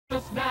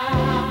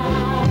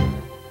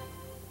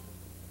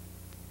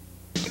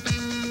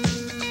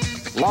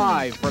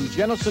Live from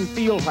Jenison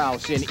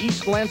Fieldhouse in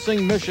East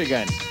Lansing,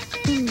 Michigan,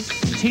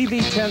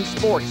 TV 10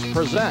 Sports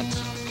presents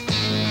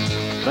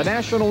the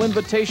National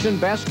Invitation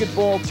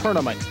Basketball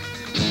Tournament.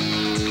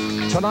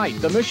 Tonight,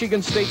 the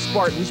Michigan State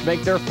Spartans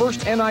make their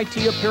first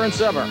NIT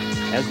appearance ever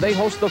as they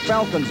host the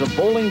Falcons of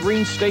Bowling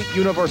Green State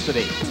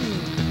University.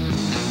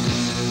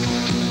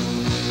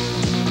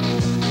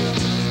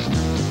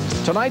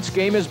 Tonight's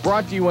game is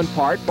brought to you in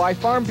part by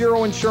Farm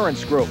Bureau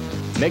Insurance Group,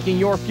 making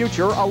your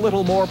future a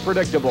little more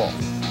predictable.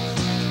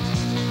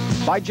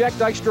 By Jack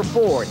Dykstra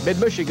Ford,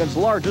 Mid-Michigan's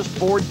largest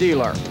Ford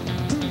dealer.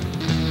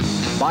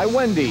 By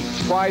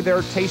Wendy's, try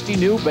their tasty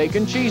new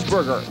bacon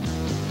cheeseburger.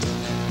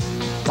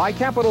 By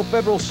Capital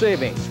Federal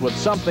Savings, with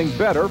something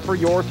better for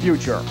your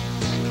future.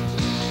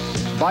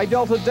 By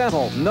Delta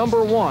Dental,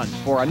 #1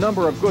 for a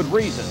number of good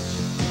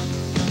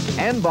reasons.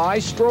 And by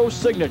Stroh's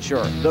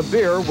Signature, the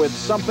beer with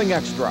something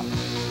extra.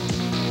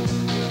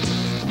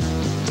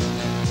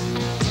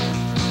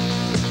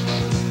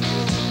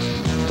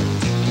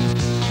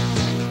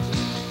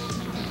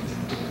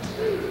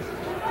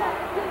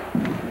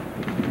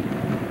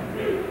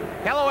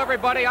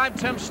 Everybody, I'm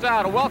Tim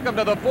Stout. Welcome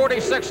to the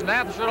 46th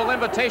National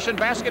Invitation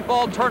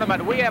Basketball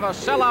Tournament. We have a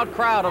sellout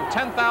crowd of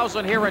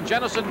 10,000 here in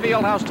Jenison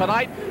Fieldhouse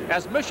tonight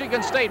as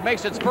Michigan State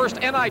makes its first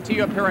NIT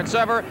appearance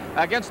ever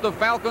against the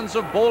Falcons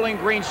of Bowling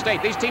Green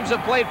State. These teams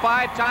have played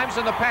 5 times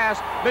in the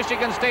past.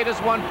 Michigan State has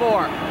won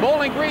 4.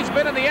 Bowling Green's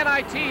been in the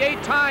NIT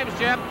 8 times,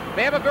 Jim.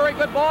 They have a very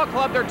good ball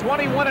club. They're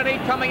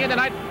 21-8 coming in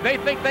tonight. They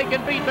think they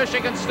can beat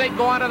Michigan State,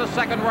 go on to the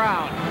second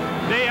round.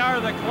 They are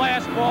the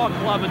class ball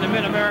club in the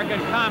Mid-American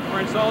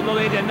Conference, although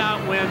they did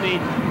not win the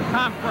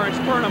conference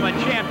tournament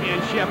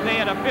championship. They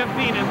had a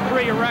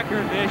 15-3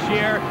 record this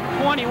year,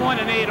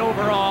 21-8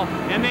 overall,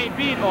 and they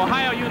beat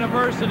Ohio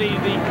University,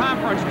 the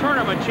conference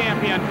tournament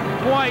champion,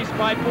 twice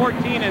by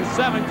 14 and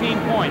 17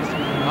 points.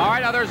 All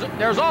right, now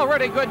there's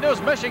already good news.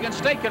 Michigan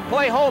State can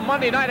play home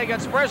Monday night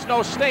against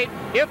Fresno State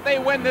if they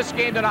win this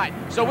game tonight.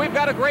 So we've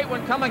got a great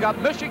one coming up.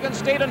 Michigan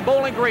State and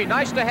Bowling Green.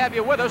 Nice to have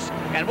you with us,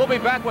 and we'll be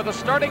back with the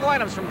starting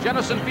lineups from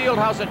Jenison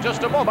Fieldhouse in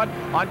just a moment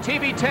on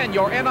TV 10,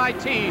 your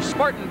NIT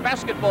Spartan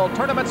Basketball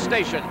Tournament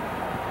station.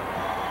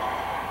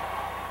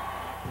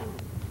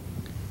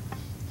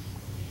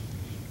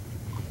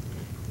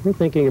 We're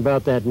thinking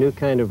about that new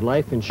kind of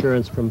life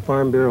insurance from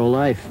Farm Bureau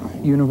Life.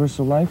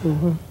 Universal Life?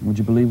 Would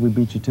you believe we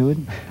beat you to it?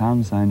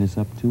 Tom signed us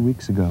up 2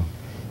 weeks ago.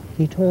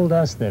 He told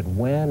us that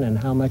when and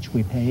how much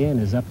we pay in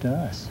is up to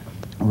us.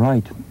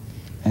 Right.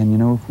 And you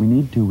know, if we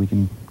need to, we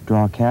can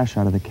draw cash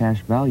out of the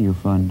cash value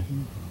fund.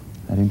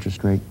 That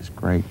interest rate is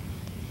great.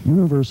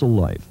 Universal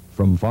Life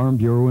from Farm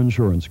Bureau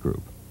Insurance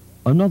Group.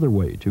 Another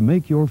way to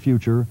make your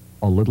future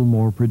a little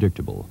more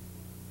predictable.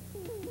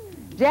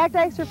 Jack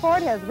Dykstra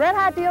Ford has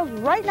red-hot deals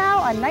right now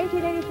on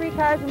 1983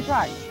 cars and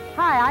trucks.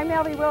 Hi, I'm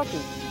Ellie Wilkie,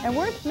 and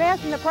we're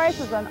smashing the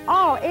prices on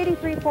all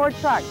 83 Ford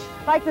trucks,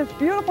 like this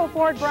beautiful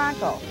Ford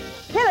Bronco.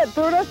 Hit it,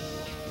 Brutus!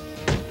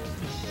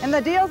 And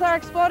the deals are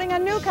exploding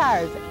on new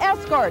cars,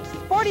 Escorts,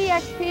 40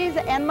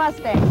 XPs, and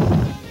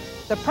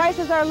Mustangs. The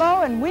prices are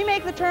low, and we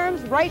make the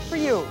terms right for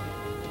you.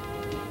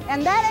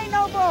 And that ain't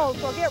no bull,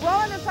 so get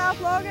rolling to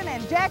South Logan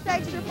and Jack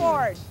Dykstra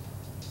Ford.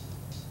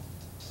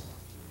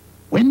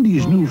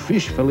 Wendy's new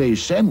fish fillet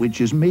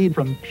sandwich is made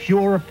from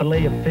pure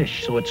fillet of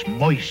fish, so it's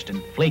moist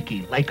and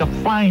flaky, like a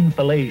fine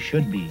fillet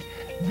should be.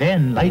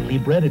 Then lightly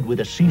breaded with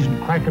a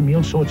seasoned cracker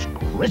meal, so it's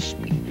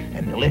crispy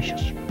and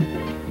delicious.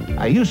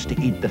 I used to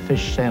eat the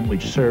fish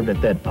sandwich served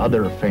at that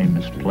other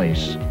famous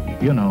place.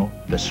 You know,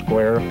 the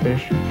square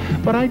fish.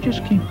 But I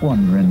just keep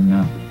wondering,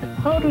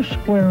 how do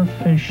square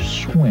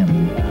fish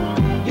swim?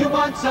 You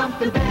want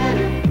something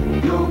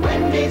better, you're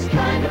Wendy's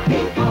kind of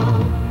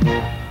people.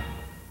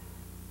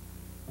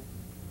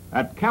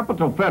 At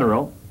Capital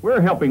Federal,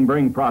 we're helping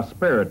bring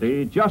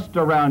prosperity just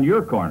around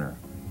your corner.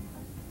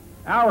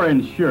 Our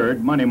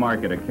insured money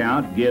market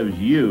account gives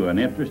you an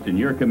interest in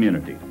your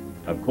community.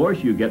 Of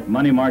course, you get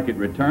money market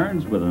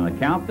returns with an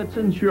account that's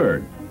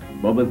insured.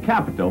 But with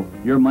Capital,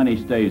 your money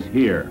stays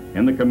here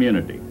in the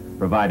community,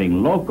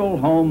 providing local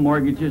home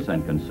mortgages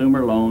and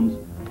consumer loans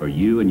for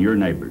you and your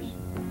neighbors.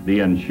 The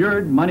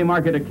insured money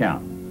market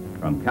account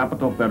from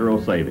Capital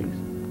Federal Savings,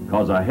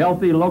 because a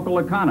healthy local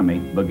economy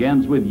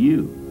begins with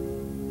you.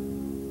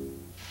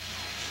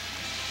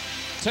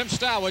 Tim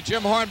Stout with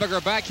Jim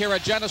Hornberger back here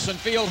at Jenison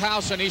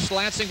Fieldhouse in East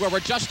Lansing, where we're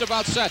just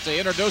about set to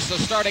introduce the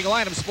starting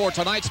lineups for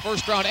tonight's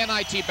first-round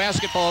NIT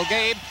basketball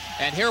game.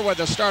 And here with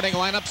the starting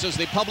lineups is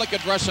the public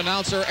address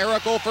announcer,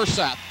 Eric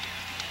Overseth.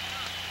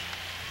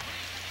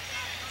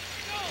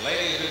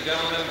 Ladies and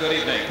gentlemen, good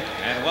evening,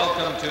 and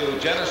welcome to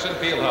Jenison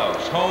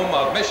Fieldhouse, home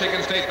of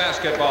Michigan State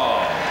basketball.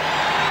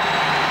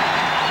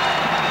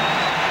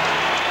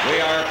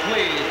 We are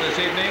pleased this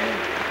evening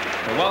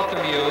to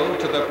welcome you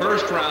to the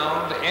first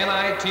round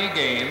NIT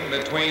game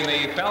between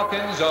the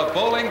Falcons of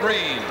Bowling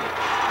Green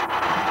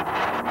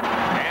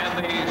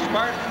and the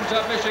Spartans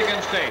of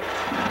Michigan State.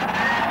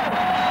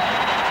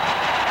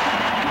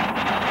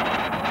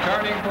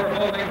 Starting for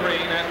Bowling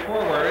Green at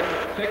forward,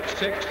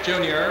 6'6"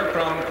 junior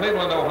from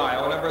Cleveland,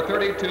 Ohio, number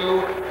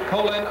 32,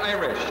 Colin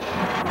Irish.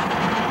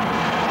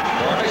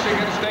 For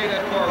Michigan State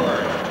at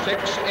forward,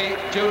 6'8"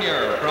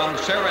 junior from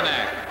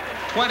Saranac,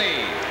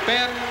 20,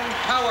 Ben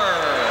Tower.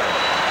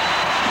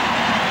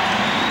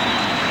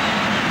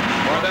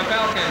 For the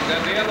Falcons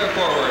and the other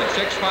forward,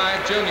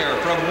 6'5" junior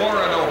from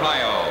Warren,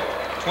 Ohio,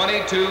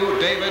 22,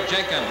 David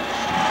Jenkins.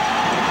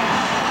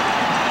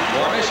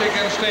 For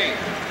Michigan State,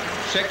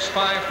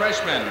 6'5"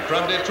 freshman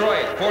from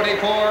Detroit,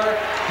 44,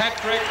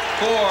 Patrick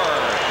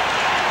Ford.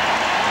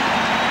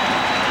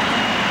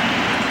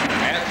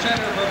 At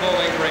center for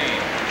Bowling Green,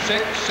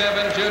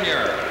 6'7"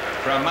 junior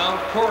from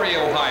Mount Corey,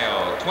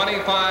 Ohio,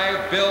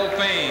 25, Bill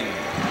Fain.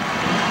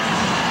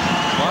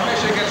 For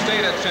Michigan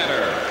State at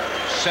center,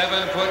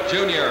 7-foot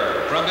junior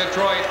from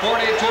Detroit,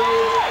 42,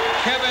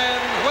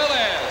 Kevin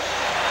Willis.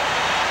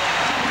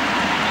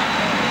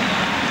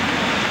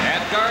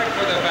 At guard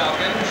for the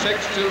Falcons,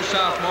 6'2"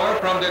 sophomore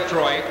from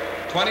Detroit,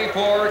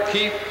 24,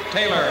 Keith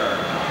Taylor.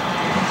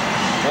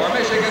 For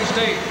Michigan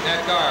State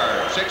at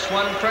guard,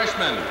 6'1"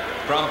 freshman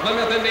from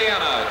Plymouth,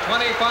 Indiana,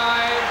 25,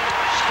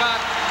 Scott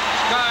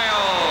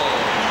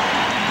Skiles.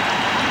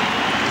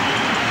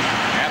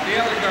 At the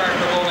other guard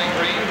for Bowling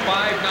Green,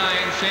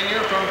 5'9"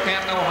 senior from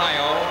Canton,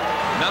 Ohio,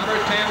 number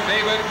 10,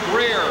 David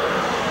Greer.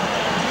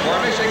 For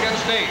Michigan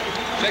State,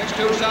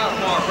 6'2"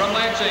 sophomore from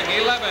Lansing,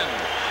 11,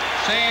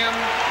 Sam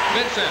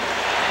Vincent.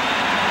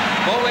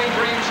 Bowling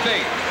Green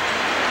State,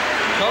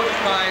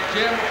 coached by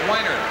Jim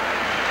Weiner.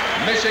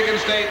 Michigan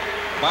State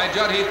by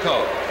Judd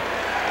Heathcote.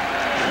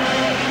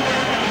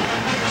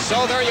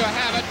 So there you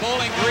have it.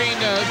 Bowling Green,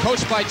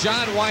 coached by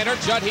John Weiner,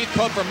 Judd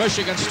Heathcote from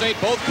Michigan State.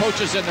 Both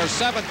coaches in their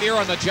 7th year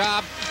on the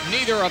job.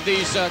 Neither of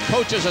these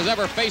coaches has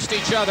ever faced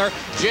each other.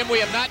 Jim, we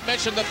have not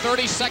mentioned the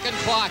 30-second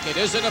clock. It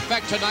is in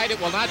effect tonight. It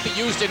will not be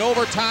used in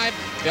overtime.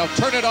 They'll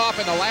turn it off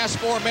in the last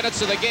 4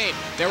 minutes of the game.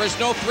 There is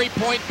no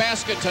three-point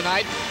basket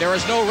tonight. There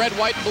is no red,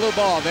 white, and blue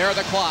ball. There are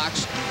the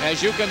clocks.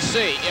 As you can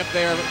see, if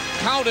their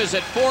count is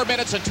at 4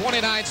 minutes and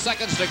 29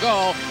 seconds to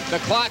go, the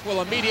clock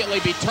will immediately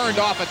be turned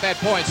off at that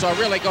point. So it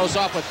really goes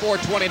off with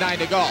 4:29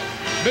 to go.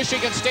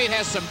 Michigan State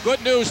has some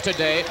good news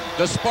today.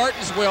 The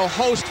Spartans will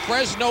host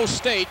Fresno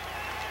State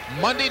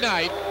Monday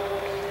night.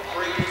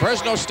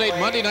 Fresno State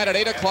Monday night at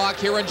 8 o'clock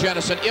here in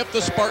Jenison if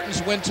the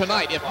Spartans win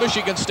tonight. If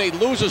Michigan State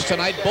loses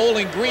tonight,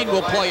 Bowling Green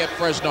will play at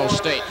Fresno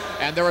State.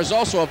 And there is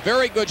also a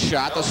very good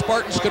shot the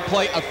Spartans could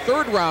play a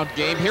third-round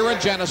game here in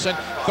Jenison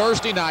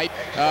Thursday night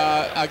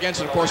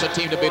against, of course, a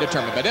team to be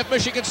determined. But if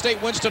Michigan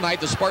State wins tonight,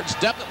 the Spartans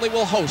definitely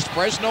will host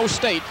Fresno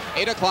State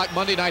 8 o'clock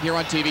Monday night here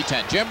on TV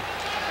 10. Jim?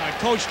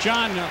 Coach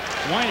John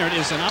Weinert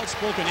is an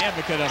outspoken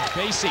advocate of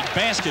basic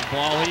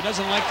basketball. He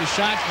doesn't like the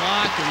shot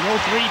clock and no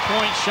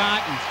three-point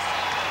shot. And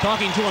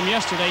talking to him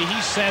yesterday,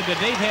 he said that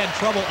they've had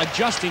trouble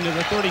adjusting to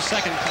the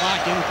 30-second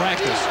clock in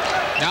practice.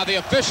 Now the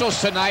officials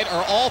tonight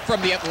are all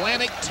from the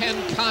Atlantic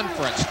 10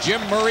 Conference.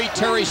 Jim Murray,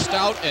 Terry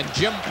Stout, and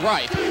Jim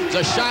Bright.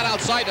 The shot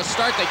outside to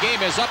start the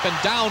game is up and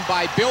down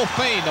by Bill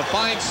Fain, the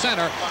fine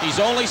center. He's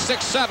only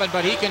 6'7",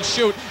 but he can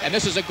shoot, and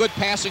this is a good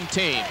passing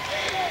team.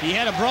 He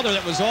had a brother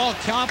that was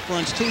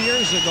all-conference 2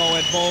 years ago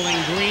at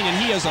Bowling Green, and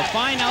he is a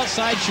fine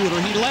outside shooter.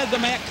 He led the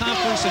MAC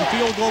conference in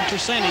field goal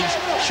percentage,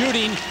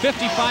 shooting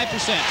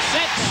 55%.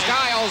 Set.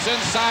 Skiles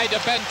inside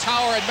to Ben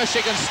Tower, and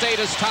Michigan State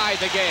has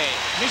tied the game.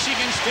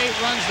 Michigan State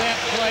runs that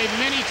play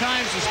many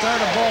times to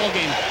start a ball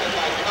game.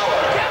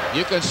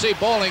 You can see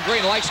Bowling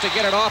Green likes to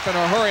get it off in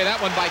a hurry.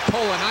 That one by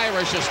Colin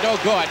Irish is no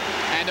good.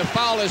 And the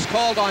foul is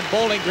called on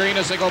Bowling Green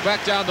as they go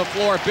back down the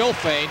floor. Bill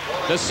Fain,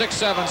 the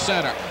 6'7"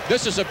 center.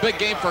 This is a big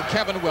game for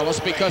Kevin Willis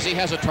because he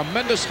has a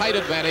tremendous height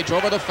advantage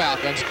over the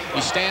Falcons.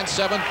 He stands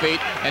 7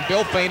 feet, and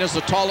Bill Fain is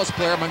the tallest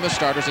player among the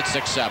starters at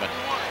 6'7".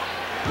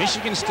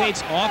 Michigan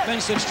State's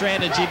offensive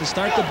strategy to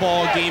start the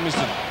ball game is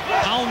to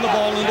pound the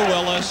ball into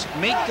Willis,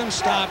 make them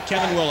stop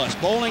Kevin Willis.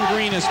 Bowling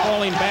Green is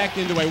falling back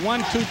into a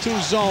 1-2-2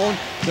 zone.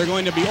 They're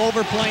going to be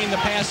overplaying the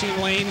passing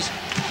lanes,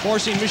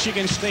 forcing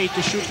Michigan State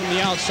to shoot from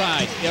the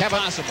outside, if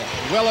possible.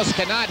 Willis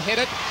cannot hit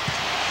it.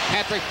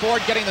 Patrick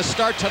Ford getting the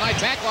start tonight,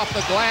 back off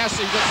the glass.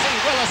 You can see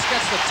Willis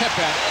gets the tip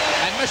in,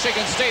 and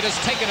Michigan State has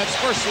taken its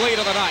first lead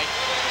of the night.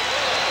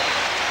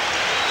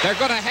 They're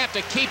going to have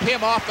to keep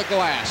him off the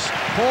glass.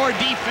 Poor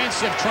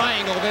defensive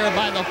triangle there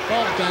by the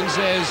Falcons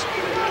as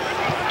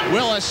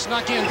Willis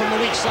snuck in from the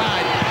weak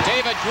side.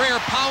 David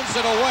Greer pounds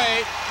it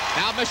away.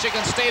 Now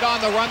Michigan State on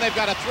the run. They've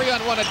got a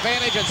 3-on-1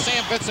 advantage, and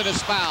Sam Vincent is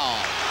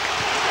fouled.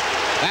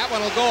 That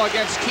one will go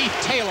against Keith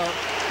Taylor.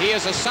 He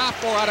is a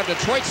sophomore out of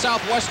Detroit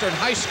Southwestern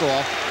High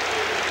School.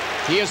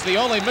 He is the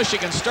only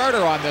Michigan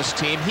starter on this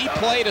team. He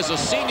played as a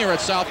senior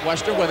at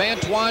Southwestern with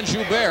Antoine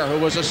Joubert, who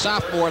was a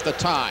sophomore at the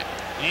time.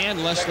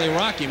 And Leslie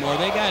Rockymore.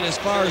 They got as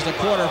far as the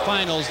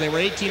quarterfinals. They were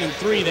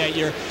 18-3 that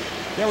year.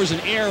 There was an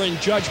error in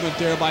judgment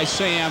there by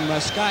Sam.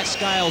 Scott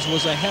Skiles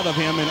was ahead of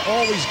him, and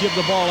always give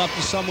the ball up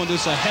to someone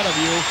that's ahead of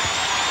you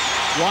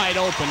wide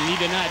open, and he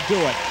did not do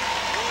it.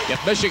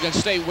 If Michigan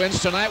State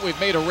wins tonight, we've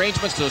made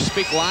arrangements to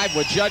speak live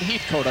with Judd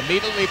Heathcote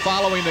immediately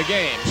following the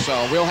game.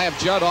 So we'll have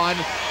Judd on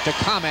to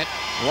comment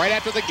right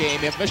after the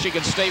game if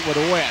Michigan State were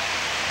to win.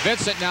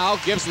 Vincent now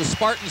gives the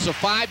Spartans a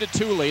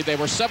 5-2 lead. They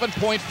were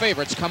 7-point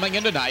favorites coming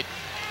in tonight.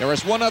 There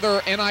is one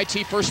other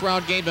NIT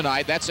first-round game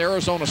tonight. That's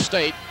Arizona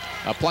State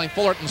playing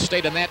Fullerton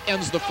State, and that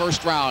ends the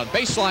first round.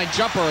 Baseline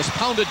jumper is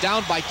pounded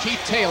down by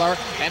Keith Taylor,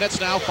 and it's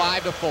now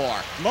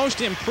 5-4. Most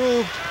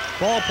improved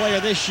ball player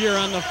this year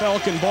on the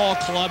Falcon Ball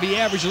Club. He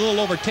averaged a little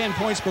over 10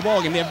 points per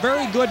ball game. They have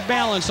very good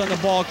balance on the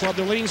ball club.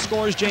 Their leading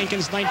scorer is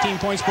Jenkins, 19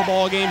 points per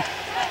ball game.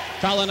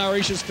 Colin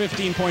Irish is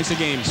 15 points a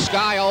game.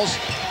 Skiles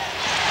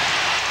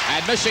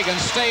and Michigan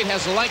State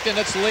has lengthened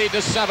its lead to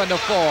 7-4.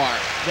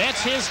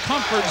 That's his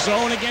comfort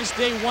zone against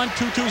a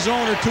 1-2-2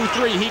 zone or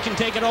 2-3. He can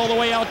take it all the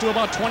way out to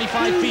about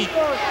 25 feet.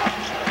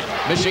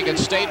 Michigan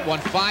State won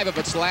 5 of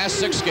its last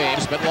 6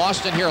 games, but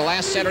lost in here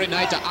last Saturday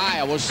night to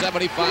Iowa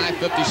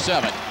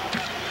 75-57.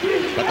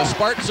 But the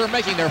Spartans are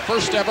making their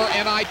first ever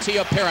NIT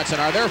appearance,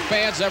 and are their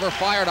fans ever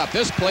fired up?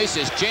 This place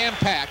is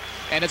jam-packed,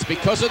 and it's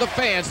because of the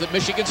fans that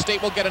Michigan State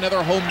will get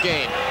another home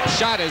game.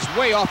 Shot is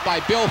way off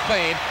by Bill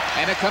Fain,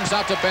 and it comes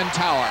out to Ben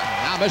Tower.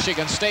 Now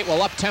Michigan State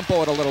will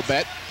up-tempo it a little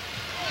bit.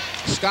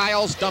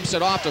 Skiles dumps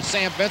it off to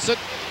Sam Vincent,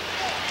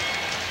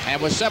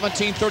 and with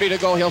 17:30 to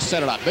go, he'll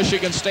set it up.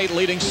 Michigan State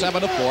leading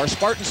 7-4.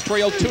 Spartans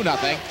trailed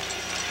 2-0.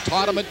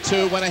 Taught them at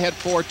 2, went ahead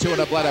 4-2, and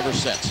have led ever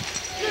since.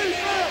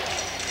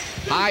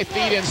 High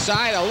feed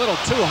inside, a little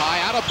too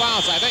high, out of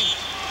bounds. I think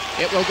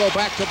it will go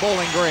back to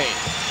Bowling Green.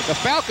 The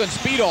Falcons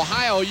beat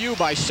Ohio U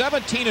by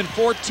 17 and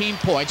 14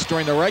 points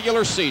during the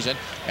regular season,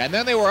 and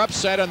then they were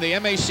upset in the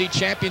MAC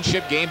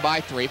championship game by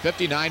 3,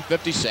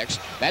 59-56.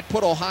 That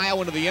put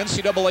Ohio into the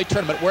NCAA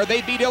tournament, where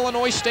they beat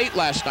Illinois State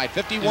last night,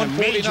 51-49. A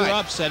major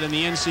upset in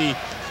the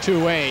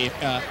NC2A.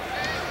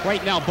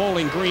 Right now,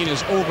 Bowling Green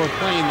is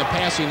overplaying the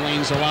passing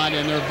lanes a lot,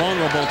 and they're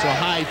vulnerable to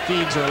high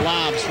feeds or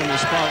lobs from the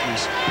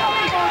Spartans.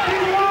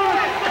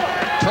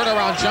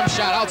 Turnaround jump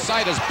shot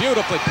outside is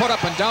beautifully put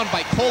up and down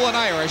by Colin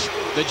Irish,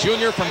 the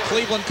junior from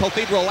Cleveland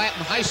Cathedral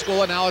Latin High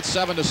School, and now it's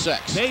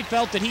 7-6. They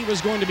felt that he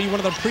was going to be one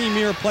of the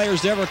premier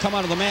players to ever come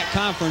out of the MAC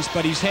conference,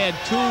 but he's had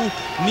 2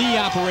 knee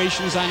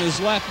operations on his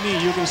left knee.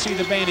 You can see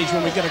the bandage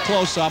when we get a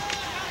close-up,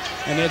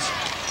 and it's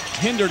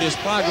hindered his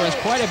progress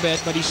quite a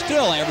bit, but he's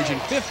still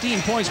averaging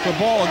 15 points per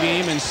ball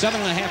game and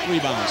 7.5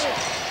 rebounds.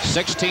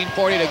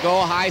 16:40 to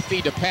go. High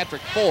feed to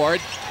Patrick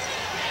Ford,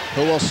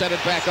 who will set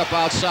it back up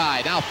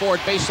outside. Now Ford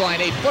baseline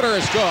 8-footer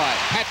is good.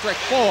 Patrick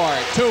Ford,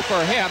 2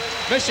 for him.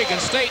 Michigan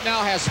State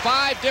now has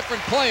 5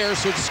 different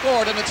players who've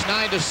scored, and it's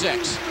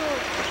 9-6.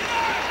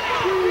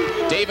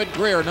 David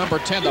Greer, number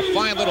 10, the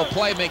fine little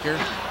playmaker,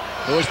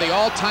 who is the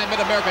all-time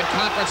Mid-American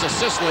Conference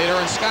assist leader,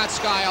 and Scott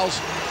Skiles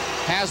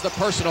has the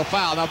personal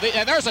foul. Now,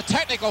 and there's a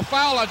technical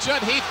foul on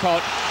Judd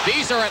Heathcote.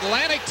 These are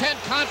Atlantic 10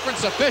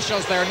 Conference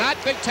officials. They're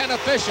not Big Ten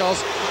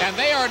officials, and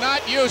they are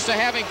not used to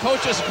having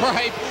coaches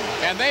gripe,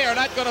 and they are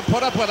not going to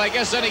put up with, I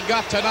guess, any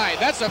guff tonight.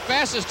 That's the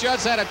fastest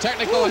Judd's had a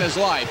technical in his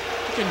life.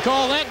 You can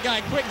call that guy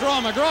Quick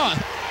Draw McGraw.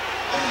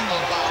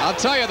 I'll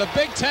tell you, the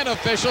Big Ten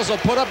officials will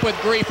put up with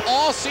grief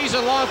all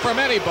season long from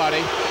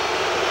anybody.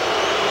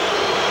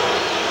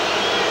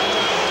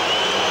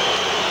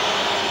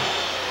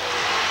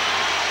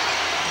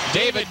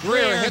 David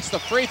Greer hits the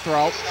free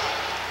throw.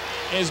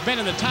 Has been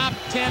in the top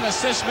 10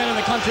 assist men in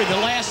the country the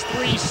last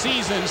 3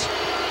 seasons.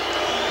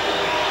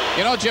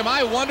 You know, Jim,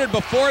 I wondered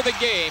before the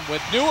game,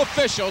 with new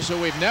officials who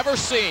we've never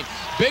seen,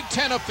 Big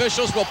Ten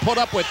officials will put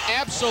up with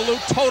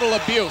absolute total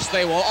abuse.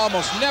 They will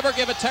almost never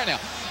give a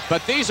technical.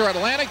 But these are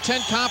Atlantic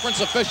 10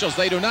 Conference officials.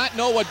 They do not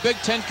know what Big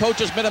Ten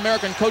coaches,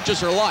 Mid-American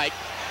coaches are like.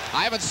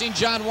 I haven't seen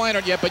John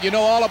Weinert yet, but you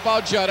know all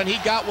about Judd, and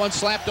he got one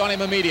slapped on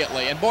him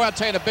immediately. And boy, I'll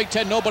tell you, in the Big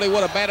Ten, nobody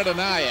would have batted an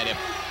eye at him.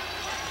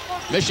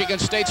 Michigan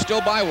State still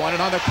by 1,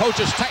 and on their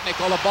coach's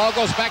technical, the ball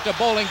goes back to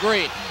Bowling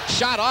Green.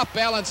 Shot off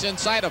balance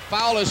inside. A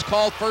foul is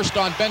called first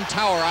on Ben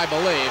Tower, I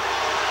believe.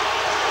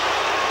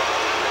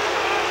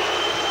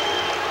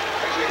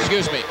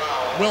 Excuse me.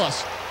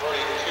 Willis.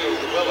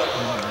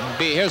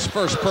 Be his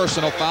first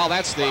personal foul.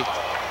 That's the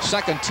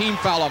second team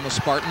foul on the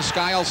Spartans.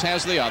 Skiles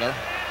has the other.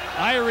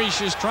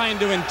 Irish is trying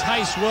to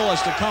entice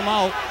Willis to come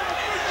out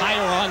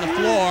higher on the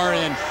floor,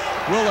 and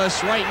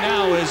Willis right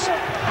now is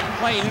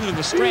playing into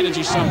the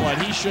strategy somewhat.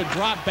 He should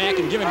drop back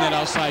and give him that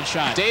outside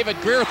shot.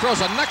 David Greer throws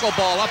a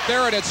knuckleball up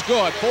there, and it's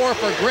good. 4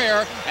 for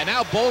Greer, and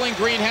now Bowling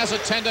Green has a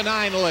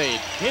 10-9 lead.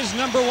 His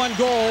 #1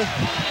 goal,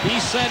 he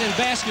said, in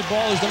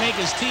basketball is to make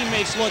his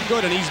teammates look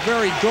good, and he's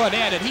very good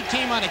at it. He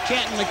came out of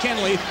Canton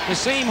McKinley, the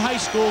same high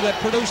school that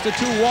produced the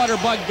 2 water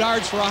bug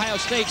guards for Ohio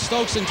State,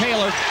 Stokes and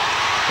Taylor.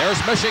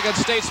 There's Michigan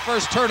State's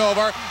first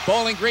turnover.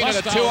 Bowling Green in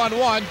a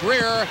 2-on-1.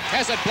 Greer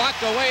has it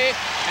blocked away,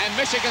 and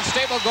Michigan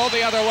State will go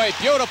the other way.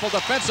 Beautiful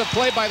defensive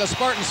play by the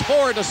Spartans.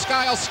 Forward to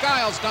Skiles.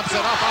 Skiles dumps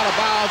it off out of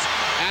bounds,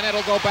 and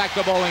it'll go back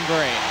to Bowling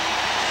Green.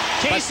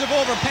 Case of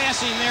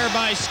overpassing there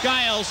by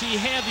Skiles. He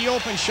had the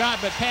open shot,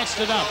 but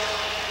patched it up.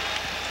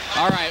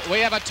 All right, we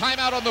have a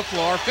timeout on the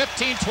floor.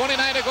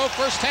 15:29 to go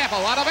first half.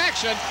 A lot of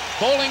action.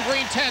 Bowling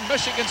Green 10,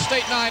 Michigan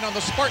State 9 on the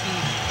Spartan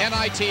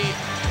NIT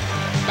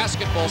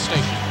basketball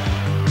station.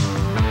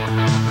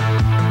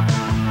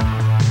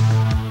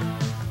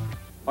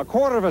 A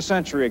quarter of a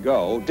century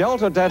ago,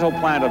 Delta Dental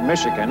Plant of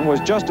Michigan was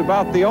just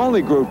about the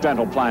only group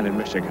dental plant in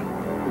Michigan.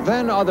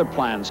 Then other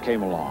plans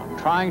came along,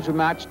 trying to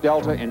match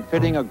Delta in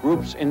fitting a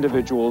group's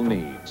individual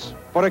needs.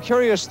 But a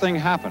curious thing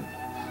happened.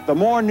 The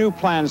more new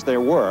plans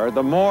there were,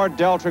 the more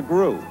Delta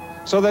grew.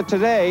 So that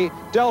today,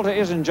 Delta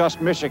isn't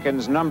just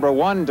Michigan's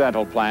 #1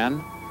 dental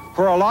plan.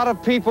 For a lot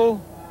of people,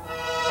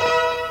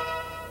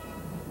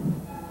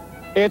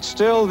 it's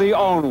still the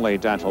only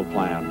dental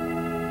plan.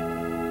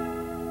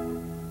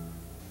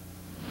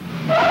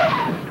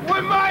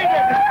 We made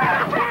it!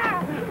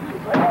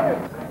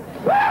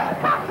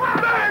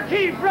 Bear,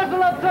 Keith,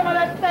 rustle up some of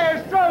that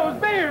there Stroh's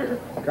beer.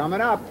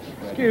 Coming up.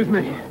 Excuse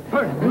me.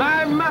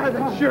 My,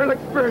 that sure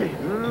looks pretty.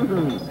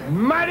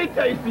 Mighty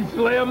tasty,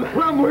 Slim.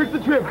 Well, where's the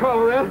trip,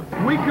 Colorado?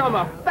 We come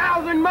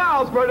 1,000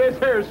 miles for this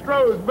here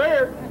Stroh's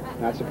beer.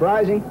 Not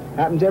surprising.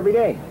 Happens every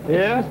day.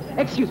 Yeah?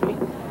 Excuse me.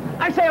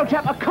 I say, old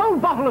chap, a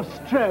cold bottle of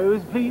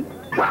Stroh's, please.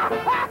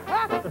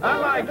 I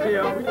like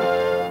him.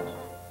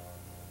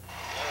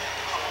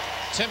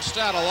 Tim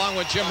Stout along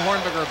with Jim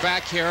Hornberger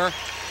back here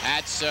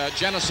at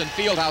Jenison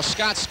Fieldhouse.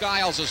 Scott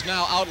Skiles is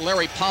now out.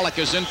 Larry Pollock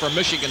is in for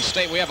Michigan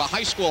State. We have a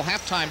high school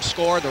halftime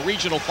score. The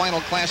regional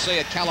final Class A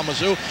at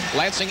Kalamazoo.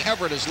 Lansing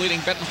Everett is leading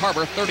Benton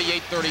Harbor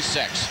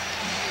 38-36.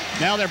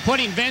 Now they're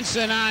putting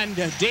Vincent on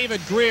David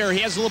Greer.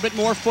 He has a little bit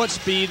more foot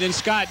speed than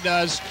Scott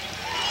does.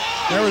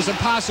 There was a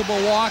possible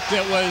walk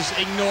that was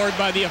ignored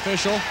by the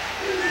official.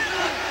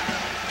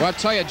 Well, I'll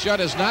tell you,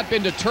 Judd has not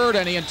been deterred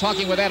any in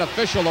talking with that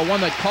official, the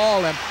one that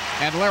called him,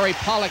 and Larry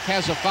Pollock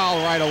has a foul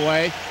right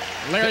away.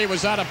 Larry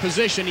was out of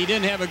position. He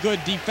didn't have a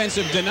good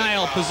defensive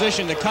denial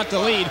position to cut the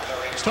lead.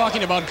 I was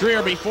talking about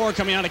Greer before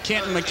coming out of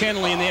Canton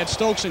McKinley, and they had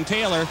Stokes and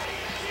Taylor.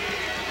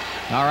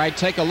 All right,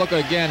 take a look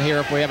again here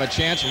if we have a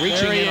chance.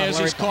 Reaching there he in is.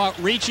 He's caught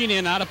reaching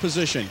in out of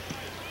position.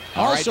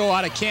 All also right.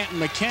 out of Canton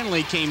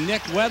McKinley came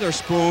Nick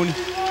Weatherspoon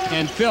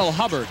and Phil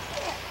Hubbard.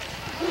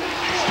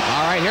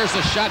 All right, here's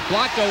the shot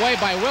blocked away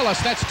by Willis.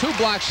 That's 2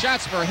 blocked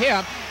shots for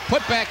him.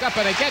 Put back up,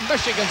 and again,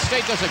 Michigan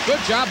State does a good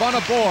job on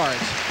the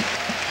boards.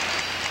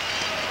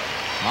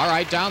 All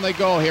right, down they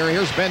go here.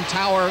 Here's Ben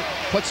Tower,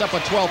 puts up a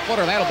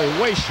 12-footer. That'll be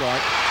way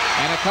short.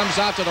 And it comes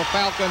out to the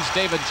Falcons,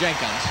 David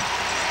Jenkins.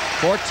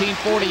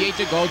 14:48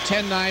 to go,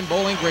 10-9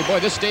 Bowling Green. Boy,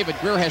 this David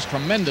Greer has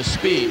tremendous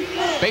speed.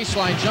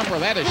 Baseline jumper,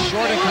 that is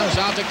short. It comes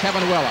out to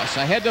Kevin Willis.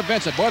 Ahead to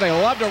Vincent. Boy, they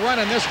love to run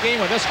in this game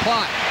with this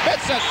clock.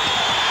 Vincent,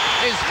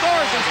 he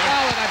scores his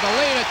foul, and I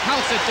believe it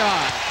counts. It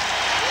does.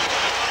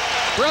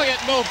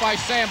 Brilliant move by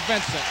Sam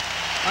Vincent.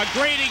 A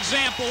great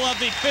example of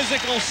the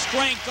physical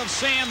strength of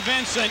Sam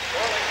Vincent.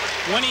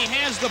 When he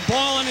has the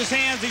ball in his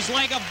hands, he's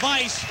like a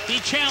vice. He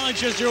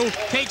challenges you,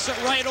 takes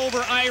it right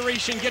over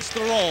Irish, and gets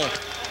the roll.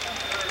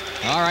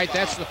 All right,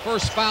 that's the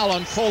first foul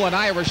on Cole and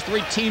Irish.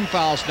 3 team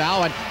fouls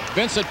now, and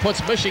Vincent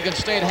puts Michigan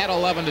State ahead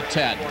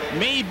 11-10.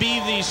 Maybe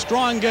the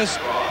strongest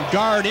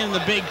guard in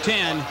the Big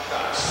Ten.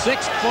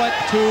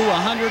 6'2",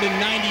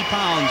 190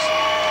 pounds.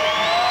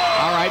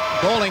 All right,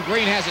 Bowling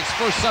Green has its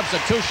first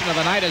substitution of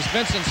the night as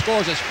Vincent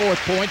scores his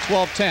 4th point,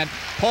 12-10.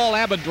 Paul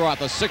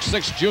Abendroth, a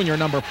 6'6" junior,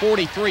 number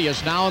 43,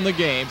 is now in the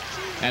game.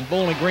 And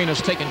Bowling Green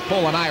has taken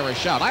Cole and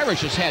Irish out.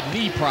 Irish has had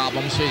knee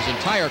problems his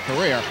entire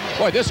career.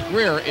 Boy, this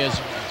Greer is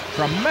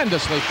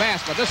tremendously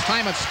fast, but this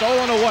time it's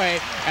stolen away,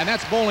 and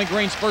that's Bowling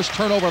Green's first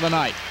turnover of the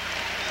night.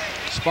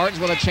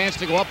 Spartans with a chance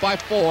to go up by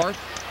 4.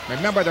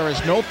 Remember, there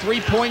is no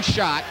 3-point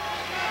shot,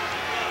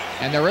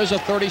 and there is a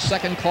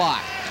 30-second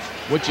clock,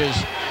 which is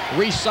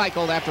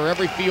recycled after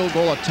every field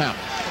goal attempt.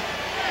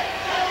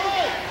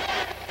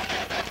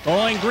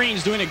 Bowling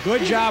Green's doing a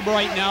good job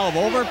right now of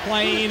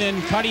overplaying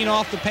and cutting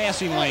off the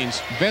passing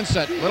lanes.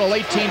 Vincent, little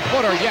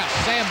 18-footer, yes,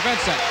 Sam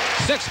Vincent.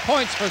 6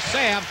 points for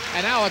Sam,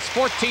 and now it's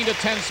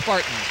 14-10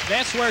 Spartans.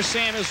 That's where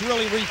Sam has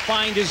really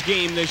refined his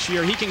game this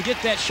year. He can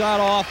get that shot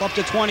off up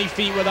to 20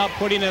 feet without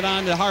putting it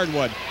on the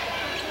hardwood.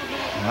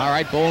 All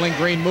right, Bowling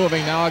Green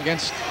moving now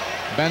against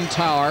Ben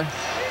Tower.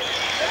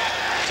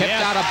 Tipped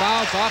out of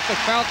bounds off the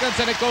Falcons,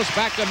 and it goes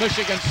back to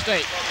Michigan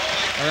State.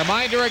 A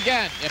reminder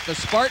again, if the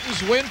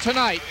Spartans win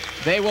tonight,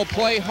 they will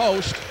play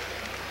host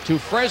to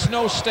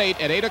Fresno State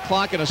at 8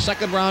 o'clock in a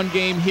second-round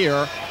game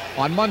here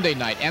on Monday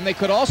night. And they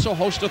could also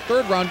host a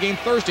third-round game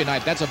Thursday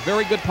night. That's a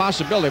very good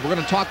possibility. We're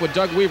going to talk with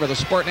Doug Weaver, the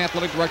Spartan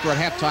Athletic Director, at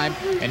halftime,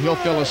 and he'll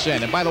fill us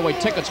in. And by the way,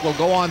 tickets will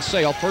go on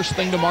sale first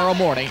thing tomorrow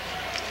morning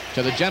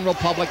to the general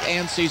public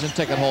and season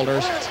ticket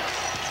holders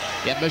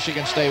if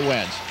Michigan State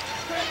wins.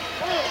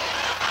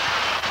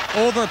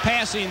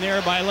 Overpassing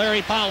there by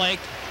Larry Pollock.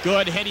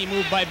 Good heady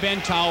move by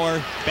Ben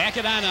Tower. Back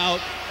it on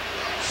out.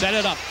 Set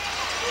it up.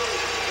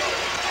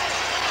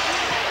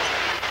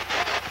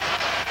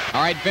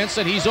 All right,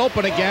 Vincent, he's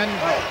open again.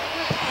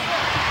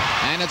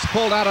 And it's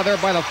pulled out of there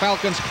by the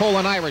Falcons,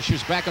 Colin Irish,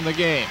 who's back in the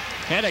game.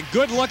 Had a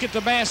good look at the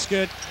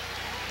basket.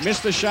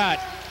 Missed the shot.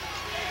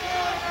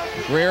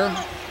 Greer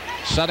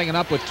Setting it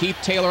up with Keith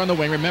Taylor on the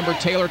wing. Remember,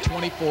 Taylor,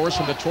 24, is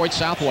from Detroit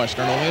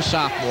Southwestern, only a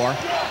sophomore.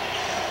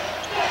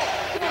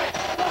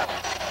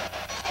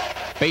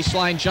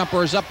 Baseline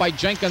jumper is up by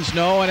Jenkins,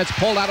 no, and it's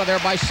pulled out of there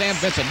by Sam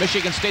Vincent.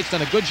 Michigan State's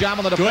done a good job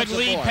on the defensive Good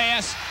lead board.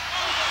 pass.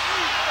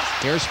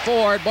 Here's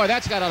Ford. Boy,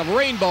 that's got a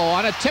rainbow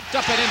on it. Tipped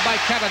up and in by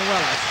Kevin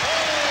Willis.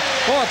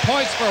 4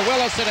 points for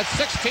Willis, and it's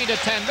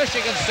 16-10.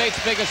 Michigan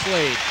State's biggest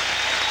lead.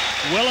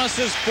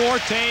 Willis's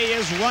forte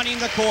is running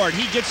the court.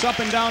 He gets up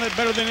and down it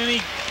better than any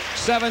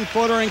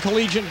 7-footer in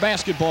collegiate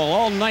basketball,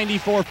 all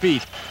 94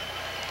 feet.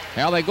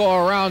 Now they go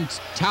around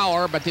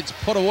Tower, but it's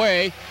put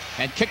away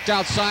and kicked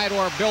outside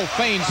where Bill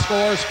Fain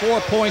scores 4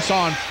 points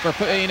on for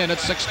Fain, and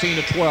it's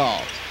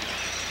 16-12.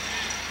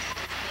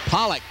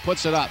 Pollock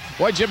puts it up.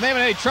 Boy, Jim, they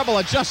haven't any trouble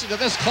adjusting to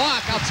this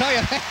clock. I'll tell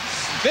you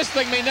that. This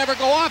thing may never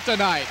go off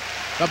tonight.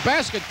 The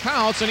basket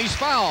counts, and he's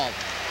fouled.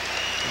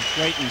 Let's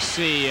wait and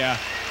see.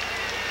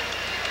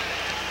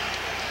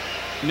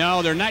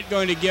 No, they're not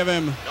going to give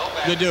him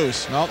the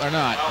deuce. No, they're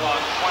not.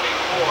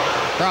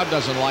 Crowd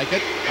doesn't like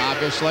it,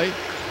 obviously.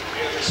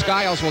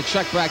 Skiles will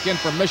check back in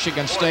for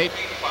Michigan State,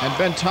 and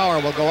Ben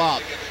Tower will go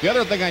out. The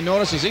other thing I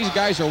notice is these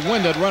guys are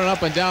winded running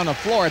up and down the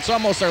floor. It's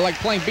almost they're like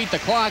playing beat the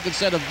clock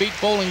instead of beat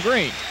Bowling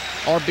Green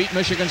or beat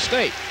Michigan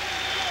State.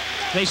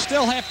 They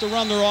still have to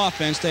run their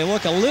offense. They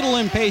look a little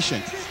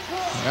impatient.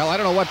 Well, I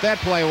don't know what that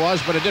play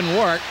was, but it didn't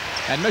work.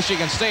 And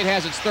Michigan State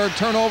has its third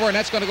turnover, and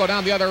that's going to go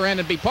down the other end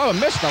and be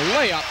missed a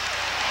layup.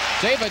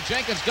 David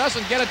Jenkins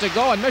doesn't get it to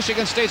go, and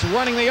Michigan State's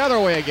running the other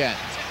way again.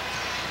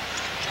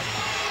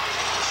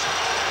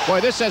 Boy,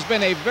 this has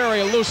been a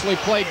very loosely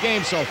played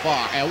game so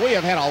far, and we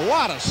have had a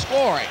lot of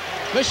scoring.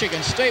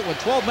 Michigan State, with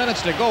 12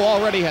 minutes to go,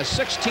 already has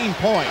 16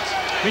 points.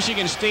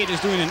 Michigan State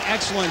is doing an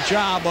excellent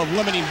job of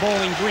limiting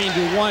Bowling Green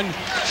to one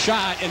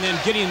shot and then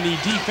getting the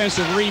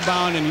defensive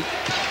rebound and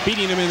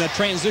beating them in the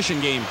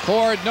transition game.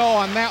 Ford, no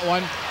on that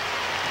one.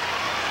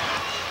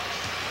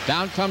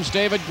 Down comes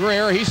David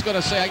Greer. He's going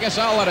to say, I guess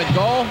I'll let it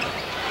go.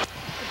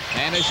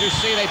 And as you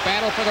see, they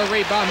battle for the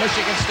rebound.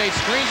 Michigan State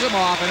screens them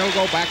off, and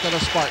it'll go back to the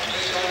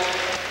Spartans.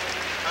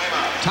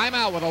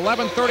 Timeout with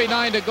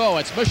 11:39 to go.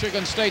 It's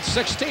Michigan State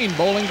 16,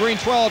 Bowling Green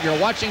 12. You're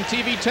watching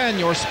TV 10,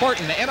 your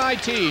Spartan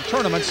NIT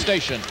Tournament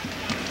station.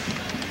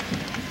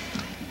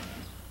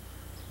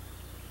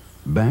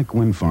 Back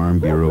when Farm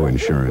Bureau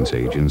insurance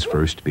agents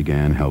first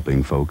began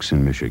helping folks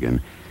in Michigan,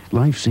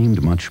 life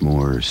seemed much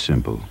more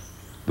simple.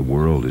 The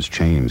world has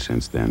changed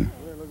since then,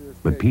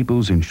 but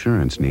people's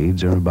insurance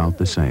needs are about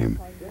the same.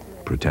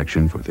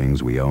 Protection for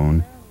things we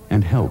own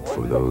and help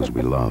for those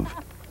we love.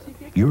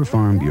 Your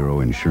Farm Bureau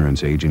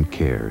insurance agent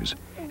cares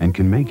and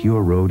can make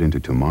your road into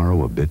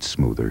tomorrow a bit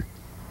smoother.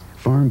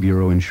 Farm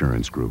Bureau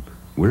Insurance Group,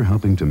 we're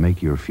helping to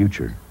make your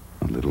future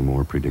a little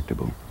more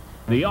predictable.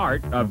 The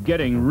art of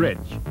getting rich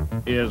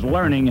is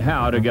learning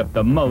how to get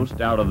the most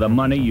out of the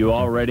money you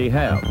already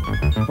have.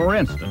 For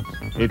instance,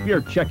 if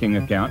your checking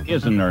account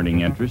isn't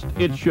earning interest,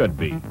 it should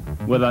be.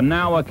 With a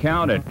Now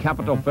account at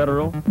Capital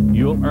Federal,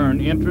 you'll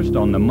earn interest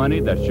on the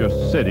money that's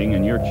just sitting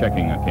in your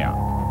checking account.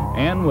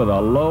 And with a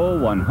low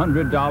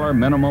 $100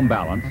 minimum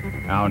balance,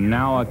 our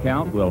Now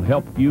account will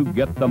help you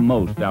get the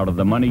most out of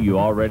the money you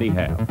already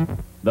have.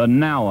 The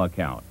Now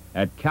account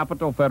at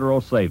Capital Federal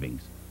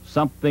Savings.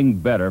 Something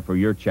better for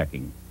your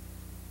checking.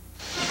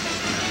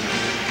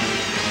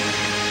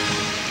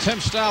 Tim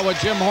Stow with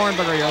Jim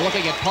Hornberger. You're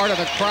looking at part of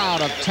the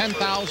crowd of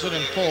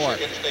 10,004.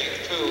 Michigan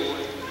State 2,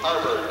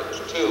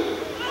 Harvard 2.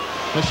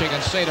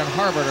 Michigan State and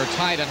Harvard are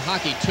tied in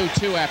hockey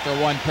 2-2 after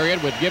one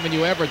period, with Given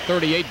You Everett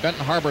 38,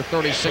 Benton Harbor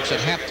 36 at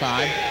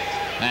halftime.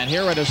 And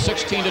here it is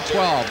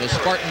 16-12. The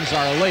Spartans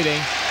are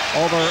leading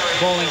over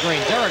Bowling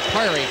Green. Derek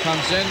Prairie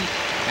comes in,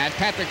 and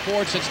Patrick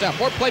Ford sits down.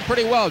 Ford played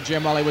pretty well,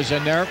 Jim, while he was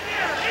in there.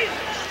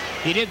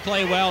 He did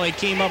play well. He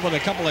came up with a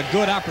couple of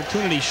good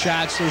opportunity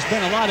shots. There's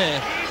been a lot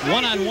of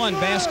one-on-one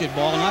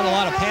basketball, not a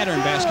lot of pattern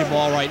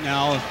basketball right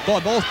now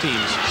for both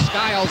teams.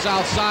 Skiles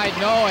outside,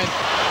 no, and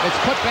it's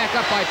put back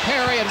up by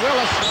Perry, and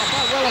Willis. I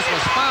thought Willis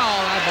was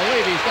fouled. I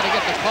believe he's going to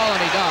get the call,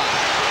 and he does.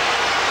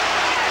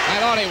 I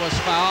thought he was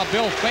fouled.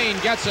 Bill Fain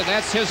gets it.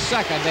 That's his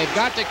second. They've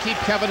got to keep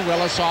Kevin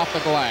Willis off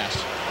the glass.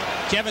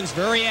 Kevin's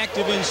very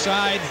active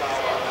inside.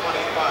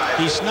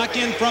 He snuck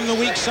in from the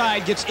weak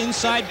side, gets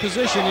inside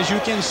position, as you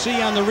can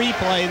see on the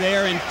replay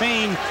there, and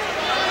Fain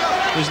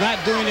is not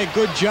doing a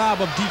good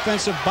job of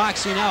defensive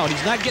boxing out.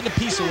 He's not getting a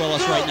piece of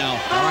Willis right now.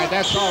 All right,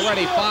 that's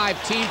already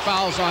 5 team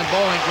fouls on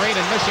Bowling Green,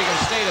 and Michigan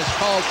State is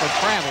called for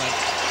traveling.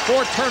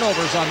 4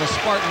 turnovers on the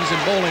Spartans,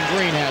 and Bowling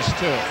Green has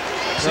 2.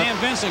 Sam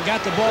Vincent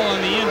got the ball on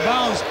the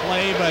inbounds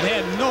play, but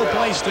had no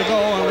place to go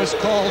and was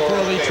called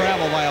for the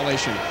travel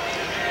violation.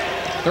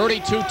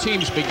 32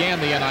 teams began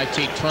the NIT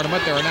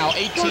tournament. There are now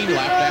 18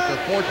 left after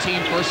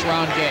 14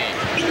 first-round games.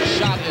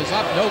 Shot is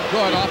up, no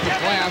good, off the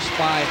glass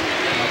by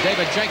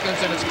David Jenkins,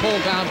 and it's pulled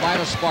down by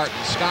the Spartans.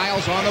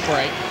 Skiles on the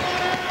break.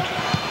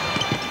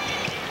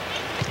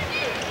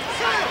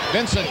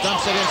 Vincent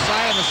dumps it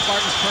inside, and the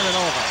Spartans turn it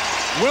over.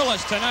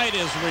 Willis tonight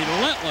is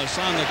relentless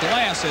on the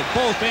glass at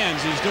both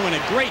ends. He's doing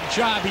a great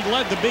job. He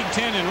led the Big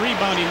Ten in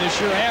rebounding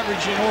this year,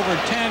 averaging over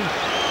 10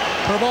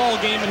 per ball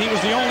game, and he was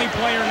the only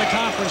player in the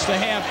conference to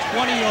have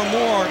 20 or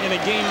more in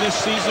a game this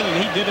season, and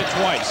he did it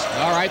twice.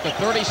 All right, the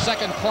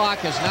 30-second clock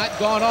has not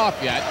gone off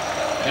yet.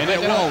 And it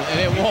won't. And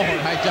it won't.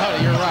 I doubt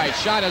it. You're right.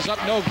 Shot is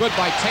up, no good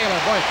by Taylor.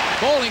 Boy,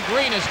 Bowling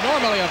Green is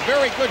normally a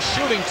very good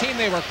shooting team.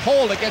 They were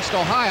cold against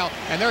Ohio,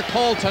 and they're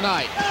cold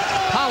tonight.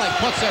 Pollock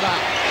puts it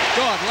up.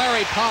 Good,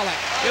 Larry Pollock.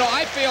 You know,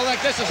 I feel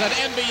like this is an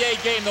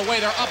NBA game the way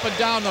they're up and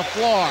down the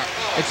floor.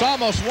 It's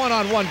almost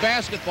one-on-one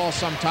basketball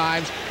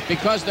sometimes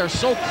because they're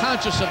so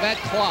conscious of that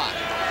clock.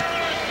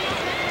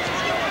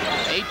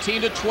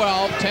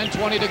 18-12,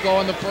 10:20 to go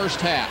in the first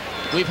half.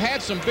 We've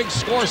had some big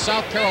scores.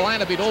 South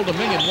Carolina beat Old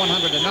Dominion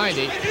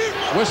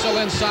 100-90. Whistle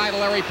inside,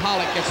 Larry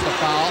Pollock gets the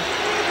foul.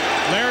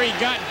 Larry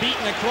got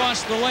beaten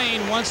across the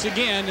lane once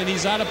again, and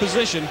he's out of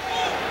position.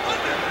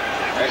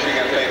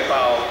 Michigan State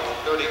foul,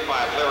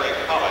 35, Larry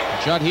Pollock.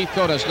 Judd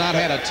Heathcote has not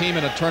had a team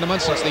in a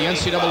tournament since the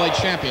NCAA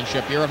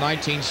championship year of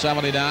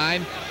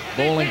 1979.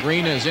 Bowling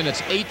Green is in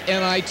its 8th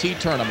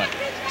NIT tournament.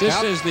 This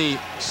is the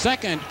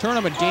second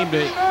tournament game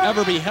to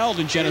ever be held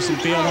in Jenison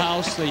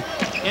Fieldhouse. The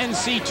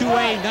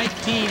NC2A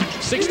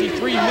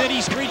 1963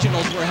 Mid-East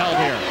Regionals were held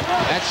here.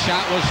 That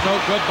shot was no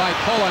good by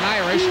Colin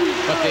Irish,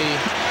 but the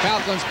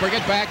Falcons bring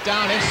it back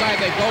down. Inside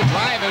they go.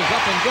 Drive is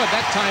up and good.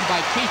 That time by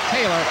Keith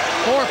Taylor.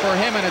 4 for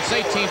him, and it's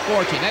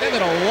 18-14. That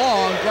ended a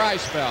long dry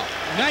spell.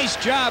 Nice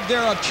job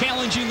there of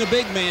challenging the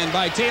big man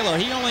by Taylor.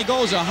 He only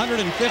goes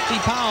 150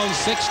 pounds,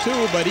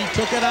 6'2", but he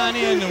took it on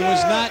in and was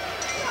not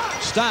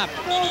stopped.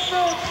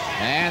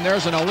 And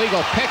there's an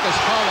illegal pick is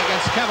called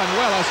against Kevin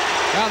Willis.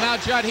 Well, now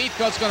Judd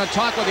Heathcote's going to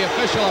talk with the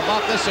official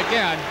about this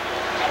again.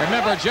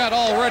 Remember, Judd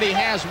already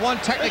has 1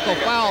 technical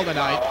foul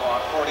tonight.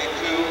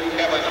 42,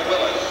 Kevin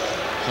Willis.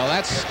 So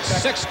that's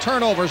 6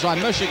 turnovers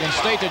on Michigan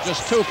State to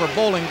just 2 for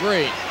Bowling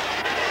Green.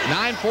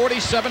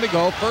 9:47 to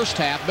go, first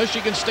half.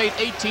 Michigan State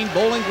 18,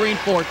 Bowling Green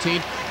 14.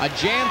 A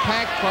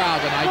jam-packed crowd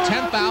tonight,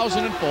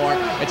 10,004.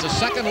 It's the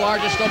second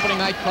largest opening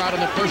night crowd in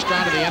the first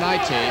round of the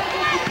NIT.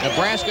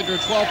 Nebraska drew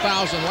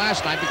 12,000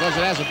 last night because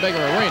it has a bigger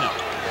arena.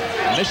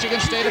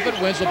 Michigan State, if it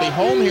wins, will be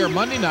home here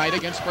Monday night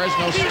against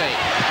Fresno State.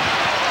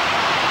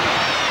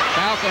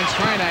 Falcons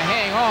trying to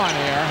hang on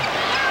here.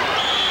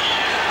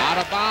 Out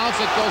of bounds,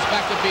 it goes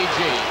back to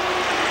BG.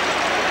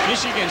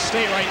 Michigan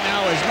State right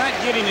now is not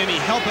getting any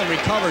help and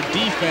recover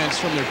defense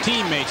from their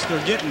teammates.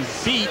 They're getting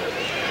beat,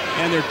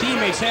 and their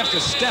teammates have to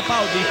step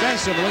out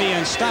defensively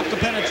and stop the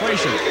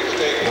penetration.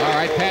 All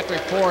right,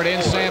 Patrick Ford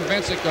in. Sam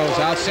Vincent goes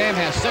out. Sam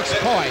has 6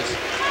 points,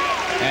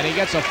 and he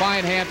gets a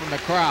fine hand from the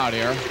crowd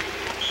here.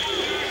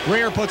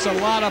 Greer puts a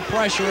lot of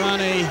pressure on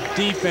a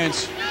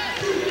defense.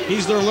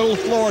 He's their little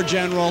floor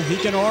general. He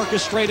can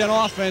orchestrate an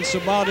offense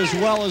about as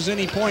well as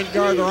any point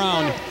guard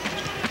around.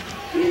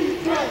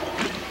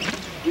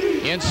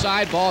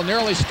 Inside ball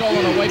nearly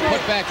stolen away,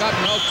 put back up,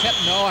 no tip,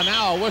 no, and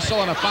now a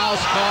whistle and a foul's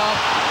called,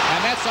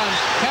 and that's on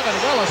Kevin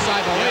Willis,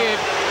 I believe,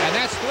 and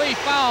that's 3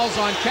 fouls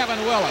on Kevin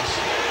Willis.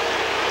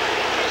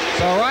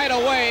 So right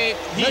away,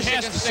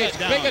 Michigan State's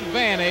big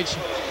advantage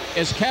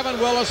is Kevin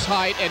Willis'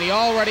 height, and he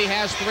already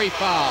has 3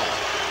 fouls.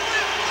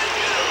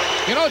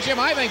 You know, Jim,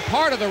 I think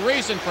part of the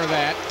reason for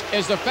that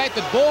is the fact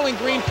that Bowling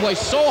Green plays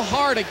so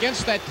hard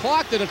against that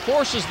clock that it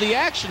forces the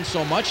action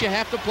so much you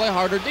have to play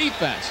harder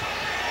defense.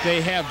 They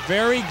have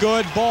very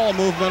good ball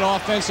movement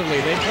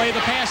offensively. They play the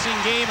passing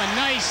game. A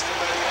nice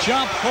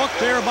jump hook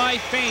there by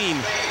Fain.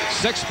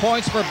 6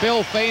 points for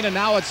Bill Fain, and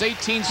now it's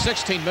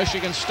 18-16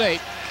 Michigan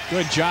State.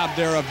 Good job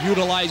there of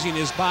utilizing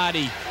his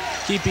body,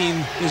 keeping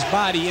his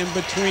body in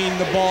between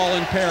the ball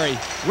and Perry.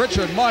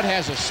 Richard Mudd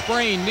has a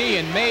sprained knee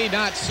and may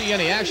not see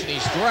any action.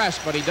 He's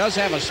dressed, but he does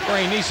have a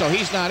sprained knee, so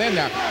he's not in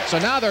there. So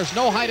now there's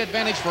no height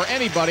advantage for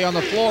anybody on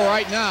the floor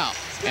right now.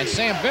 And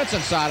Sam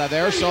Vincent's out of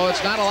there, so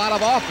it's not a lot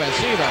of offense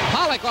either.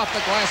 Pollock off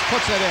the glass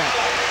puts it in.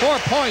 4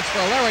 points for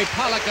Larry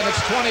Pollock, and it's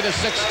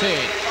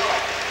 20-16.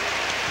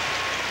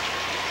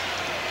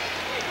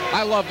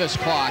 I love this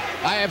clock.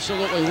 I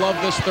absolutely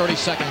love this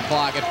 30-second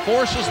clock. It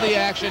forces the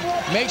action,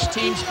 makes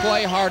teams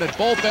play hard at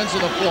both ends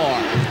of the floor.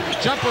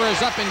 Jumper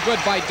is up and good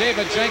by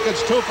David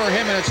Jenkins, 2 for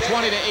him, and it's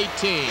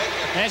 20-18.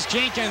 That's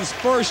Jenkins'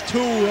 first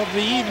 2 of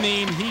the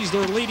evening. He's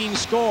their leading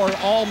scorer,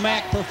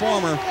 all-MAC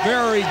performer.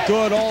 Very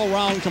good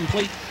all-round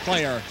complete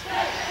player.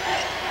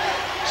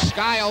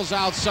 Skiles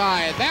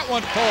outside. That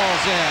one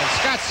falls in.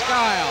 Scott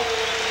Skiles.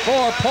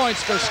 4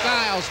 points for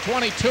Skiles,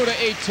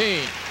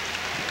 22-18.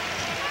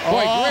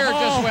 Boy, Greer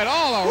just went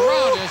all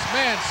around his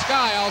man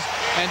Skiles,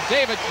 and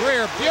David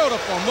Greer,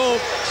 beautiful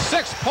move.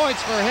 6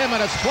 points for him,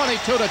 and it's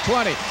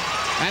 22-20.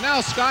 And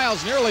now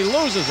Skiles nearly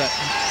loses it.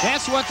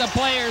 That's what the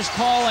players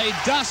call a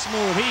dust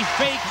move. He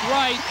faked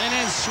right and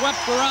then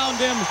swept around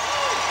him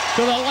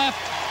to the left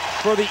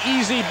for the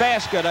easy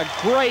basket. A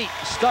great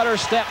stutter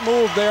step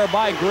move there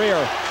by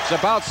Greer. It's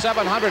about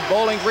 700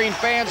 Bowling Green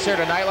fans here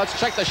tonight. Let's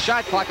check the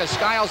shot clock as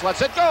Skiles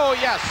lets it go.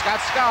 Yes,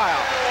 Scott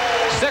Skiles.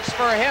 6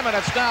 for him, and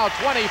it's now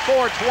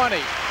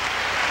 24-20.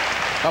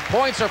 The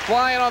points are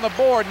flying on the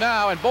board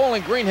now, and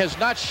Bowling Green has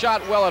not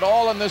shot well at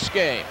all in this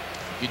game.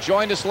 You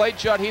joined us late.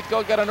 Judd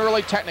Heathcote got an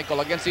early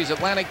technical against these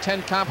Atlantic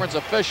 10 Conference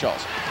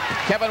officials.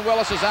 Kevin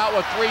Willis is out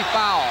with 3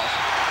 fouls.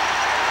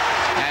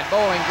 And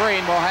Bowling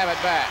Green will have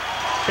it back.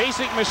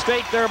 Basic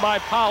mistake there by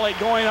Pollock,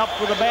 going up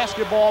for the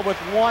basketball with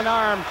one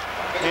arm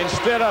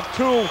instead of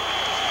 2.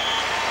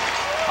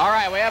 All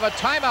right, we have a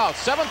timeout.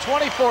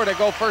 7:24 to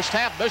go first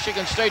half.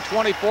 Michigan State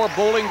 24,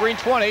 Bowling Green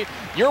 20.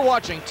 You're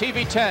watching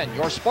TV 10,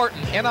 your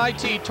Spartan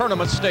NIT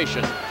Tournament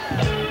station.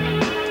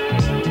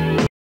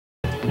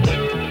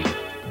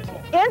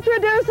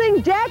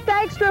 Introducing Jack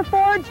Dykstra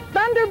Ford's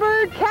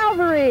Thunderbird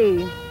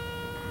Cavalry.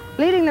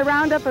 Leading the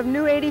roundup of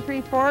new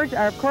 83 Fords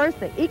are, of course,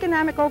 the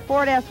economical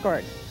Ford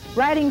Escort.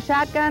 Riding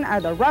shotgun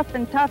are the rough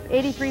and tough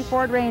 83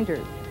 Ford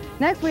Rangers.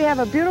 Next, we have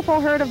a beautiful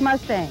herd of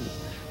Mustangs,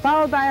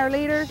 followed by our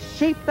leader,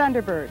 Chief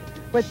Thunderbird,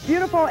 with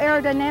beautiful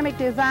aerodynamic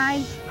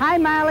design, high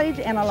mileage,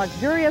 and a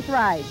luxurious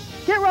ride.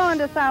 Get rolling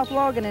to South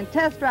Logan and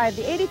test drive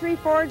the 83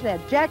 Fords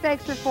at Jack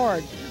Dykstra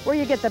Ford, where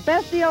you get the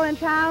best deal in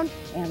town,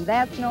 and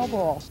that's no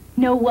bull.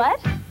 Know what?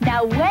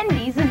 Now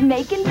Wendy's is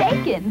making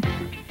bacon.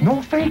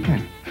 No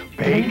faking.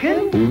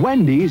 Bacon?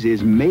 Wendy's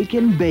is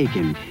making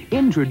bacon.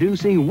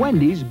 Introducing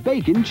Wendy's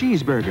Bacon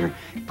Cheeseburger.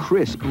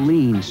 Crisp,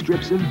 lean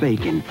strips of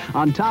bacon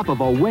on top of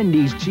a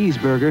Wendy's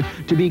cheeseburger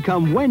to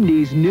become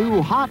Wendy's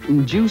new hot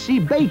and juicy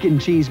bacon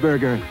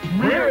cheeseburger.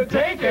 We're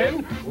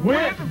taking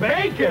with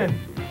bacon.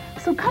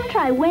 So come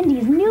try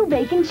Wendy's new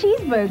bacon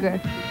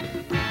cheeseburger.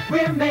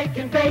 We're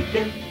making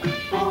bacon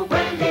for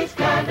Wendy's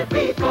kind of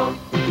people.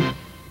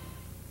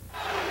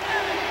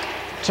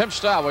 Tim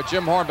Stout with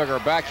Jim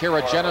Hornberger back here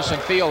at Jenison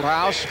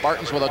Fieldhouse.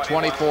 Spartans with a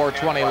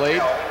 24-20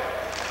 lead.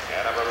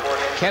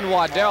 Ken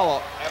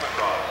Waddell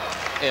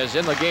is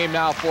in the game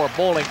now for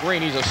Bowling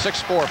Green. He's a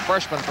 6'4"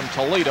 freshman from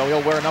Toledo.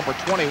 He'll wear number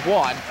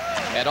 21.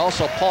 And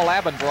also Paul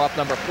Abendroth,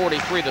 number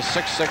 43, the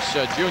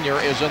 6'6" junior,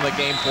 is in the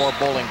game for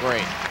Bowling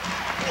Green.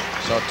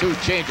 So 2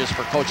 changes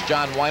for Coach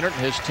John Weinert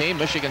and his team.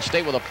 Michigan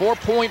State with a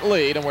 4-point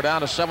lead, and we're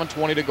down to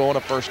 7:20 to go in the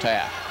first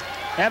half.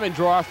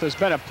 Abendroth has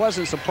been a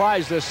pleasant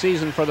surprise this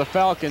season for the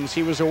Falcons.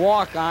 He was a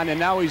walk-on, and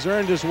now he's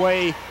earned his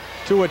way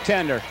to a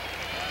tender.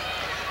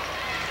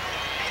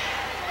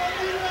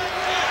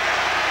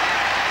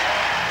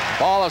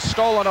 Ball is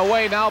stolen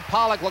away now.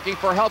 Pollock looking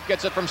for help,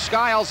 gets it from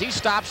Skiles. He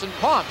stops and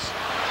pumps.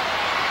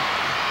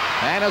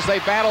 And as they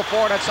battle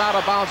for it, it's out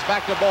of bounds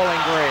back to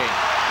Bowling Green.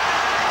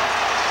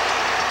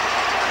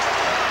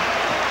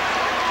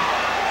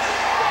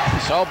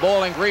 So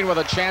Bowling Green with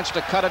a chance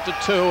to cut it to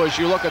 2 as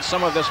you look at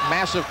some of this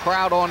massive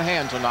crowd on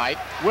hand tonight.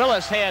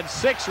 Willis had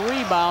 6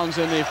 rebounds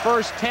in the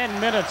first 10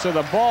 minutes of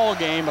the ball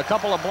game. A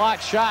couple of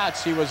blocked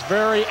shots. He was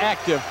very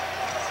active.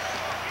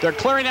 They're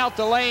clearing out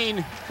the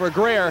lane for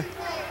Greer.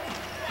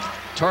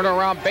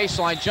 Turnaround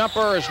baseline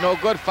jumper is no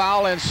good.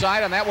 Foul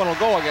inside, and that one will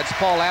go against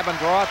Paul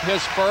Abendroth,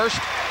 his first.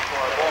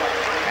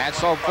 And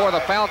so for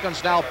the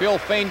Falcons now, Bill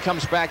Fain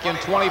comes back in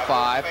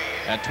 25,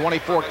 and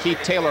 24 Keith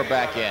Taylor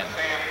back in.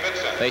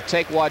 They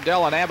take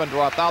Waddell and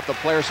Abendroth out, the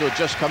players who had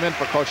just come in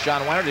for Coach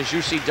John Weinert. As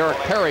you see, Derek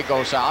Perry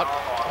goes out,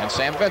 and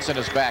Sam Vincent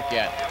is back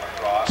in.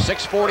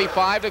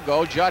 6:45 to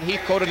go. Judd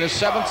Heathcote in his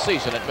 7th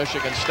season at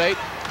Michigan State.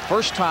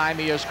 First time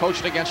he has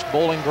coached against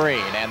Bowling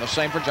Green, and the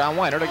same for John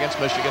Weinert against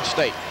Michigan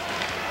State.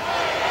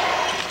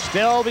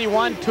 Still the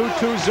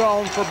 1-2-2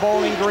 zone for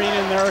Bowling Green,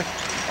 and they're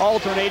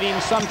alternating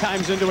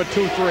sometimes into a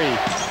 2-3.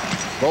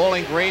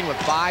 Bowling Green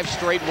with 5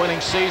 straight winning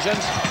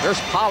seasons.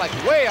 There's Pollock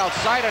way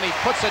outside, and he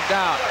puts it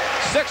down.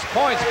 6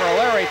 points for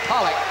Larry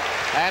Pollock,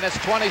 and it's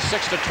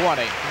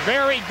 26-20.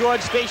 Very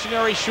good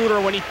stationary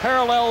shooter. When he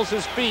parallels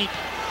his feet,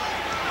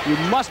 you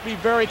must be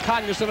very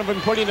cognizant of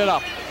him putting it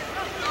up.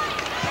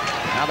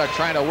 Now they're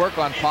trying to work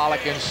on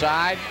Pollock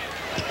inside,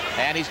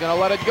 and he's going to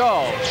let it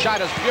go.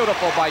 Shot is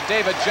beautiful by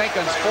David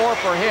Jenkins. 4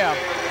 for him.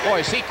 Boy,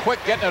 is he quick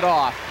getting it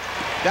off.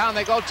 Down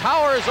they go.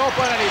 Tower is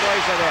open, and he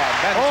lays it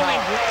in.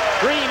 Bowling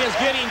Green is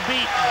getting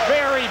beat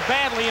very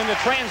badly in the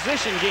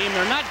transition game.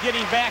 They're not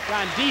getting back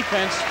on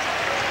defense,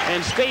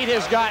 and State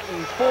has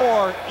gotten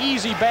 4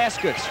 easy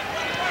baskets.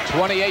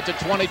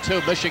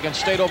 28-22, Michigan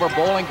State over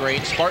Bowling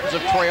Green. Spartans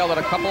have trailed at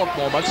a couple of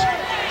moments.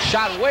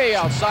 Shot way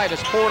outside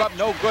is poured up,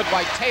 no good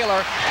by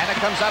Taylor, and it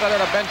comes out of there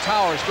to Ben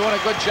Towers. Doing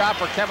a good job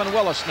for Kevin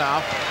Willis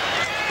now.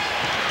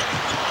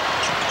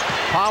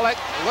 Pollock,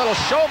 a little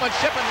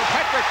showmanship, and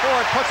Patrick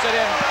Ford puts it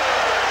in.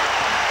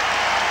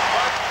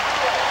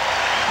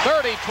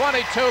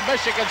 30-22,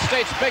 Michigan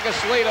State's biggest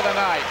lead of the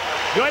night.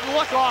 Good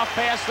look-off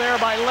pass there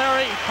by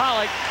Larry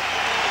Pollock.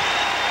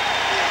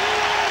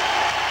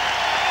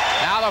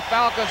 Now the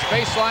Falcons'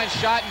 baseline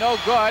shot, no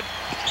good.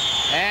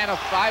 And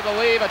I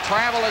believe a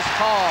travel is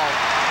called.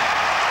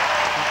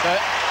 The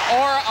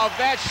aura of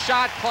that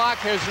shot clock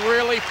has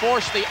really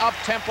forced the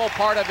up-tempo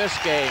part of this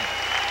game.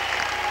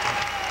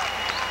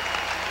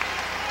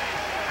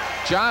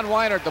 John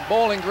Weinert, the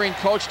Bowling Green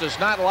coach, does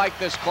not like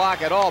this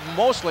clock at all,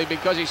 mostly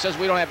because he says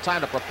we don't have time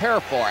to prepare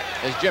for it,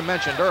 as Jim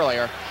mentioned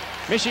earlier.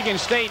 Michigan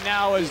State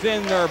now is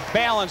in their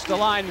balanced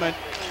alignment.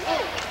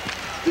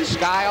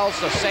 Skiles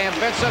to Sam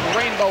Vincent.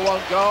 Rainbow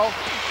won't go.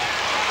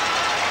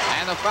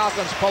 And the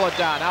Falcons pull it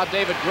down. Now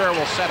David Greer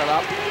will set it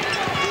up.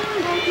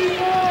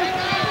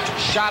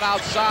 shot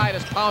outside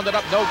is pounded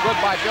up, no good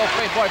by Bill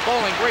Fay. Boy,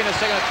 Bowling Green has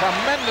taken a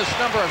tremendous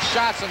number of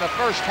shots in the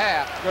first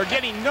half. They're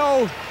getting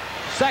no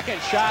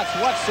second shots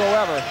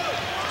whatsoever.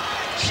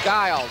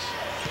 Skiles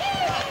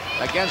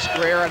against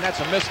Greer, and that's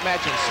a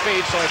mismatch in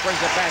speed, so he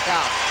brings it back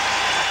out.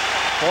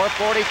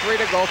 4:43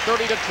 to go,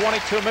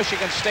 30-22,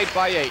 Michigan State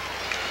by 8.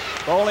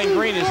 Bowling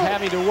Green is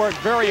having to work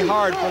very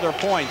hard for their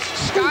points.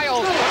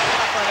 Skiles puts it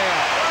up and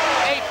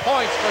in. 8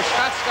 points for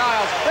Scott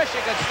Skiles,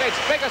 Michigan State's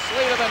biggest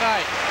lead of the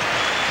night.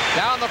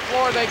 Down the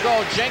floor they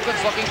go.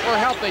 Jenkins looking for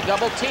help. They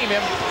double team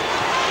him.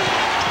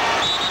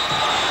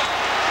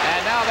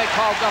 And now they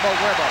call double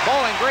dribble.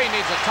 Bowling Green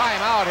needs a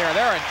timeout here.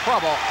 They're in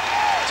trouble.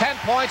 10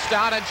 points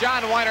down, and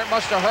John Weinert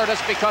must have heard us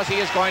because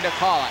he is going to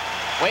call it.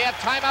 We have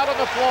timeout on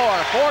the floor.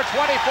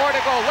 4:24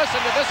 to go.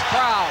 Listen to this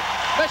crowd.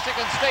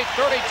 Michigan State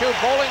 32,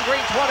 Bowling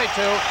Green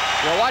 22.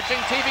 You're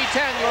watching TV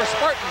 10, your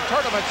Spartan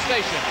tournament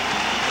station.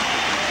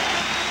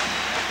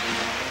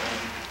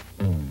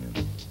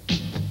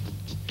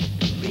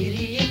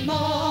 Meridian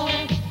Mall,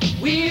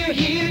 we're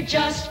here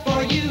just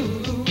for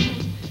you.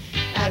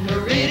 At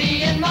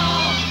Meridian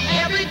Mall,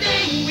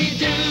 everything we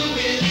do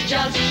is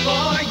just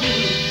for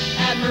you.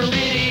 At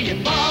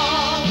Meridian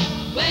Mall,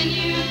 when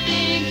you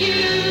think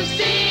you've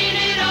seen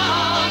it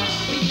all,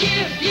 we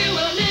give you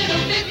a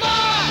little bit more.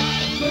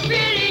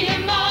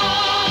 Meridian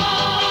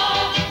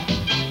Mall,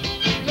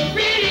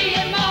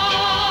 Meridian Mall.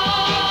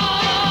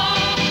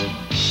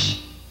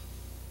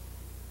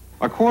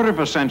 A quarter of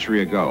a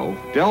century ago,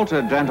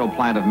 Delta Dental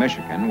Plant of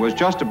Michigan was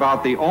just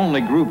about the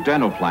only group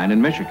dental plan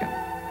in Michigan.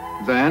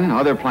 Then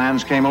other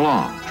plans came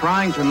along,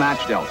 trying to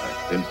match Delta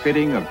in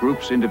fitting a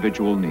group's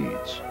individual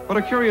needs. But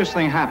a curious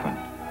thing happened.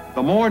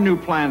 The more new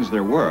plans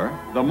there were,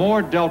 the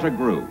more Delta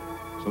grew.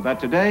 So that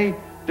today,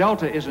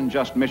 Delta isn't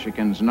just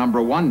Michigan's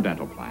 #1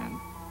 dental plan.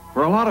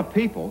 For a lot of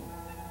people,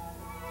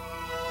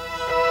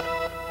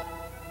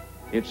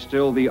 it's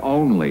still the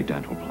only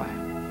dental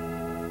plan.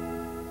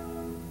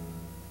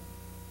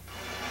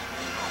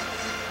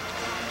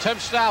 Tim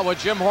Stow with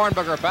Jim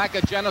Hornberger back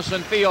at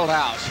Jenison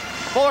Fieldhouse.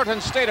 Fullerton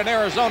State and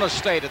Arizona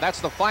State, and that's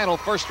the final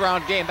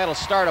first-round game. That'll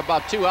start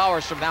about 2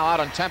 hours from now out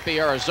in Tempe,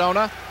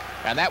 Arizona,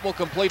 and that will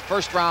complete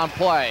first-round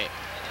play.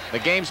 The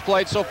games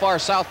played so far,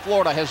 South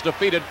Florida has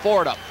defeated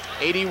Fordham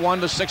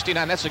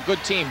 81-69. That's a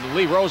good team.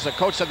 Lee Rose, the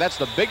coach, said that's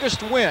the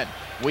biggest win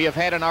we have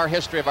had in our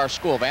history of our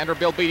school.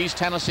 Vanderbilt beat East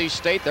Tennessee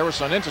State. There was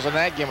some interest in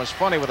that game. It was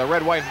funny with the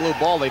red, white, and blue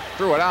ball. They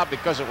threw it out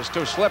because it was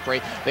too slippery.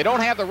 They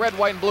don't have the red,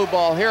 white, and blue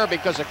ball here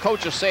because the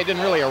coaches say it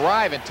didn't really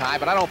arrive in time,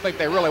 but I don't think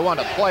they really want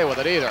to play with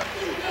it either.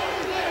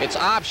 It's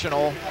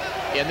optional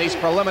in these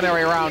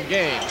preliminary round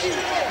games.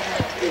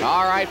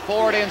 All right,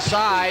 Ford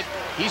inside.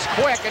 He's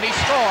quick, and he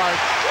scores.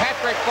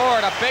 Patrick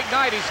Ford, a big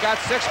night. He's got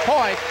 6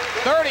 points.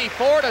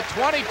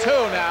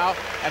 34-22 now,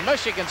 and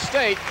Michigan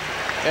State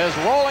is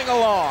rolling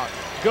along.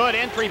 Good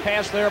entry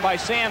pass there by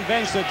Sam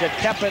Vincent that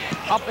kept it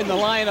up in the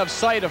line of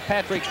sight of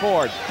Patrick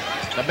Ford.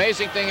 The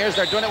amazing thing is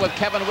they're doing it with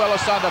Kevin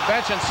Willis on the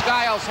bench, and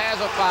Skiles has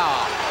a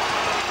foul.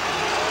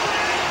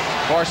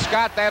 For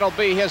Scott, that'll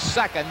be his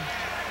second.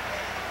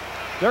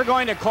 They're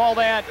going to call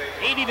that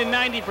 80 to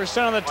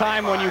 90% of the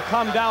time when you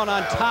come down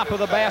on top of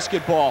the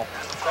basketball.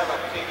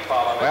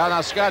 Well,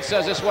 now Scott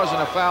says this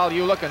wasn't a foul.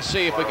 You look and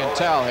see if we can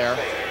tell here.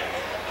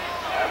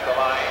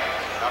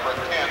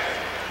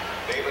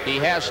 He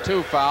has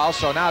 2 fouls,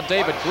 so now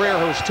David Greer,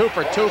 who's 2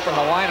 for 2 from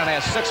the line and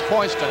has 6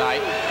 points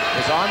tonight,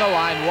 is on the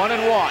line 1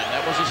 and 1.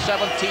 That was his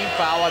 17th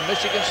foul on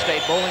Michigan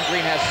State. Bowling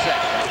Green has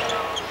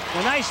 6.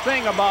 The nice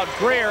thing about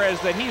Greer is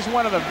that he's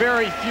one of the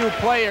very few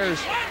players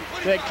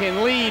that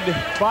can lead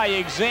by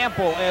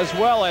example as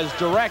well as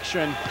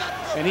direction,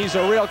 and he's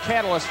a real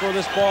catalyst for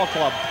this ball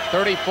club.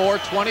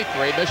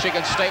 34-23,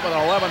 Michigan State with an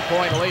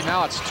 11-point lead.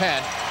 Now it's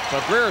 10.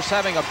 So Greer's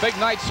having a big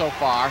night so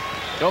far.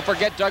 Don't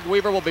forget, Doug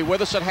Weaver will be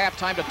with us at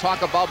halftime to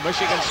talk about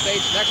Michigan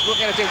State's next look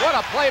at it. What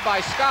a play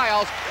by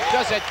Skiles.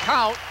 Does it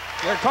count?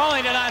 They're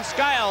calling it on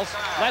Skiles.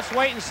 Let's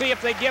wait and see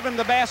if they give him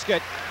the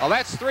basket. Well,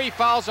 that's 3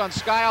 fouls on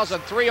Skiles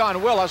and 3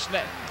 on Willis.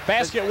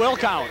 Basket will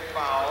count.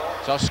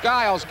 So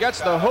Skiles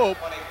gets the hoop.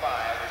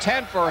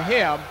 10 for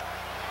him.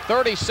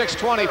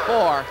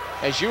 36-24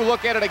 as you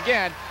look at it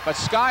again. But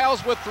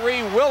Skiles with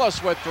 3,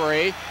 Willis with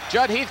 3.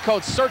 Judd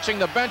Heathcote searching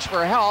the bench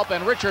for help,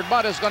 and Richard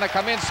Mudd is going to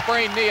come in,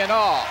 sprained knee and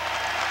all.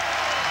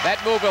 That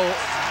move will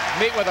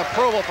meet with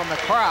approval from the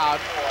crowd.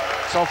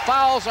 So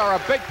fouls are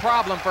a big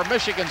problem for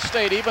Michigan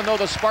State, even though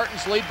the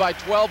Spartans lead by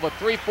 12 with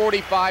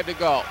 3:45 to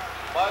go.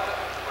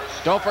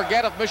 Don't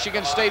forget, if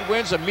Michigan State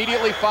wins,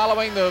 immediately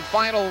following the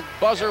final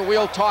buzzer,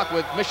 we'll talk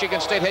with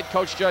Michigan State head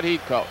coach Judd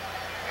Heathcote.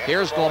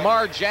 Here's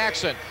Lamar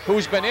Jackson,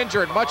 who's been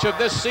injured much of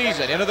this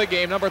season, into the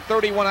game, number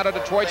 31 out of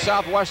Detroit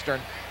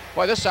Southwestern.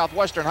 Boy, this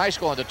Southwestern High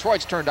School in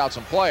Detroit's turned out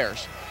some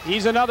players.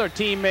 He's another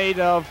teammate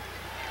of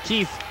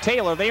Keith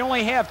Taylor. They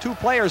only have 2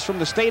 players from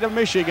the state of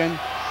Michigan,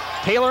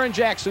 Taylor and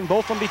Jackson,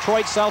 both from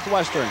Detroit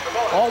Southwestern.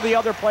 All the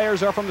other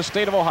players are from the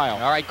state of Ohio.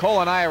 All right,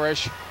 Colin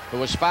Irish, who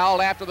was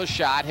fouled after the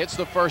shot, hits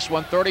the first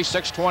one,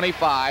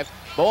 36-25.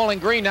 Bowling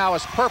Green now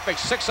is perfect,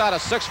 6 out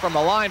of 6 from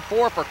the line,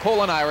 4 for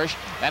Colin Irish,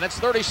 and it's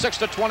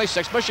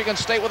 36-26. Michigan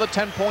State with a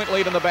 10-point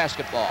lead in the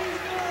basketball.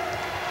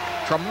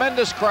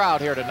 Tremendous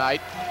crowd here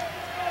tonight,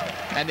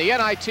 and the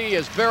NIT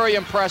is very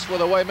impressed with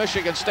the way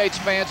Michigan State's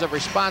fans have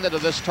responded to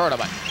this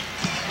tournament.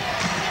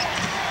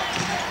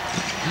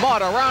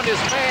 Mudd around his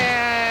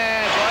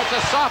man. Well,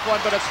 it's a soft one,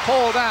 but it's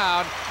pulled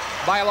down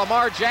by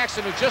Lamar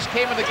Jackson, who just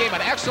came in the game,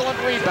 an excellent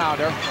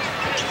rebounder.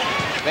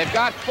 They've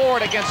got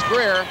Ford against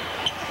Greer.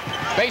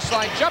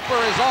 Baseline jumper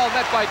is all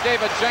net by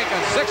David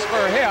Jenkins, 6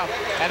 for him,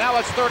 and now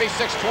it's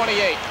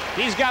 36-28.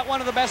 He's got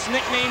one of the best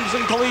nicknames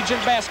in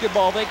collegiate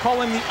basketball. They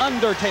call him the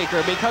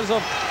Undertaker because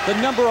of the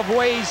number of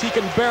ways he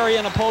can bury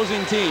an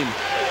opposing team.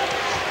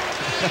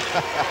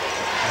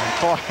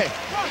 Boy,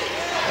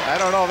 I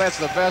don't know if that's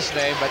the best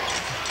name, but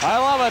I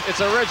love it.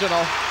 It's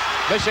original.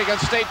 Michigan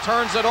State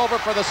turns it over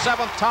for the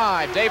 7th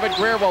time. David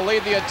Greer will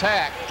lead the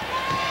attack.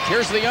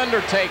 Here's the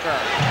Undertaker,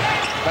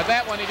 but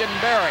that one he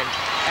didn't bury.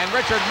 And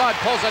Richard Mudd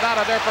pulls it out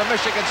of there for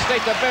Michigan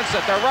State to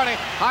Vincent. They're running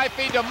high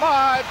feed to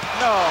Mudd.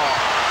 No.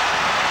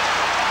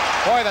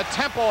 Boy, the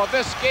tempo of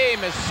this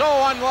game is so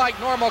unlike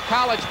normal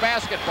college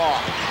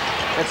basketball.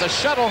 It's a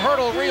shuttle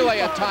hurdle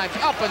relay at times,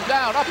 up and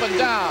down, up and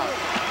down.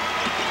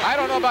 I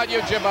don't know about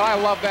you, Jim, but I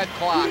love that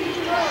clock.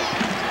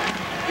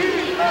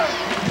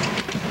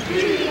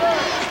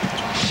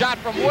 Shot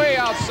from way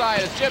outside,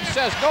 as Jim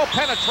says, no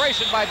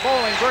penetration by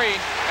Bowling Green,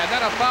 and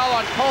then a foul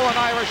on Colin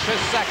Irish, his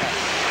second.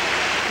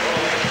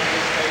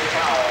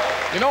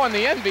 You know, in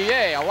the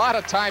NBA, a lot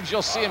of times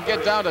you'll see him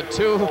get down to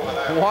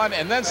 2-1,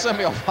 and then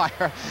somebody will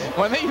fire.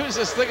 When they use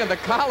this thing in the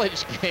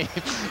college game,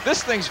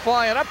 this thing's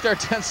flying up there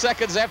 10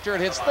 seconds after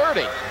it hits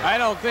 30. I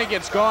don't think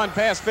it's gone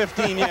past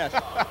 15 yet.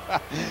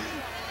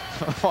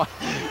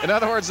 In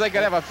other words, they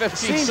could have a 15-second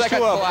Seems to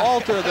have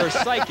altered their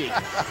psyche.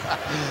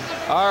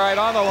 All right,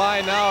 on the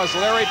line now is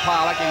Larry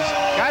Pollock. He's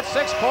got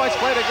 6 points,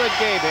 played a good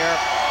game here.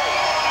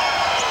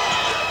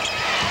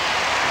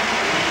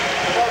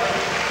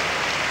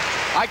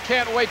 I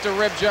can't wait to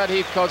rib Judd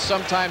Heathcote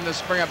sometime this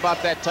spring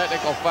about that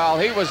technical foul.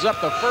 He was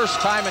up the first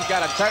time and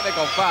got a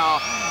technical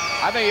foul.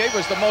 I think he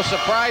was the most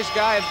surprised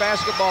guy in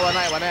basketball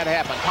tonight when that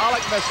happened.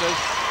 Pollock misses.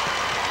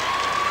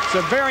 It's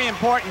a very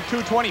important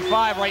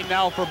 225 right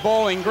now for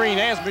Bowling Green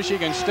as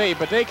Michigan State,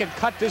 but they can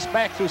cut this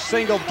back to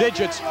single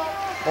digits,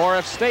 or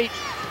if State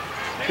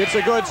gets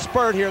a good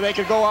spurt here, they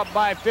could go up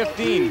by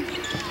 15.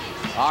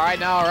 All right,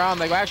 now around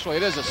the, actually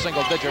it is a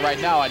single digit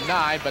right now at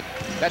 9, but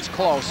that's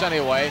close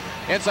anyway.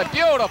 It's a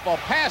beautiful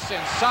pass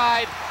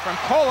inside from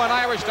Colin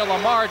Irish to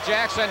Lamar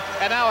Jackson,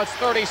 and now it's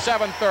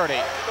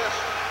 37-30.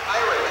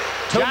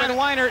 John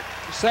Weinert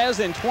says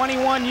in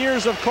 21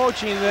 years of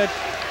coaching that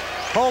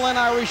Colin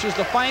Irish is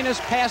the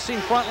finest passing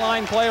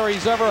frontline player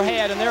he's ever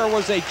had, and there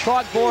was a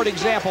chalkboard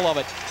example of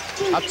it.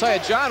 I'll tell you,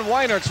 John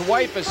Weinert's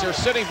wife is here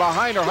sitting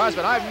behind her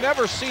husband. I've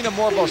never seen a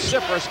more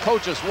vociferous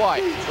coach's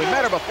wife. We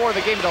met her before the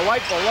game,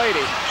 delightful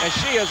lady, and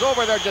she is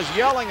over there just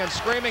yelling and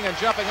screaming and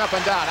jumping up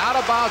and down. Out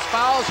of bounds,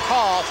 fouls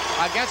called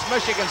against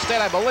Michigan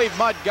State. I believe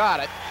Mudd got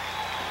it.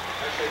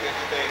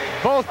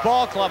 Both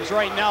ball clubs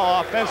right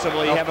now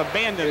offensively have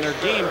abandoned their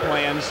game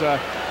plans.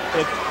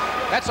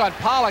 That's on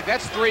Pollock.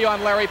 That's 3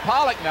 on Larry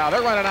Pollock now.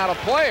 They're running out of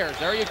players.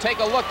 There you take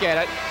a look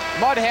at it.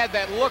 Mudd had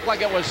that look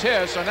like it was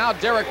his, so now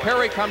Derek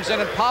Perry comes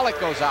in and Pollock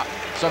goes out.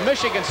 So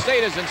Michigan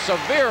State is in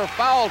severe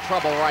foul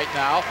trouble right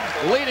now,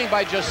 leading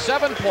by just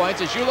 7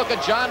 points. As you look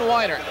at John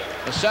Weinert,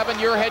 the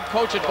 7-year head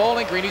coach at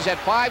Bowling Green, he's had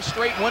 5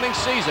 straight winning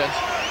seasons.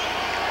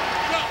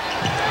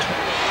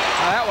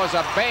 That was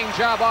a bang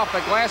job off the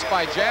glass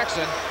by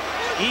Jackson.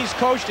 He's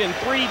coached in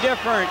 3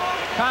 different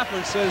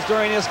conferences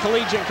during his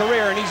collegiate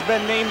career, and he's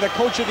been named the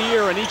coach of the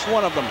year in each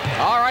one of them.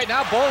 All right,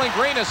 now Bowling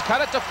Green has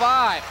cut it to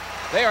 5.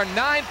 They are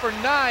 9 for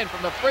 9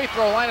 from the free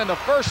throw line in the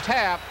first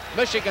half.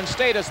 Michigan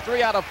State is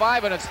 3 out of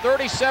 5, and it's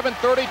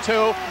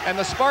 37-32, and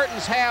the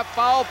Spartans have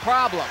foul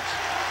problems.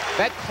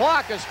 That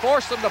clock has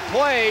forced them to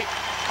play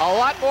a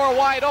lot more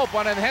wide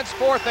open, and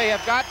henceforth they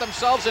have got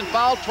themselves in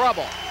foul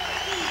trouble.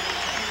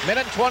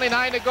 Minute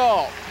 29 to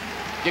go.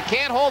 You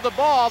can't hold the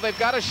ball. They've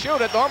got to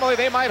shoot it. Normally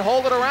they might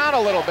hold it around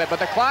a little bit, but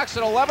the clock's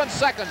at 11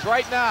 seconds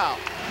right now.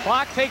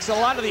 Clock takes a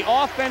lot of the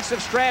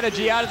offensive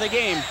strategy out of the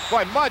game.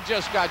 Boy, Mudd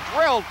just got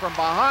drilled from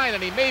behind,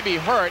 and he may be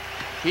hurt.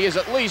 He is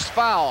at least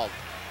fouled.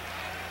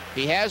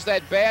 He has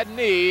that bad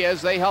knee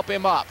as they help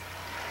him up.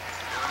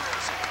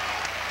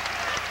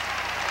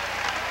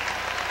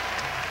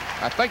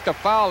 I think the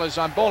foul is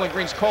on Bowling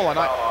Green's Colin.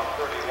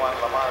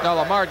 No,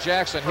 Lamar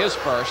Jackson, his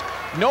first.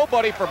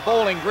 Nobody for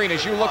Bowling Green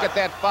as you look at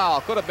that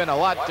foul. Could have been a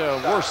lot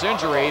worse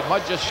injury.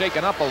 Mudd just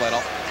shaken up a little.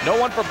 No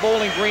one for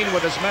Bowling Green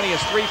with as many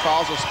as 3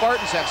 fouls. The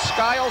Spartans have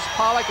Skiles,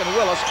 Pollock, and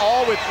Willis,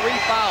 all with 3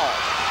 fouls.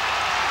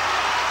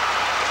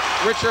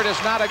 Richard is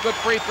not a good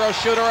free throw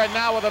shooter, and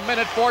now with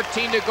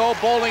 1:14 to go,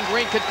 Bowling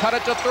Green could cut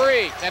it to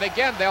 3. And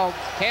again, they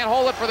can't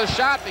hold it for the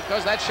shot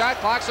because that shot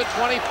clock's at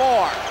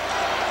 24.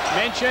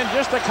 Mentioned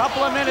just a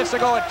couple of minutes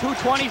ago at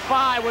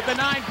 2:25 with the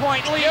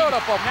 9-point lead.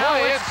 Beautiful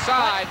play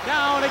inside.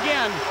 Down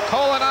again.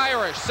 Colin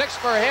Irish, 6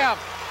 for him.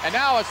 And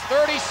now it's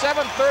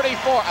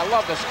 37-34. I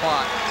love this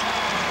clock.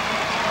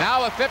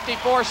 Now with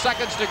 54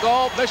 seconds to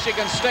go,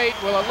 Michigan State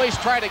will at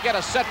least try to get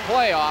a set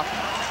play off.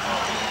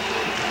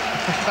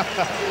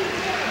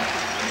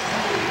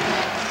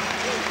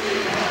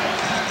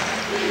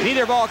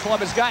 Neither ball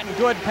club has gotten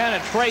good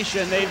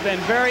penetration. They've been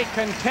very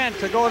content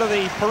to go to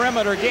the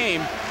perimeter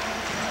game.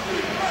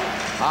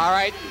 All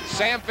right,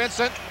 Sam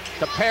Vincent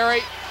to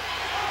Perry.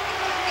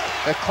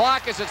 The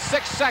clock is at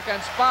 6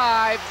 seconds.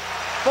 5,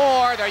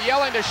 4. They're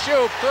yelling to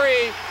shoot.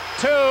 3,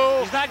 2,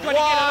 He's not going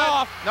to get it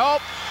off.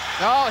 Nope.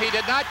 No, he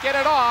did not get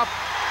it off.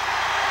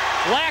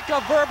 Lack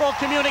of verbal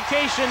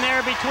communication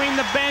there between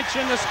the bench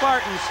and the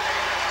Spartans.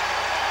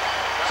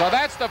 So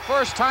that's the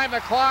first time the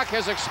clock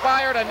has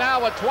expired, and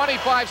now with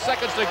 25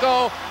 seconds to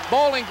go,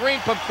 Bowling Green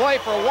can play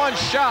for one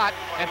shot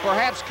and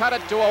perhaps cut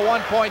it to a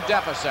 1-point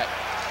deficit.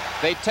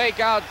 They take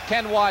out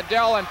Ken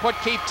Waddell and put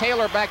Keith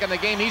Taylor back in the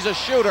game. He's a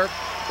shooter.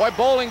 Boy,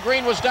 Bowling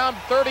Green was down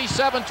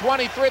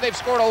 37-23. They've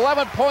scored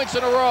 11 points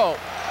in a row.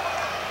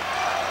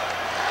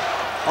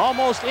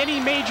 Almost any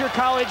major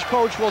college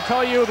coach will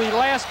tell you the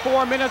last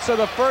 4 minutes of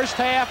the first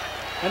half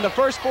and the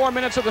first 4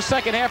 minutes of the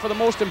second half are the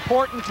most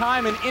important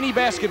time in any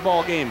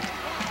basketball game.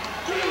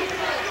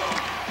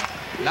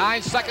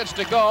 9 seconds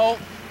to go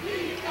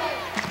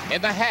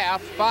in the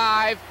half.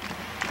 5,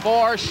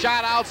 4,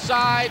 shot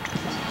outside.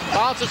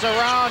 Bounces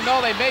around.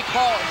 No, they make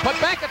ball. Put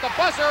back at the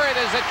buzzer.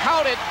 Is it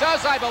count? It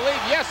does, I believe.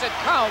 Yes, it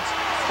counts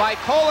by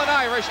Colin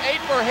Irish. 8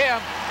 for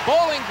him.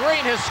 Bowling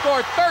Green has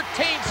scored 13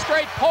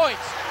 straight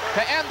points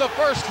to end the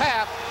first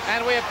half.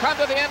 And we have come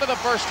to the end of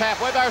the first half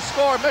with our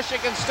score,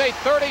 Michigan State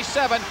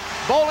 37,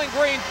 Bowling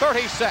Green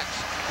 36.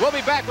 We'll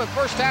be back with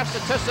first half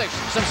statistics,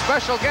 some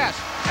special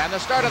guests, and the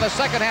start of the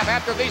second half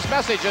after these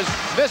messages.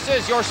 This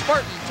is your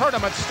Spartan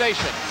Tournament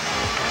station.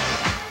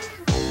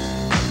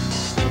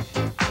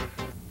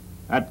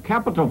 At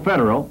Capital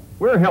Federal,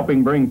 we're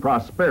helping bring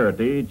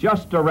prosperity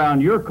just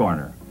around your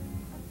corner.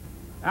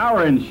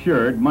 Our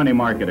insured money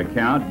market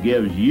account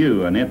gives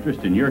you an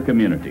interest in your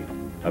community.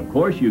 Of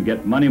course, you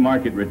get money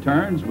market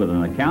returns with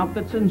an account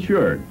that's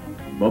insured.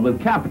 But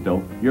with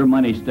Capital, your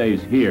money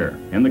stays here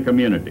in the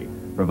community,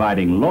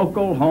 providing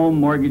local home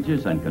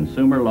mortgages and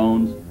consumer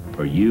loans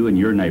for you and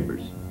your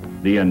neighbors.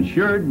 The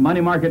insured money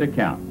market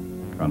account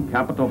from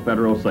Capital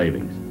Federal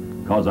Savings,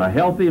 because a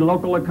healthy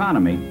local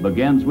economy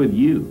begins with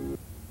you.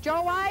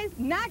 Joe Wise,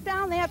 knock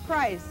down that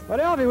price. But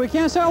Elvie, we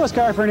can't sell this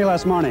car for any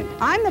less money.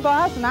 I'm the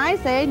boss, and I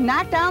say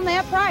knock down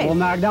that price. Well,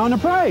 knock down the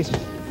price.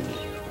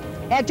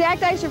 At Jack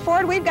Dykstra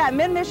Ford, we've got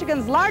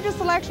Mid-Michigan's largest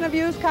selection of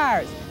used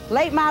cars.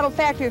 Late model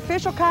factory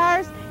official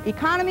cars,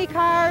 economy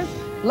cars,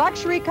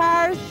 luxury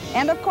cars,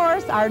 and of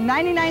course, our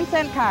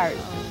 99-cent cars.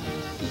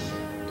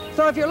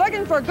 So if you're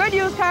looking for good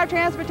used car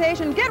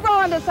transportation, get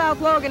rolling to South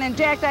Logan and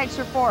Jack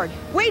Dykstra Ford.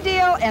 We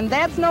deal, and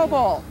that's no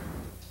bull.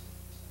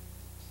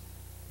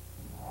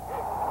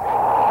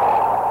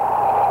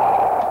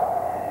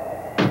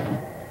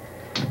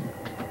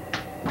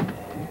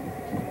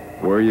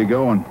 Where are you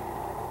going?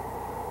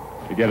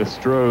 To get a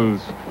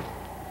Stroh's.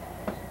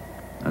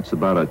 That's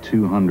about a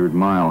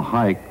 200-mile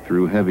hike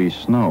through heavy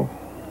snow.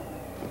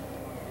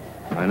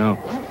 I know.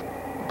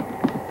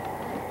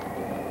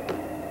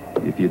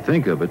 If you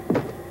think of it,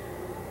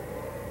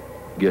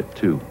 get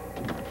two.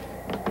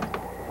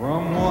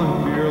 From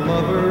one beer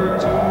lover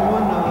to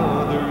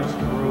another's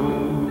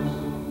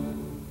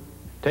Stroh's.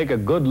 Take a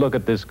good look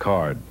at this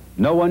card.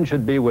 No one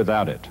should be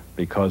without it,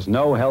 because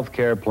no health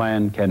care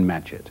plan can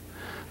match it.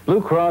 Blue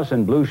Cross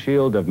and Blue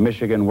Shield of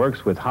Michigan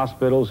works with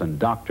hospitals and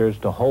doctors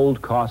to hold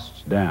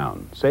costs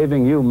down,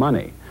 saving you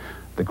money.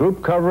 The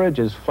group coverage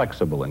is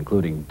flexible,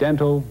 including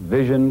dental,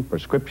 vision,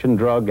 prescription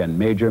drug, and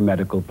major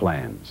medical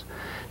plans.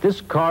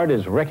 This card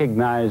is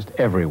recognized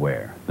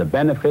everywhere. The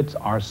benefits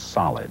are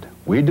solid.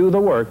 We do the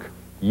work,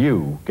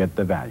 you get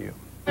the value.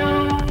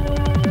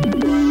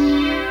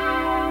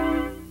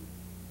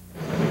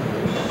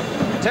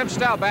 Tim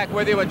Stout back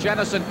with you at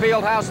Jenison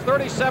Fieldhouse.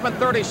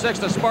 37-36,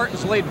 the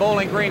Spartans lead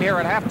Bowling Green here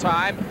at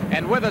halftime.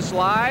 And with us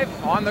live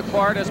on the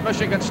court is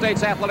Michigan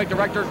State's athletic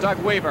director, Doug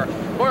Weaver.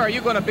 Boy, are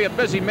you going to be a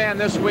busy man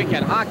this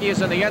weekend. Hockey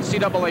is in the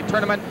NCAA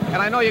tournament, and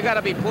I know you got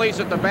to be pleased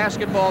that the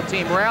basketball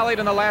team rallied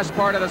in the last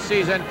part of the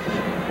season,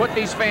 put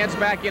these fans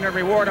back in and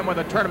reward them with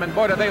a tournament.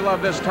 Boy, do they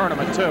love this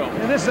tournament, too.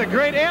 And this is a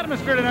great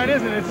atmosphere tonight,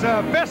 isn't it? It's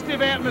a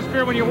festive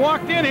atmosphere. When you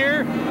walked in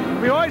here,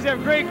 we always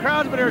have great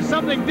crowds, but there's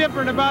something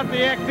different about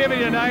the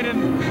activity tonight.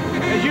 And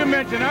as you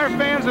mentioned, our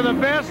fans are the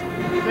best.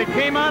 They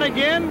came out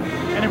again,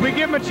 and if we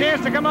give them a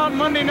chance to come out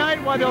Monday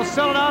night, well, they'll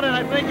sell it out, and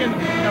I think in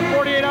a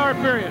 48-hour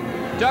period.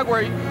 Doug,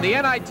 were the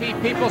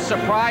NIT people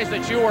surprised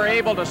that you were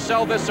able to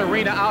sell this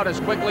arena out as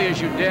quickly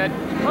as you did?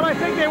 Well, I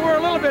think they were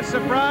a little bit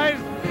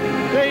surprised.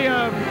 They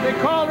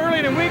called early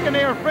in the week, and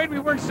they were afraid we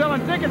weren't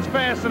selling tickets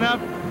fast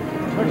enough.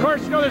 Of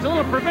course, you know, there's a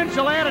little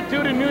provincial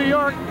attitude in New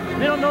York.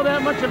 They don't know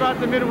that much about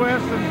the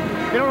Midwest,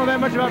 and they don't know that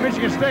much about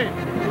Michigan State.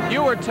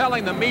 You were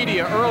telling the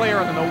media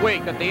earlier in the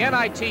week that the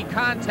NIT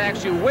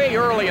contacts you way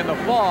early in the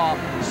fall,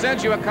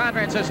 sends you a contract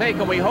and says, hey,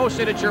 can we host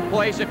it at your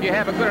place if you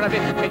have a good enough?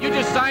 And you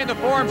just sign the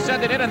form,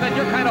 send it in, and then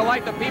you're kind of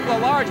like the people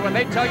at large when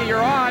they tell you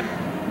you're on.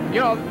 you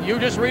know, you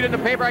just read in the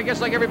paper, I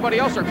guess, like everybody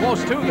else, are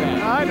close to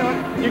that. I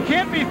know. You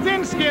can't be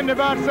thin-skinned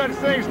about such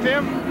things,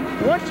 Tim.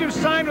 Once you've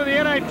signed with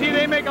the NIT,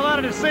 they make a lot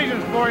of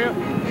decisions for you.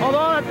 Although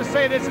I have to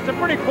say this, it's a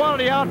pretty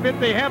quality outfit.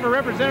 They have a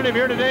representative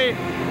here today,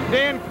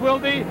 Dan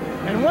Quilty,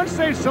 and once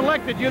they've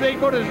selected you, they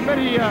go to as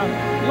many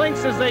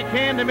lengths as they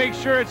can to make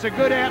sure it's a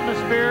good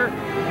atmosphere.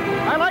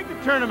 I like the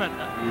tournament.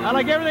 I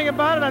like everything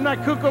about it. I'm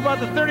not cuckoo about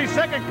the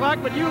 30-second clock,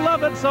 but you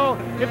love it, so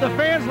if the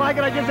fans like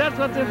it, I guess that's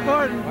what's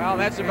important. Well,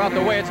 that's about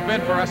the way it's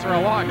been for us for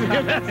a long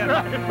time. That's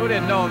right. Who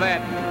didn't know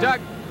that?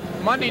 Doug,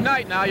 Monday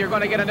night now, you're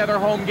going to get another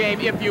home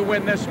game if you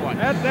win this one.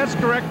 That's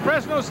correct.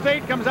 Fresno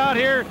State comes out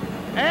here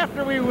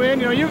after we win.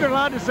 You know, you're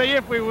allowed to say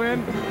if we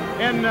win.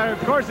 And, of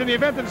course, in the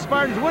event that the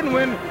Spartans wouldn't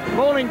win,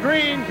 Bowling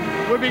Green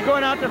would be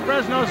going out to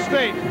Fresno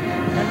State.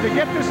 And to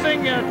get this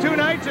thing 2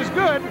 nights is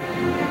good.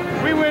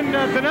 We win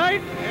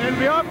tonight, and it'll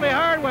be awfully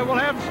hard. We'll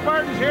have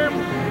Spartans here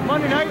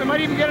Monday night. We might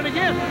even get it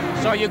again.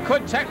 So you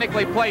could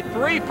technically play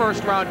 3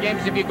 first-round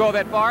games if you go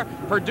that far.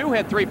 Purdue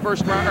had 3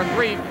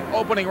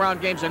 opening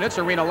round games in its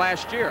arena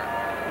last year.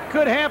 It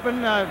could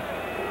happen. I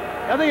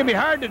think it'd be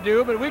hard to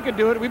do, but we could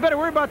do it. We better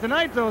worry about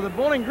tonight, though. The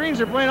Bowling Greens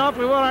are playing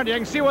awfully well, aren't they? I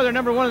can see why they're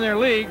 #1 in their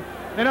league.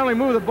 They not only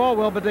move the ball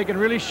well, but they can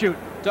really shoot.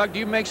 Doug, do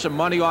you make some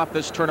money off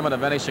this tournament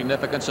of any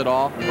significance at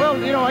all? Well,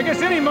 you know, I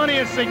guess any money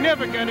is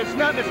significant. It's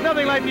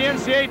nothing like the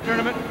NCAA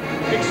tournament.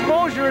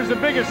 Exposure is the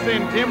biggest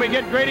thing, Tim. We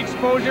get great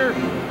exposure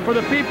for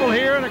the people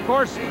here, and of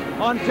course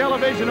on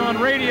television, on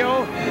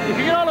radio. If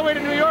you get all the way to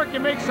New York, you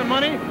make some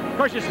money. Of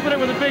course, you split it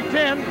with the Big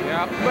Ten.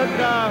 Yeah.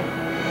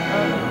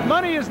 But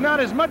money is not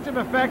as much of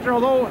a factor,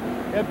 although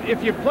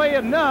if you play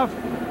enough,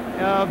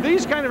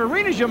 these kind of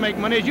arenas you'll make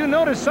money. As you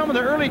notice, some of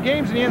the early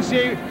games in the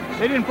NCAA,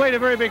 they didn't play to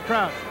very big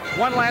crowds.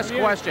 One last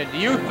question. Do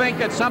you think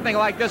that something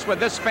like this with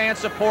this fan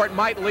support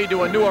might lead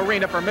to a new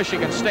arena for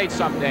Michigan State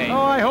someday? Oh,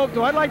 I hope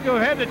so. I'd like to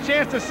have had the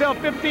chance to sell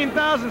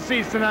 15,000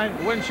 seats tonight.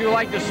 Wouldn't you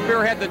like to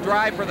spearhead the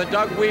drive for the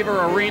Doug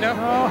Weaver Arena?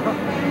 Oh,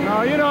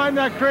 no, you know, I'm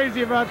not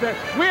crazy about that.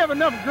 We have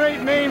enough great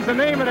names to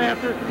name it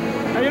after.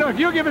 You know, if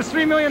you give us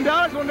 $3 million,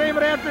 we'll name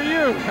it after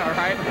you. All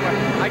right.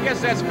 I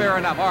guess that's fair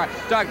enough. All right.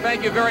 Doug,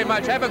 thank you very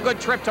much. Have a good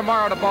trip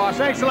tomorrow to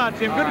Boston. Thanks a lot,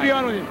 Tim. Good to be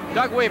on with you.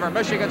 Doug Weaver,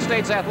 Michigan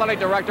State's athletic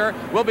director.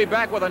 We'll be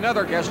back with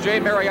another guest, Jay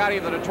Mariotti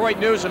of the Detroit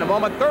News, in a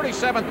moment.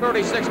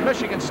 37-36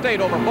 Michigan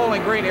State over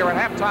Bowling Green here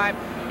at halftime.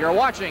 You're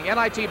watching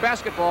NIT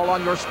basketball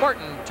on your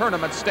Spartan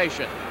Tournament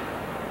station.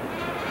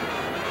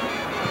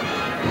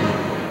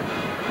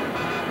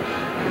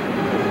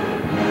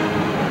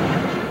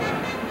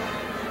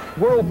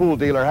 Whirlpool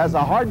dealer has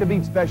a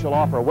hard-to-beat special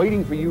offer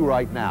waiting for you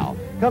right now.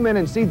 Come in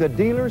and see the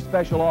dealer's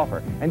special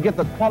offer and get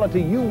the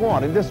quality you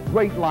want in this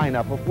great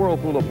lineup of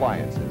Whirlpool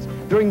appliances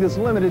during this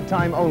limited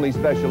time only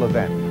special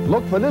event.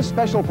 Look for this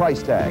special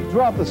price tag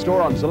throughout the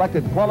store on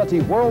selected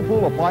quality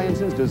Whirlpool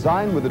appliances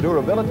designed with the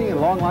durability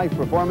and long life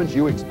performance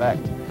you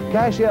expect.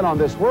 Cash in on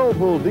this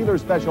Whirlpool dealer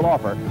special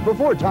offer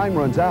before time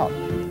runs out.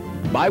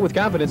 Buy with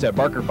confidence at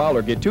Barker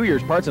Fowler. Get 2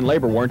 years parts and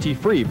labor warranty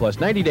free plus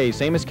 90 days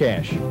same as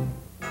cash.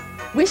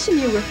 Wishing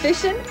you were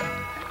fishing?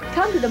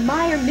 Come to the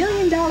Meyer $1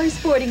 Million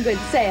Sporting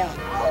Goods sale.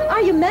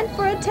 Are you meant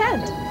for a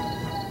tent?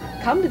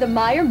 Come to the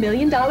Meyer $1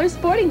 Million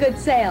Sporting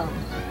Goods sale.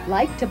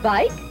 Like to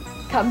bike?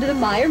 Come to the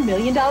Meyer $1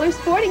 Million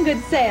Sporting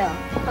Goods sale.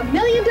 $1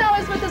 million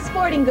worth of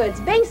sporting goods,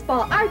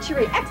 baseball,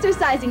 archery,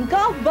 exercising,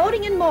 golf,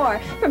 boating, and more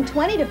from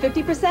 20 to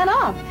 50%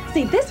 off.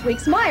 See this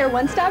week's Meyer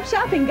One-Stop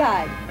Shopping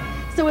Guide.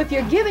 So if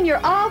you're giving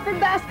your all for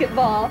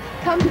basketball,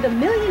 come to the $1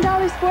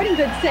 Million Sporting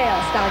Goods sale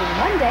starting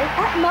Monday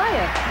at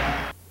Meyer.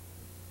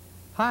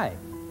 Hi,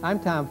 I'm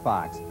Tom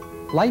Fox.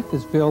 Life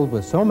is filled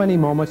with so many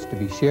moments to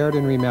be shared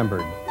and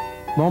remembered.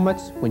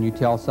 Moments when you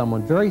tell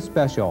someone very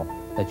special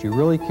that you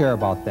really care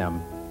about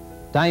them.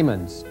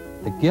 Diamonds,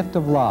 the gift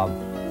of love,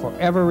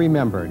 forever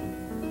remembered.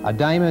 A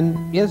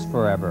diamond is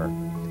forever.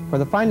 For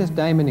the finest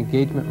diamond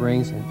engagement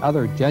rings and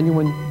other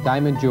genuine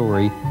diamond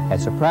jewelry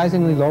at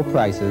surprisingly low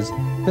prices,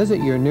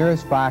 visit your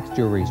nearest Fox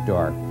jewelry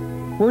store.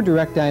 We're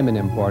direct diamond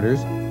importers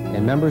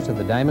and members of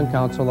the Diamond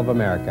Council of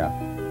America.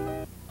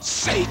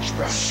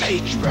 Sagebrush,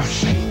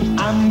 sagebrush.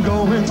 I'm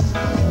going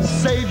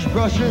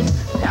sagebrushing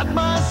at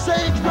my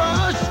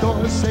sagebrush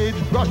store.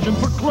 Sagebrushing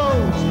for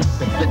clothes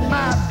that fit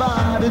my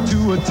body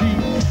to a T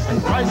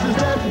and prices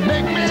that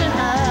make me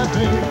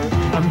happy.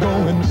 I'm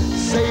going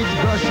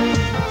sagebrushing,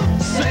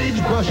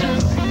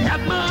 sagebrushing at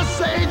my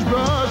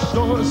sagebrush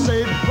store.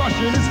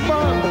 Sagebrushing is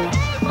fun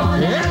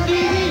and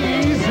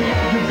easy.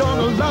 You're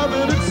gonna love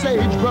it at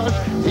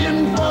Sagebrush.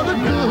 In for the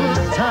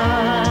good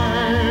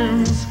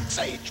times.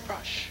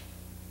 Sagebrush.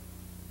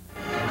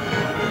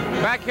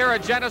 Back here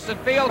at Jenison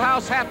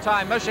Fieldhouse,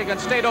 halftime, Michigan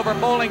State over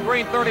Bowling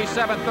Green,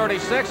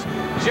 37-36.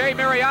 Jay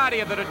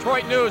Mariotti of the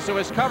Detroit News, who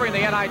is covering the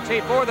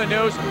NIT for the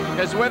News,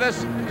 is with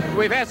us.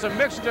 We've had some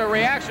mixed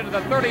reaction to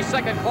the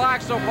 30-second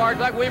clock so far.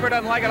 Doug Weaver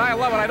doesn't like it. I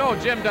love it. I know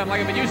Jim doesn't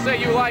like it, but you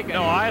say you like it.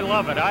 No, I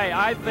love it.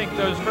 I think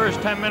those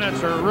first 10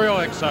 minutes are real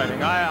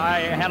exciting. I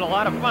had a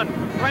lot of fun.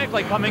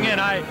 Frankly, coming in,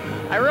 I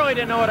really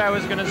didn't know what I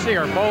was going to see.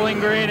 Or Bowling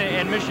Green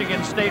and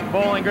Michigan State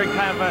Bowling Green,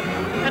 kind of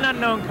an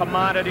unknown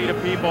commodity to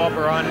people up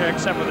around here,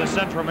 except for the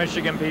Central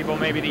Michigan people,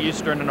 maybe the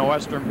Eastern and the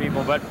Western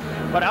people. But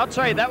I'll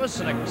tell you, that was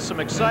some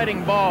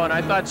exciting ball, and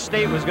I thought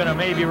State was going to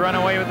maybe run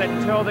away with it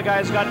until the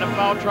guys got into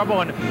foul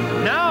trouble. And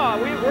now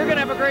we're going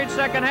to have a great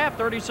second half,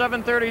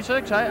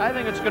 37-36. I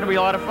think it's going to be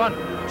a lot of fun.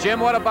 Jim,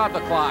 what about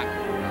the clock?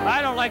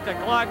 I don't like the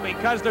clock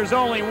because there's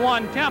only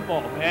one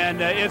tempo,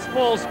 and it's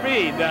full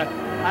speed.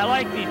 I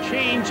like the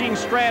changing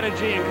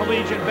strategy in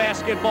collegiate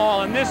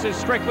basketball, and this is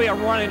strictly a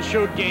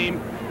run-and-shoot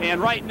game. And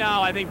right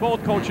now, I think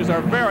both coaches are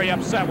very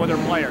upset with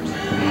their players.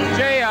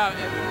 Jay,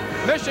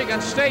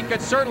 Michigan State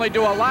could certainly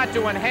do a lot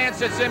to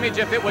enhance its image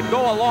if it would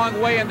go a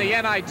long way in the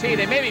NIT.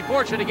 They may be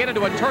fortunate to get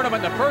into a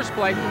tournament in the first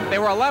place. They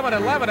were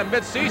 11-11 in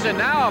midseason.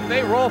 Now, if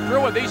they roll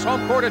through with these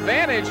home court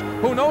advantage,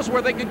 who knows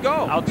where they could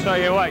go? I'll tell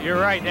you what, you're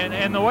right.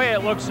 And the way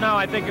it looks now,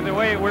 I think the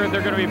way where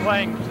they're going to be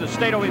playing, the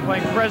State will be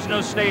playing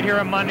Fresno State here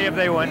on Monday if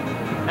they win.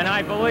 And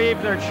I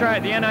believe the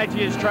NIT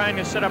is trying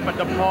to set up a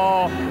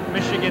DePaul,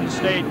 Michigan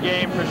State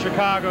game for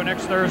Chicago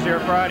next Thursday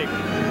or Friday.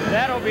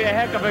 That'll be a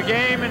heck of a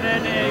game, and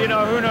then, you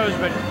know, who knows,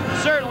 but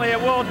certainly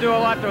it will do a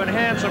lot to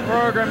enhance a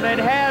program that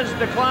has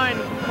declined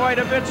quite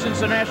a bit since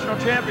the national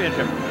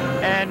championship.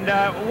 And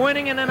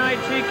winning an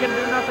NIT can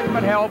do nothing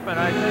but help, and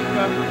I think,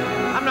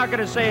 I'm not going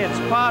to say it's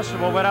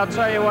possible, but I'll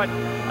tell you what,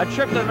 a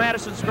trip to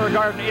Madison Square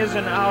Garden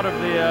isn't out of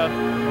the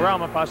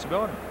realm of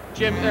possibility.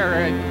 Jim,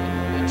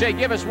 Jay,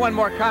 give us one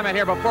more comment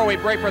here before we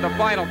break for the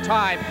final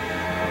time.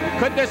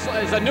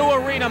 Is a new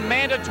arena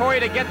mandatory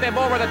to get them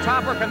over the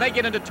top, or can they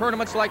get into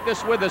tournaments like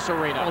this with this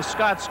arena? Well,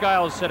 Scott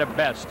Skiles said it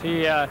best.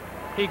 He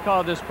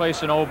called this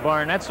place an old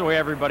barn. That's the way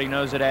everybody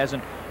knows it as.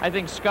 And I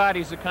think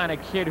Scotty's the kind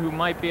of kid who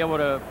might be able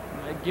to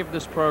give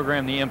this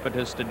program the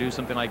impetus to do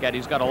something like that.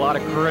 He's got a lot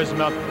of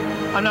charisma.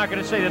 I'm not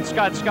going to say that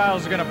Scott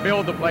Skiles is going to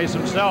build the place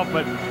himself,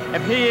 but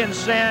if he and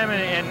Sam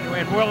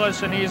and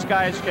Willis and these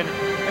guys can,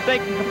 if they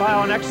can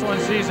compile an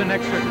excellent season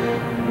next year,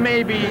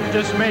 maybe,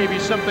 just maybe,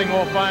 something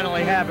will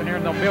finally happen here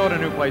and they'll build a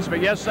new place. But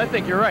yes, I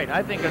think you're right.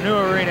 I think a new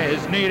arena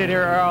is needed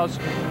here, or else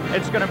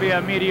it's going to be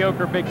a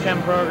mediocre Big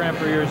Ten program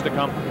for years to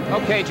come.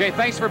 Okay, Jay,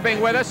 thanks for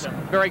being with us.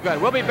 Very good.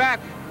 We'll be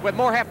back with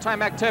more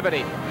halftime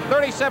activity.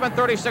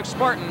 37-36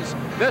 Spartans.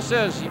 This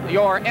is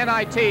your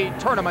NIT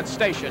Tournament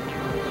station.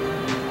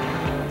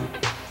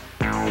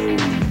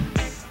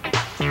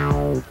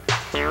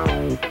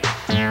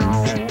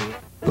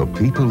 The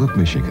people of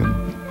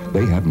Michigan,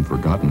 they haven't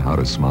forgotten how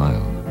to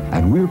smile,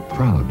 and we're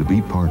proud to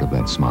be part of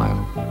that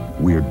smile.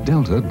 We're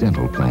Delta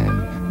Dental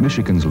Plan,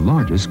 Michigan's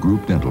largest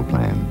group dental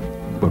plan.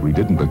 But we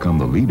didn't become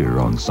the leader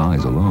on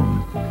size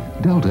alone.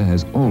 Delta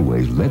has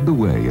always led the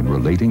way in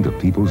relating to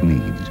people's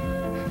needs.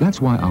 That's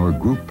why our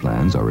group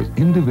plans are as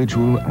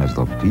individual as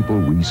the people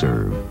we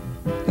serve.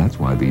 That's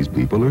why these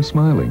people are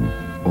smiling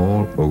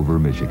all over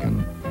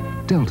Michigan.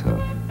 Delta,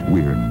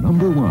 we're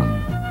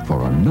 #1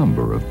 for a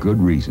number of good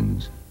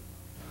reasons.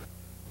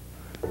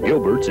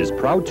 Gilbert's is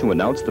proud to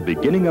announce the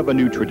beginning of a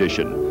new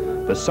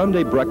tradition. The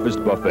Sunday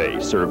breakfast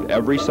buffet, served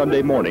every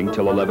Sunday morning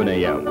till 11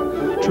 a.m.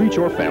 Treat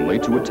your family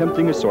to a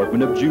tempting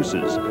assortment of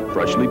juices,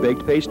 freshly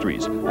baked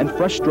pastries, and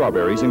fresh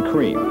strawberries and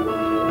cream.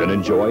 Then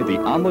enjoy the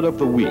omelet of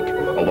the week,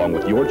 along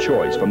with your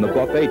choice from the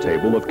buffet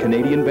table of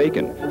Canadian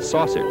bacon,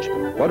 sausage,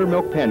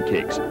 buttermilk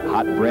pancakes,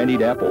 hot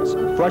brandied apples,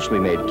 freshly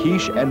made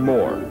quiche, and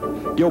more.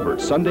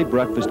 Gilbert's Sunday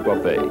Breakfast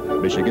Buffet,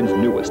 Michigan's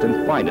newest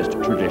and finest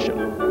tradition.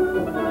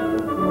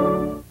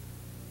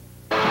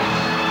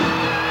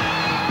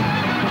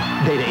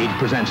 Data Age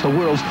presents the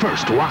world's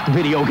first rock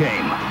video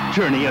game,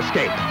 Journey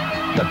Escape.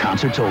 The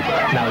concert's over.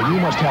 Now you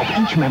must help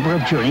each member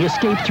of Journey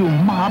escape through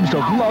mobs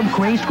of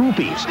love-crazed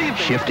groupies,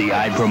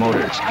 shifty-eyed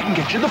promoters, I can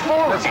get you the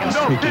forest. and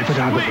sneaky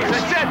photographers.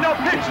 I said no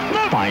pitch.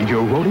 Move. Find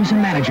your roadies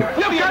and manager.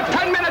 You've got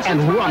 10 minutes.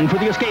 And run for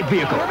the escape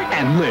vehicle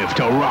and live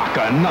to rock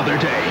another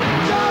day.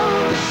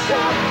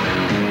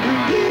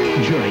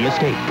 Journey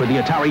Escape for the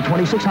Atari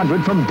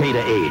 2600 from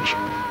Data Age.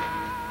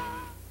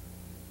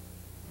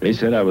 They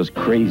said I was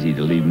crazy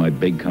to leave my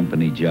big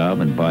company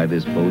job and buy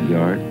this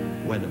boatyard.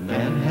 When a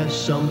man has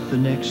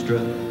something extra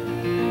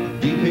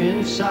deep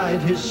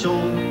inside his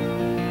soul,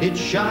 it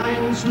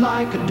shines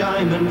like a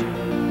diamond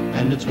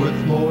and it's worth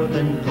more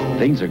than gold.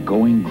 Things are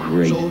going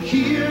great. So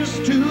here's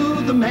to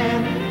the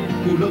man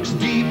who looks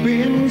deep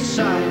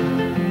inside,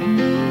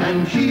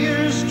 and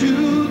here's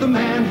to the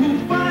man who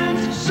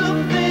finds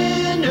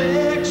something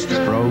extra.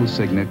 Stroh's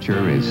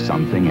signature is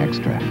something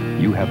extra.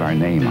 You have our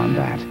name on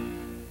that.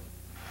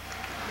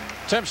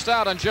 Tim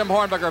Stout and Jim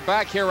Hornberger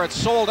back here at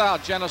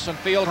sold-out Jenison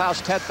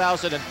Fieldhouse,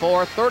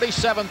 10,004.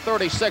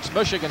 37-36,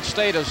 Michigan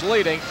State is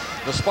leading.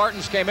 The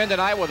Spartans came in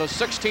tonight with a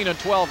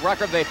 16-12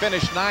 record. They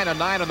finished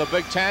 9-9 in the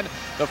Big Ten.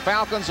 The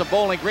Falcons of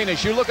Bowling Green,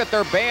 as you look at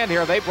their band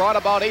here, they brought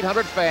about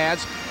 800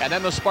 fans, and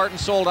then the Spartans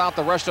sold out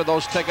the rest of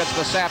those tickets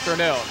this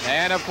afternoon.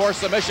 And, of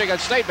course, the Michigan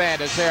State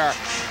band is here.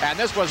 And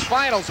this was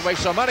finals week,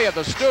 so many of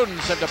the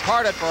students have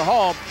departed for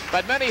home,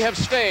 but many have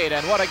stayed,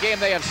 and what a game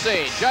they have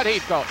seen. Judd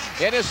Heathcote,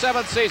 in his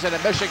 7th season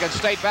at Michigan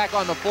State, back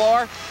on the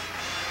floor.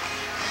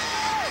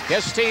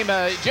 His team,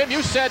 Jim,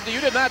 you said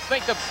you did not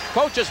think the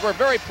coaches were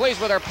very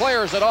pleased with their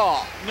players at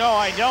all. No,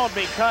 I don't,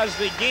 because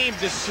the game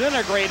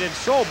disintegrated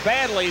so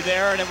badly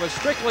there, and it was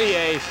strictly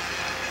a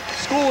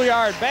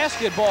schoolyard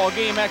basketball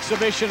game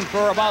exhibition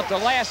for about the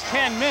last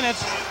 10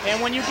 minutes.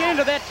 And when you get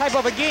into that type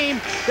of a game,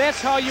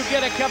 that's how you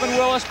get a Kevin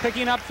Willis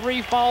picking up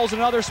 3 fouls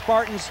and other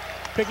Spartans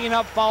picking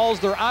up fouls.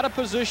 They're out of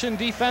position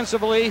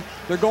defensively.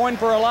 They're going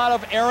for a lot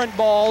of errant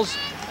balls.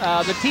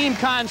 The team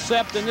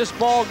concept in this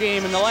ball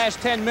game in the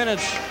last 10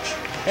 minutes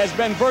has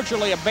been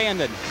virtually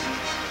abandoned.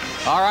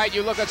 All right,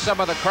 you look at some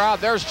of the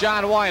crowd. There's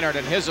John Weinert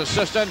and his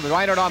assistant.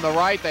 Weinert on the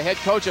right, the head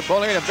coach at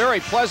Bowling Green, a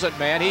very pleasant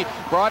man. He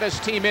brought his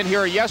team in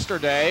here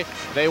yesterday.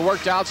 They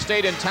worked out,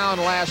 stayed in town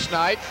last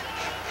night.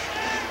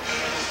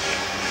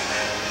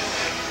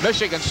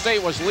 Michigan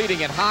State was leading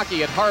in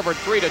hockey at Harvard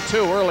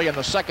 3-2 early in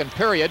the second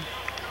period.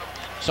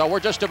 So we're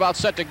just about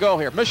set to go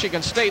here.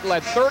 Michigan State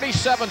led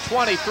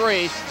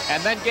 37-23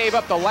 and then gave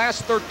up the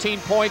last 13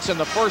 points in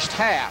the first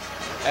half.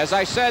 As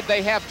I said,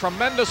 they have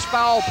tremendous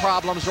foul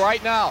problems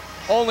right now.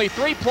 Only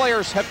 3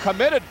 players have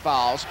committed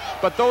fouls,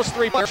 but those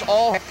 3 players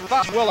all have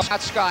fouls. Willis,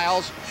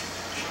 Skiles,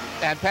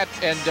 and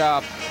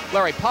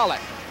Larry Pollock.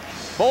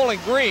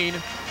 Bowling Green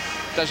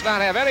does not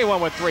have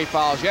anyone with 3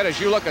 fouls yet, as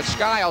you look at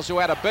Skiles, who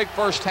had a big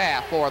first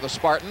half for the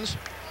Spartans.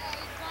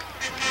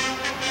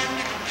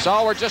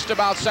 So we're just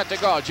about set to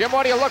go. Jim,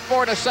 what do you look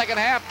for in the second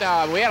half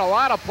now? We had a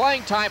lot of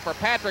playing time for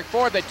Patrick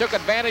Ford. They took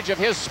advantage of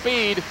his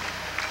speed.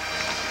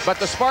 But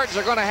the Spartans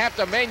are going to have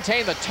to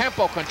maintain the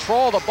tempo,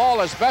 control the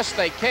ball as best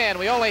they can.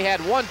 We only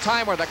had one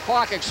time where the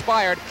clock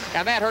expired,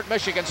 and that hurt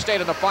Michigan State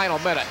in the final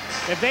minute.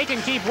 If they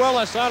can keep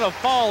Willis out of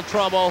foul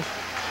trouble,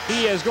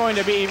 he is going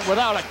to be,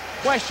 without a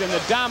question,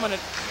 the dominant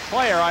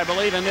player, I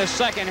believe, in this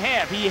second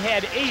half. He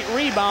had 8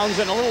 rebounds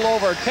in a little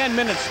over 10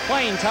 minutes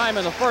playing time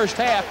in the first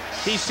half.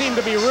 He seemed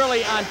to be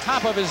really on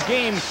top of his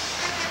game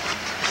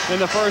in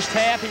the first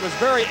half. He was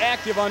very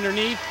active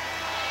underneath.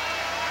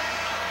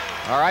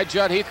 All right,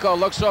 Judd Heathcote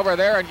looks over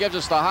there and gives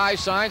us the high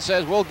sign,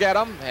 says we'll get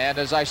him. And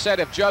as I said,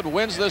 if Judd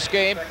wins this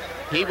game,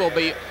 he will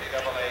be...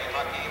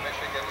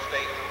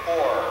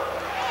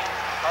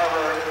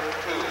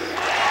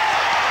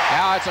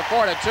 Now it's a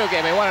 4-2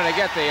 game. They wanted to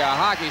get the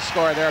hockey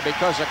score there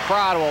because the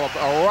crowd will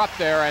erupt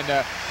there and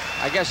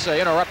I guess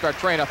interrupt our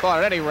train of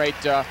thought. At any rate,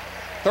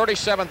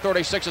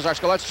 37-36 is our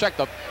score. Let's check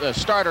the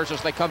starters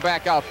as they come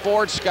back out.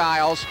 Ford,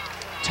 Skiles,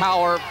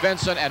 Tower,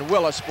 Vincent, and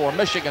Willis for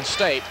Michigan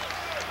State.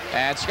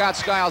 And Scott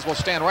Skiles will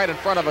stand right in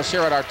front of us here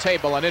at our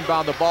table and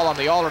inbound the ball on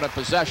the alternate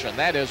possession.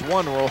 That is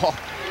one rule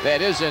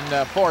that is in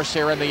force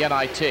here in the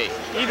NIT.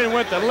 Even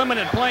with the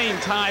limited playing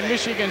time,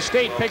 Michigan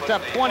State picked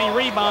up 20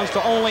 rebounds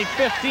to only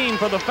 15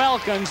 for the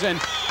Falcons. And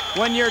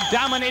when you're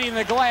dominating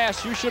the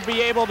glass, you should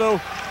be able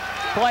to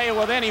play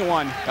with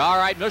anyone. All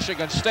right,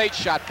 Michigan State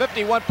shot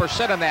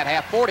 51% in that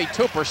half,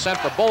 42%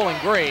 for Bowling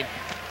Green.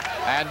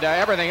 And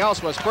everything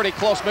else was pretty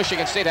close.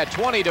 Michigan State had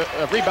 20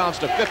 rebounds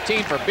to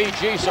 15 for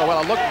BG, so while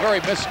it looked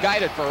very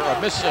misguided for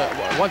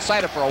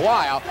one-sided for a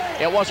while,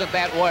 it wasn't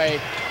that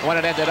way when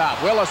it ended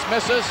up. Willis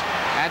misses,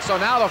 and so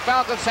now the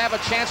Falcons have a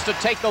chance to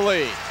take the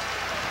lead.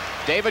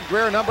 David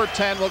Greer, number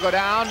 10, will go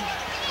down.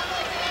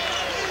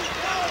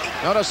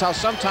 Notice how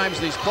sometimes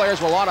these players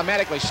will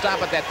automatically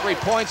stop at that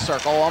three-point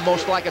circle,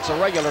 almost like it's a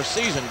regular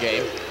season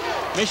game.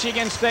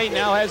 Michigan State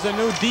now has a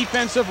new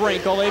defensive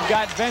wrinkle. They've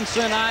got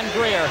Vincent on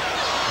Greer.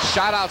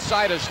 Shot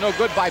outside is no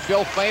good by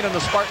Bill Fain, and the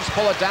Spartans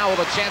pull it down with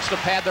a chance to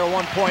pad their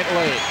one-point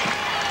lead.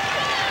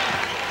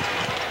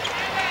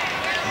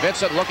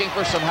 Vincent looking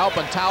for some help,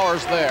 and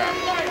Towers there.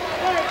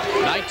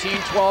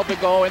 19-12 to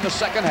go in the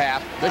second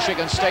half.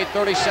 Michigan State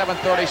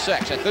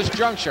 37-36. At this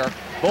juncture,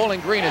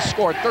 Bowling Green has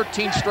scored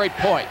 13 straight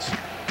points.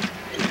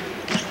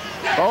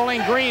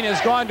 Bowling Green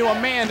has gone to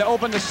a man to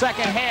open the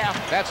second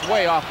half. That's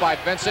way off by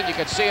Vincent. You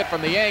can see it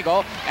from the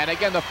angle. And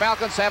again, the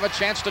Falcons have a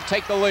chance to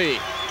take the lead.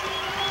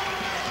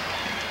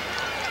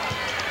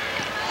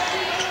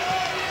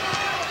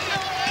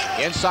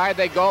 Inside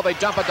they go. They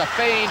dump it to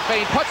Fain.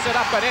 Fain puts it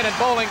up and in, and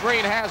Bowling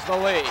Green has the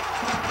lead.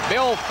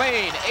 Bill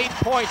Fain, 8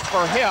 points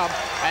for him.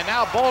 And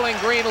now Bowling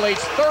Green leads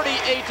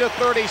 38-37.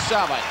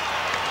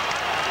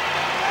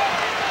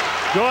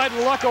 Good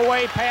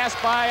look-away pass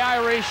by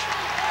Irish.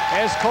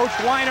 As Coach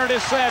Weinert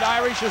has said,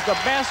 Irish is the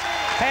best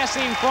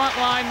passing front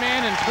line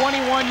man in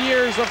 21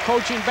 years of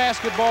coaching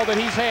basketball that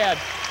he's had.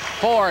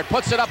 Ford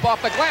puts it up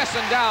off the glass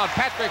and down.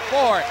 Patrick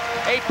Ford,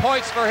 8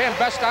 points for him.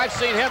 Best I've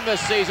seen him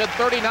this season,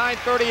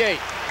 39-38.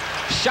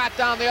 Shot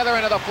down the other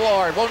end of the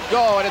floor. It won't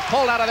go, and it's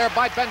pulled out of there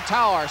by Ben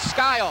Tower.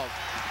 Skiles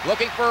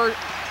looking for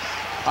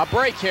a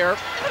break here,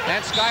 and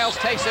Skiles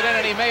takes it in,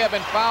 and he may have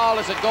been fouled.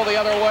 Does it go the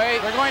other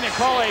way? They're going to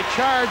call a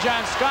charge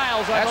on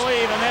Skiles, I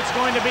believe, and that's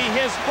going to be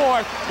his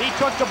fourth. He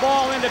took the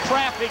ball into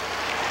traffic,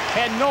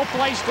 had no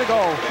place to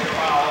go.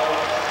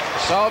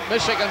 So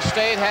Michigan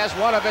State has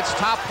one of its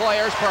top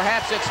players,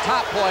 perhaps its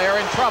top player,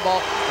 in trouble.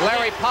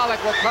 Larry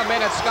Pollock will come in,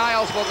 and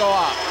Skiles will go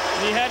off.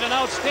 He had an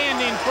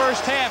outstanding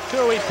first half,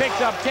 too. He picked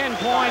up 10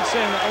 points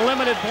in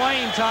limited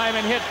playing time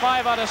and hit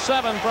 5 out of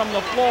 7 from the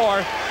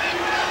floor.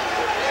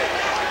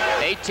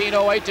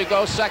 19:08 to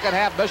go, second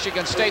half.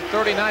 Michigan State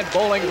 39,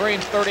 Bowling Green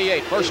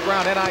 38. First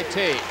round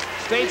NIT.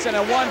 State's in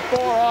a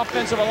 1-4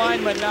 offensive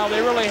alignment now.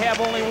 They really have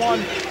only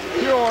one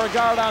pure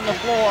guard on the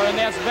floor, and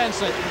that's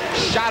Vincent.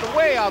 Shot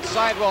way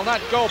outside will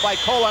not go by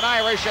Colin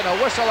Irish, and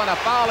a whistle and a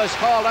foul is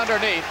called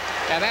underneath.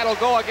 And that'll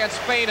go against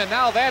Fain, and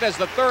now that is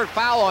the third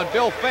foul on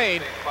Bill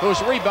Fain,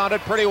 who's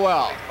rebounded pretty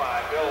well.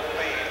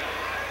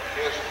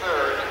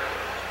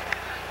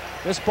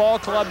 This ball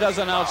club does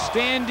an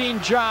outstanding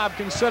job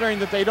considering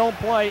that they don't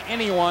play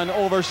anyone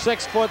over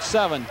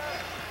 6'7".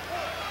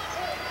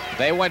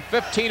 They went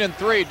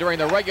 15-3 during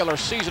the regular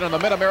season in the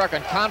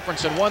Mid-American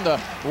Conference and won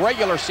the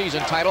regular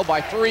season title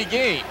by 3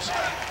 games.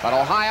 But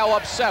Ohio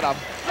upset them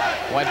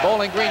when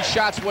Bowling Green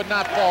shots would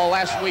not fall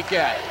last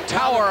weekend.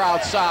 Tower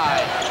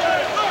outside.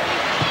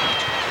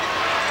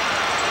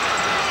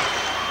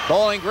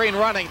 Bowling Green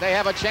running. They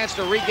have a chance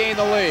to regain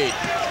the lead.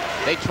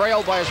 They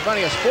trailed by as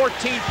many as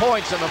 14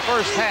 points in the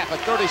first half at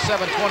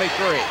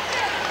 37-23.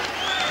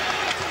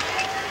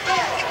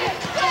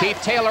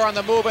 Keith Taylor on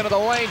the move into the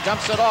lane,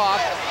 dumps it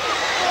off.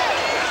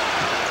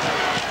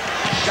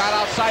 Shot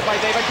outside by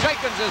David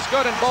Jenkins is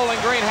good, and Bowling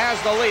Green has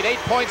the lead. 8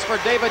 points for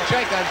David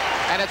Jenkins,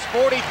 and it's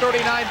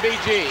 40-39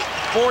 BG.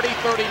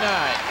 40-39.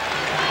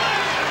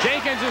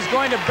 Jenkins is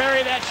going to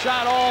bury that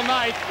shot all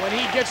night when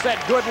he gets that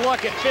good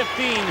look at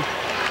 15.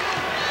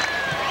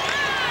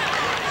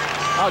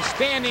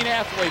 Outstanding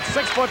athlete,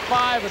 6'5",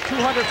 a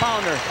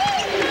 200-pounder.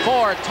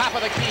 Ford, top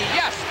of the key.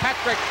 Yes,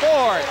 Patrick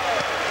Ford.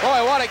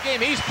 Boy, what a game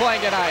he's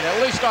playing tonight,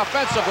 at least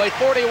offensively.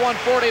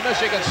 41-40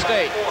 Michigan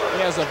State.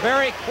 He has a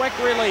very quick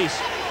release.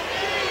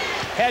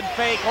 Head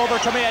fake,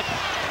 overcommit.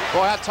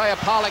 Boy, I'll tell you,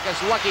 Pollock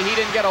is lucky he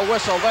didn't get a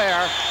whistle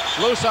there.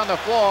 Loose on the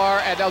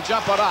floor, and they'll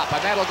jump it up,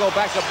 and that'll go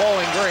back to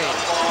Bowling Green.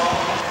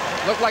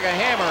 Looked like a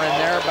hammer in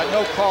there, but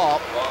no call.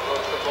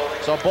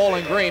 So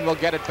Bowling Green will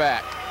get it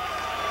back.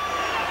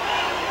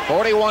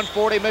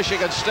 41-40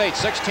 Michigan State,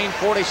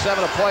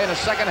 16:47 to play in the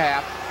second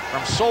half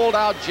from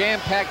sold-out,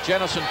 jam-packed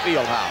Jenison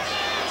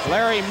Fieldhouse.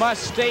 Larry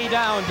must stay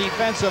down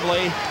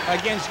defensively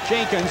against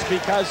Jenkins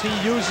because he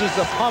uses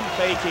the pump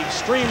fake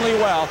extremely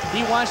well.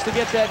 He wants to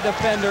get that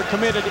defender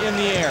committed in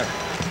the air.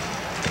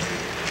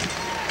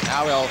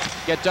 Now he'll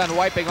get done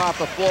wiping off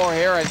the floor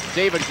here, and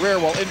David Greer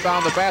will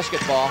inbound the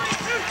basketball.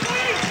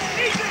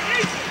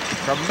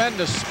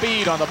 Tremendous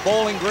speed on the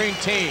Bowling Green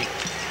team.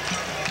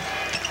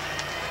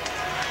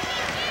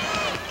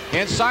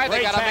 Inside,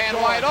 they got a man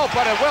wide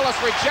open, and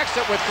Willis rejects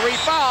it with 3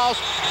 fouls.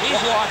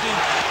 He's walking.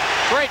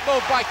 Great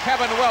move by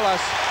Kevin Willis.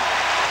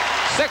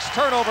 6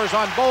 turnovers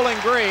on Bowling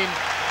Green.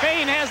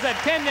 Fain has that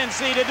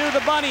tendency to do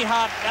the bunny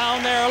hop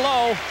down there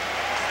low.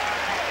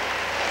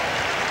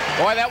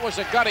 Boy, that was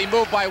a gutty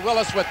move by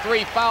Willis with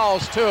 3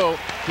 fouls, too.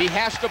 He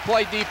has to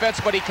play defense,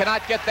 but he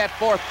cannot get that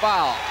 4th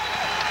foul.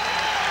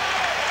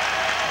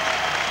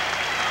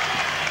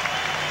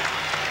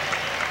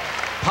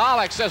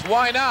 Pollock says,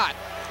 why not?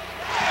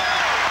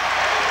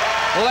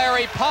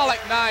 Larry Pollock,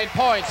 9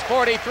 points,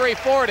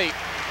 43-40.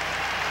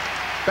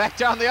 Back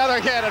down the other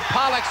end, and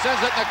Pollock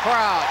sends it in the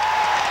crowd.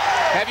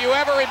 Have you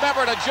ever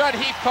remembered a Judd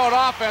Heathcote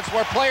offense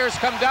where players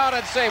come down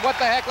and say, what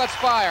the heck, let's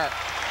fire?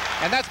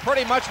 And that's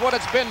pretty much what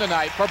it's been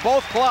tonight for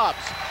both clubs.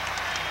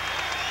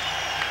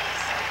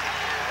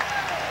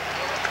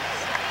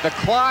 The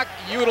clock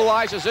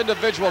utilizes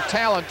individual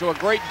talent to a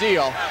great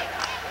deal.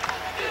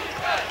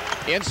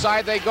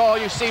 Inside they go.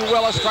 You see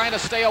Willis trying to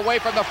stay away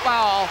from the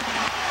foul.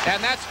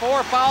 And that's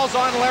 4 fouls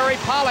on Larry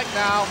Pollock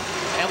now.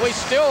 And we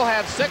still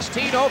have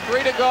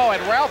 16:03 to go.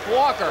 And Ralph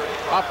Walker,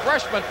 a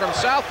freshman from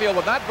Southfield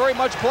with not very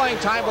much playing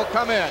time, will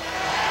come in.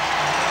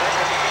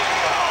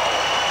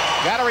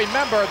 Got to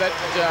remember that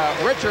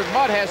Richard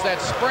Mudd has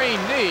that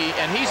sprained knee,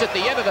 and he's at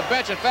the end of the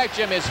bench. In fact,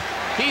 Jim, he's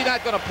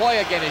not going to play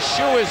again. His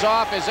shoe is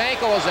off. His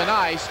ankle is in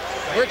ice.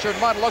 Richard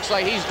Mudd looks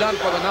like he's done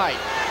for the night.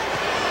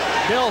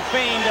 Bill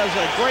Fain does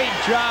a great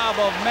job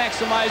of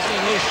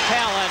maximizing his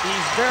talent.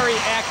 He's very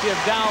active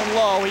down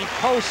low. He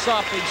posts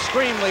up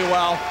extremely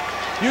well,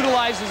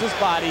 utilizes his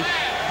body.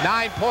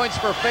 9 points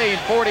for Fain,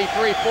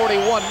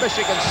 43-41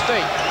 Michigan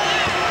State.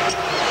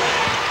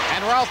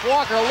 And Ralph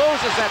Walker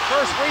loses that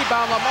first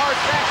rebound. Lamar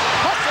Jackson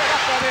puts it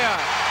up and in.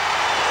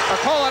 Or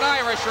Colin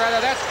Irish, rather.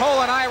 That's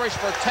Colin Irish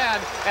for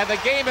 10, and the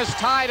game is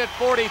tied at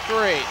 43.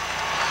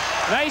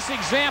 Nice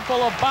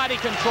example of body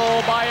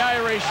control by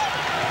Irish.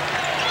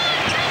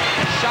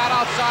 Shot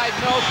outside,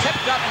 no.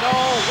 Tipped up, no.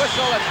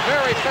 Whistle, it's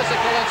very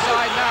physical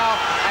inside now.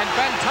 And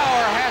Ben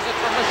Tower has it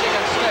for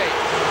Michigan State.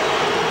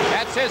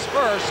 That's his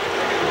first.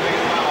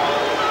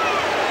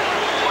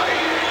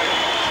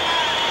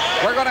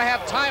 We're going to have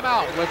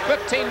timeout with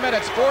 15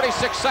 minutes,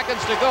 46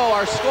 seconds to go.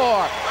 Our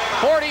score,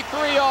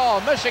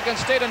 43-all, Michigan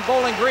State and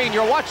Bowling Green.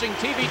 You're watching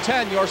TV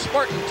 10, your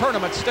Spartan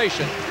Tournament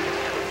station.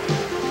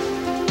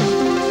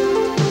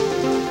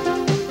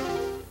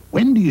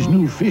 Wendy's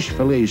new fish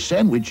fillet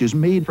sandwich is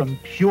made from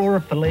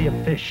pure fillet of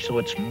fish, so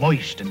it's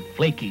moist and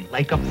flaky,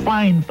 like a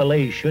fine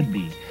fillet should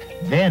be.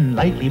 Then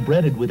lightly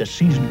breaded with a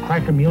seasoned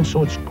cracker meal,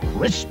 so it's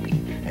crispy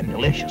and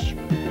delicious.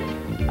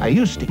 I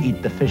used to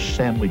eat the fish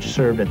sandwich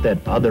served at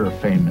that other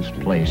famous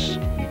place.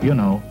 You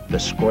know, the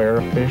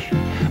square fish.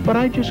 But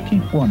I just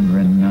keep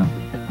wondering,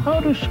 how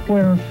do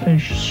square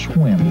fish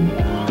swim?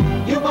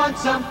 You want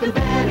something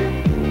better,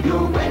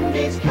 you're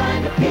Wendy's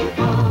kind of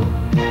people.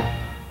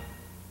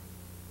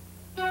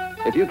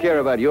 If you care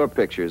about your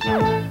pictures,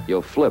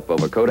 you'll flip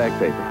over Kodak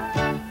paper.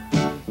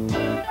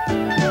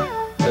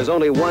 There's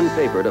only one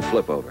paper to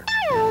flip over,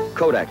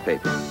 Kodak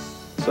paper.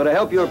 So to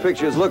help your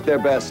pictures look their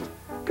best,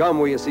 come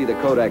where you see the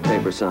Kodak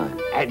paper sign.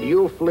 And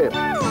you flip.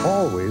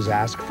 Always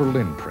ask for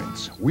Lin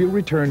prints. We'll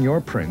return your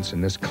prints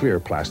in this clear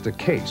plastic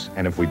case.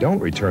 And if we don't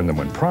return them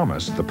when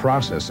promised, the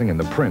processing and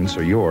the prints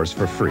are yours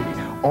for free.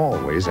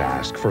 Always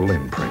ask for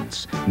Lin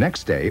prints.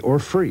 Next day or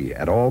free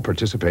at all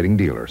participating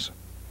dealers.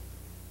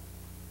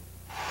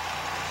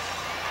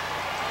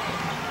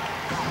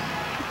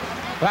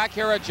 Back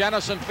here at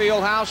Jenison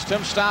Fieldhouse,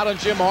 Tim Stout and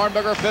Jim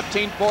Hornberger,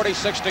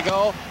 15:46 to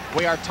go.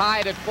 We are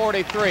tied at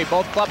 43.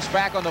 Both clubs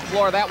back on the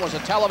floor. That was a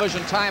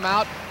television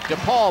timeout.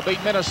 DePaul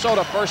beat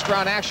Minnesota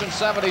first-round action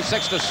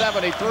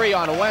 76-73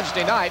 on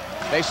Wednesday night.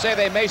 They say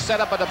they may set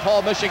up a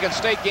DePaul-Michigan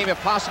State game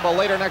if possible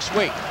later next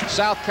week.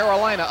 South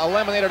Carolina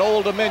eliminated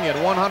Old Dominion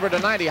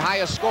 100-90,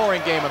 highest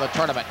scoring game in the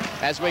tournament,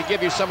 as we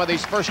give you some of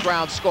these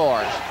first-round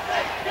scores.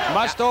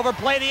 Must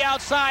overplay the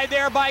outside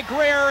there by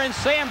Greer, and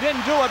Sam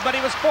didn't do it, but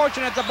he was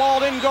fortunate the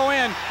ball didn't go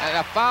in. And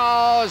a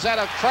foul is at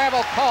a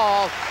travel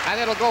call, and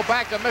it'll go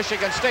back to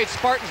Michigan State.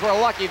 Spartans were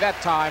lucky that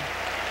time.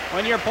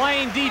 When you're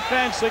playing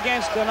defense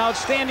against an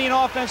outstanding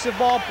offensive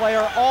ball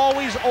player,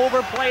 always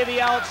overplay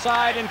the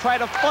outside and try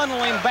to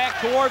funnel him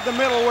back toward the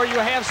middle where you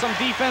have some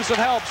defensive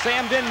help.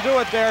 Sam didn't do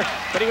it there,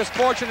 but he was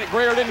fortunate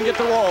Greer didn't get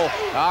the roll.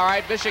 All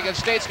right, Michigan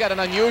State's got an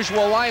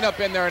unusual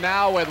lineup in there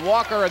now with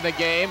Walker in the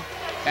game,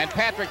 and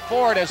Patrick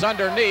Ford is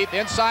underneath.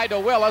 Inside to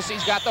Willis.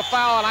 He's got the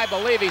foul, and I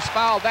believe he's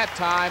fouled that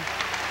time.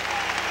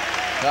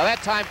 Now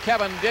that time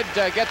Kevin did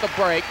get the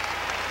break.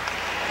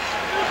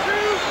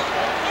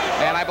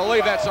 And I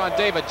believe that's on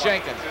David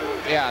Jenkins.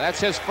 Yeah, that's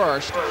his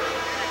first.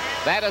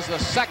 That is the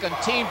second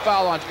team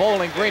foul on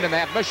Bowling Green, and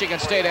that Michigan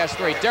State has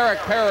 3. Derek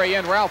Perry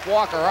in, Ralph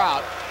Walker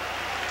out.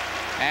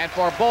 And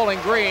for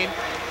Bowling Green,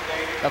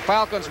 the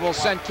Falcons will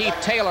send Keith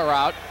Taylor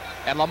out,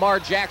 and Lamar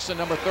Jackson,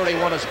 number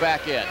 31, is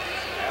back in.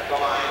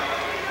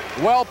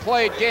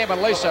 Well-played game,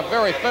 at least a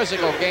very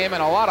physical game,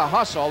 and a lot of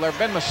hustle. There have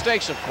been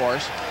mistakes, of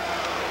course.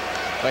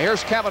 But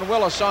here's Kevin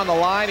Willis on the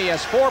line. He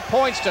has 4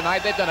 points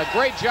tonight. They've done a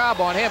great job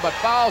on him, but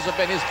fouls have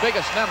been his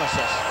biggest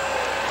nemesis.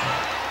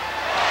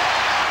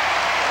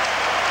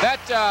 That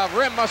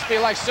rim must be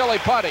like silly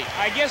putty.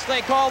 I guess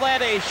they call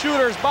that a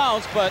shooter's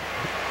bounce, but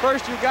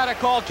first you've got to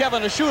call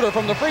Kevin a shooter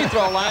from the free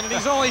throw line, and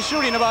he's only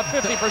shooting about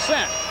 50%.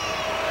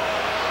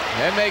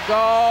 Then they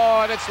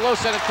go, and it's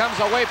loose, and it comes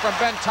away from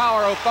Ben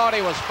Tower, who thought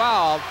he was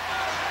fouled.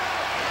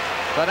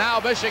 But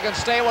now Michigan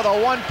State with a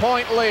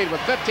 1-point lead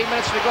with 15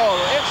 minutes to go.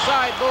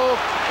 Inside move.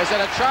 Is it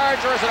a charge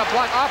or is it a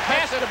block?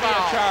 Offensive Has to be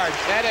foul. a charge.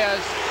 That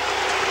is.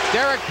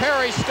 Derek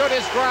Perry stood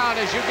his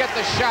ground as you get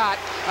the shot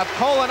of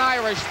Colin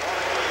Irish.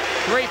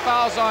 3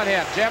 fouls on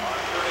him. Jim?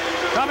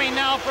 Coming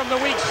now from the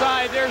weak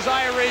side, there's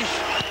Irish.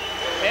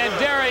 And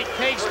Derek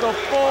takes the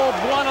full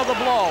blunt of the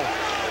blow.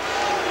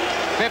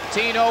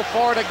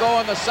 15:04 to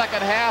go in the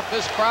second half.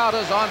 This crowd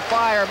is on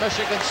fire.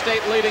 Michigan State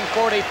leading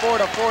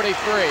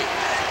 44-43.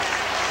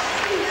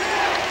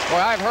 Boy,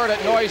 I've heard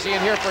it noisy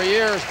in here for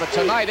years, but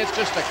tonight it's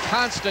just a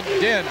constant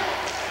din.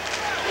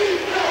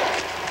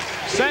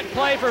 Set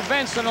play for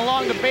Vincent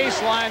along the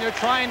baseline. They're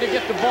trying to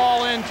get the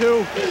ball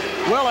into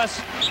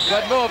Willis.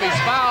 Good move. He's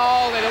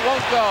fouled, and it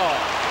won't go.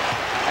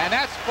 And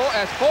that's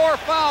 4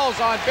 fouls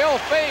on Bill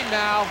Fain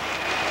now.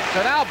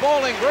 So now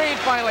Bowling Green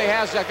finally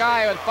has a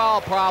guy with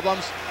foul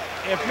problems.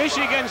 If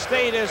Michigan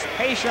State is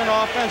patient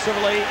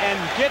offensively and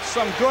gets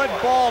some good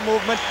ball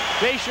movement,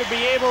 they should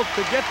be able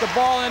to get the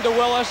ball into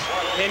Willis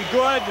in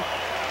good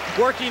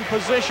working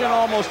position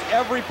almost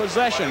every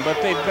possession, but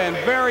they've been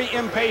very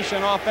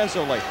impatient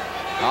offensively.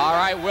 All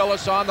right,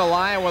 Willis on the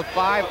line with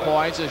 5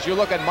 points as you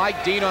look at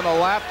Mike Dean on the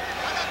left,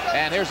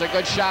 and here's a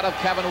good shot of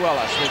Kevin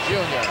Willis, the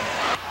junior.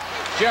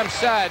 Jim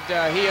said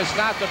he is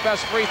not the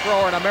best free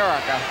thrower in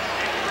America,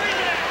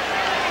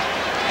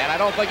 and I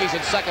don't think he's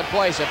in second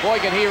place, and boy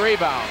can he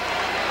rebound.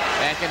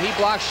 And can he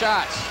block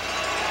shots?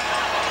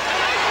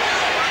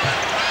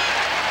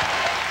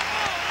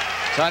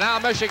 So now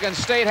Michigan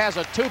State has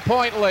a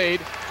 2-point lead,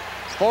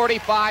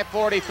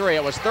 45-43.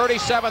 It was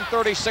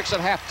 37-36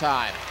 at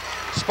halftime.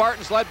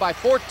 Spartans led by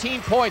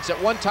 14 points at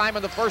one time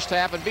in the first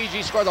half, and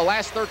BG scored the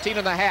last 13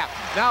 and a half.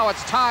 Now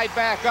it's tied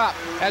back up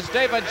as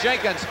David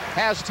Jenkins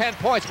has 10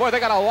 points. Boy, they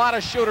got a lot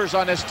of shooters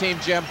on this team,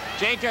 Jim.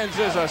 Jenkins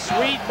is a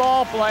sweet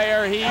ball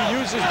player. He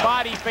uses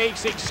body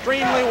fakes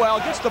extremely well,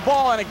 gets the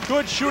ball in a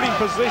good shooting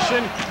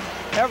position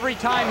every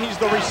time he's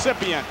the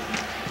recipient.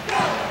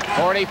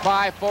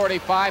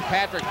 45-45,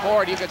 Patrick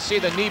Ford, you can see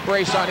the knee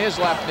brace on his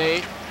left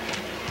knee.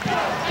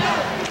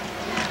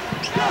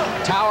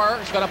 Tower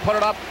is going to put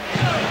it up.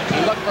 He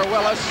looked for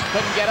Willis,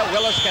 couldn't get it.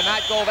 Willis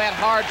cannot go that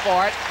hard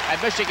for it,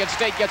 and Michigan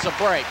State gets a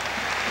break.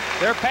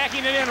 They're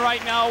packing it in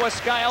right now with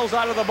Skiles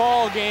out of the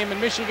ball game, and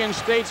Michigan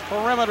State's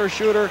perimeter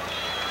shooter,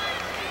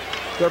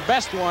 their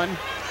best one,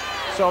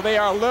 so they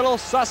are a little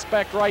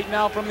suspect right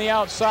now from the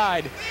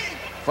outside.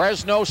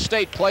 Fresno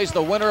State plays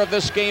the winner of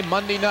this game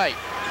Monday night.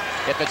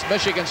 If it's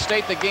Michigan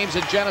State, the game's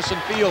at Jenison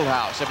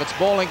Fieldhouse. If it's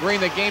Bowling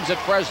Green, the game's at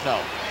Fresno.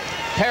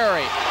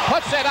 Perry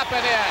puts it up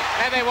and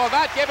in, and they will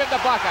not give him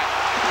the bucket.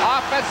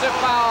 Offensive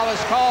foul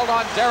is called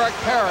on Derek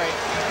Perry.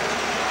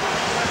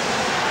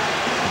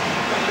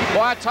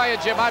 Boy, I tell you,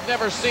 Jim, I've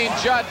never seen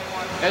Judd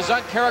as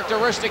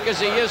uncharacteristic as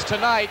he is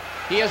tonight.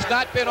 He has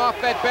not been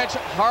off that bench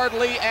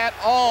hardly at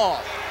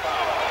all.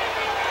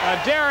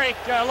 Derek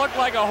looked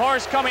like a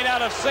horse coming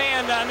out of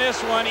sand on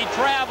this one. He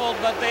traveled,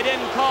 but they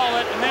didn't call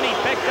it, and then he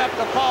picked up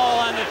the call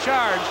on the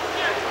charge.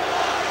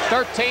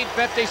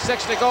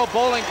 13:56 to go.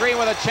 Bowling Green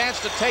with a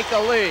chance to take the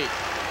lead.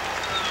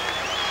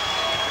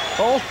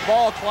 Both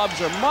ball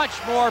clubs are much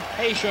more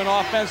patient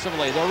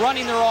offensively. They're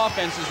running their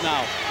offenses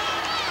now.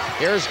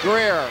 Here's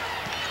Greer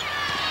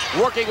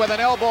working with an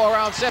elbow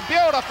around Sam.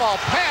 Beautiful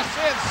pass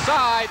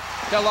inside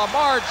to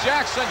Lamar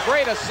Jackson.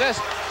 Great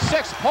assist.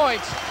 6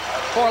 points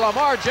for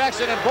Lamar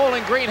Jackson, and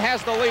Bowling Green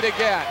has the lead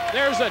again.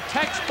 There's a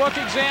textbook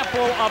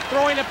example of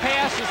throwing a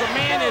pass as a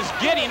man is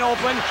getting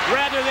open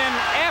rather than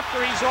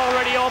after he's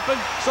already open,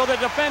 so the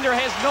defender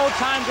has no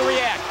time to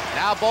react.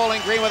 Now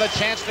Bowling Green with a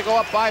chance to go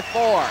up by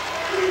 4.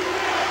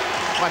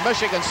 Well,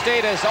 Michigan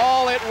State is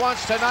all it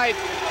wants tonight,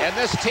 and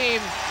this team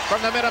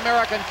from the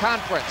Mid-American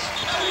Conference.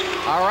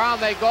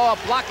 Around they go. A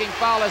blocking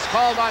foul is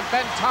called on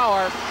Ben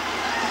Tower,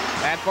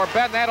 and for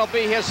Ben, that'll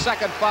be his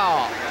second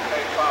foul.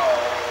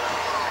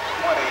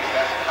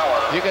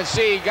 You can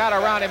see he got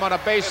around him on a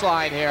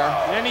baseline here.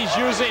 And he's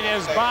using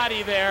his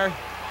body there.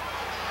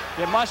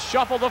 You must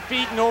shuffle the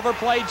feet and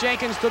overplay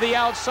Jenkins to the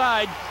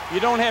outside. You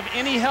don't have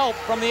any help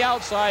from the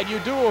outside. You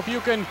do if you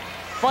can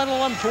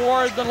funnel him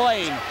toward the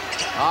lane.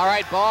 All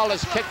right, ball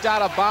is kicked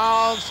out of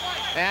bounds,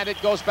 and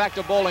it goes back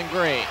to Bowling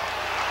Green.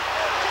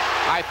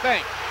 I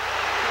think.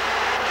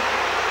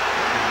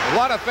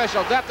 One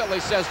official definitely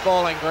says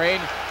Bowling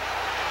Green.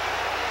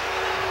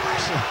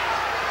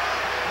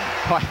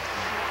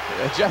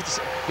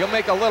 He'll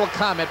make a little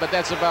comment, but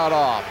that's about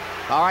all.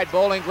 All right,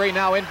 Bowling Green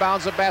now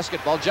inbounds the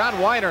basketball. John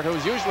Weinert,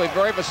 who's usually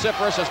very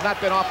vociferous, has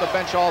not been off the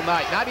bench all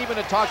night, not even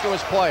to talk to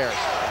his players.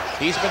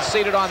 He's been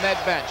seated on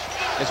that bench.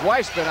 His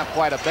wife's been up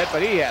quite a bit,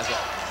 but he hasn't.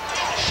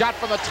 Shot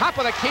from the top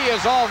of the key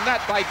is all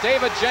net by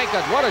David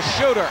Jenkins. What a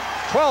shooter.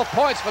 12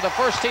 points for the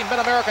first-team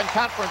Mid-American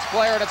Conference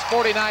player, and it's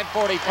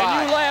 49-45.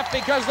 And you laugh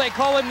because they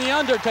call him the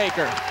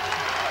Undertaker.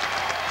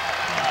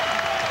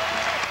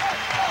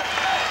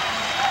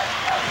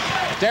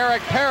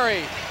 Derek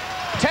Perry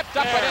tipped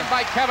up and in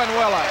by Kevin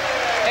Willis.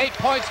 8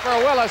 points for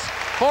Willis,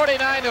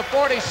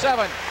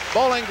 49-47.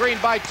 Bowling Green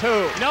by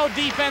 2. No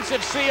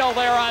defensive seal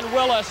there on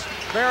Willis.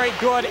 Very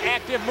good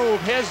active move.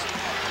 His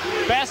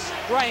best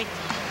strength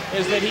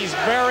is that he's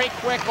very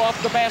quick off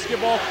the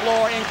basketball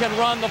floor and can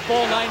run the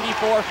full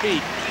 94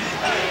 feet.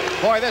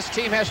 Boy, this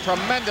team has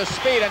tremendous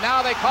speed, and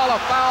now they call a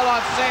foul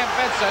on Sam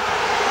Vincent.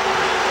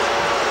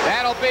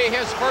 That'll be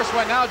his first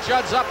one. Now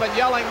Judd's up and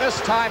yelling, this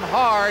time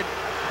hard.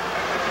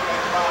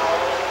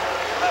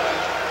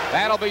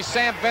 That'll be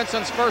Sam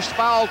Vincent's first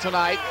foul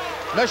tonight.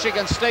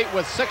 Michigan State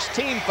with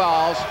 16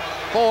 fouls,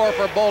 4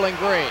 for Bowling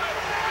Green.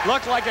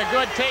 Looked like a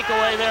good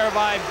takeaway there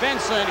by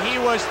Vincent. He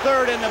was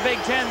third in the Big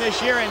Ten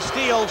this year in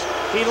steals.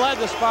 He led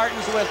the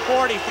Spartans with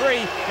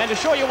 43. And to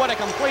show you what a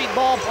complete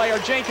ball player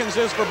Jenkins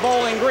is for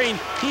Bowling Green,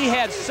 he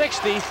had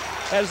 60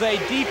 as a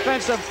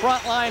defensive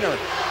frontliner.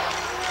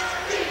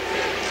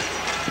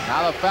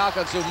 Now the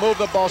Falcons, who move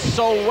the ball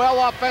so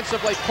well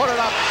offensively, put it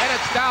up, and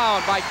it's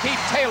down by Keith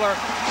Taylor.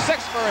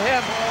 6 for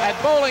him, and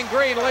Bowling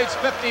Green leads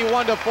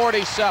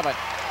 51-47.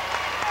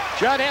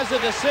 Judd has a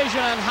decision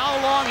on how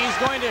long he's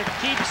going to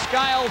keep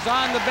Skiles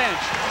on the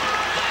bench.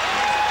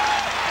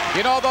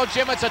 You know, though,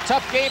 Jim, it's a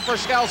tough game for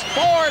Skiles.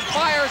 Ford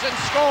fires and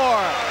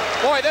score.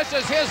 Boy, this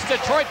is his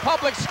Detroit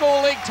Public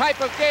School League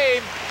type of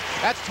game.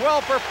 That's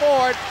 12 for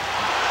Ford.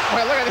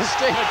 Boy, look at this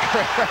game.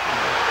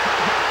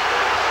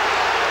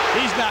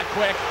 He's not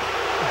quick.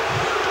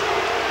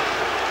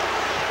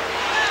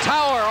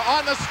 Tower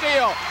on the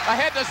steal.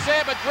 Ahead to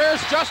Sam, but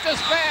Greer's just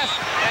as fast.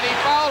 And he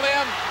fouled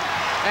him,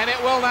 and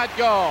it will not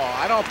go.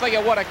 I don't think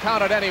it would have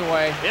counted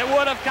anyway. It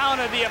would have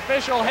counted. The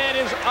official had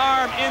his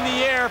arm in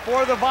the air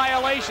for the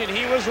violation.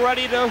 He was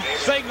ready to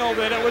signal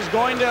that it was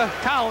going to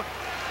count.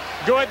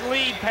 Good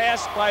lead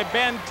pass by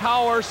Ben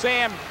Tower.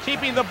 Sam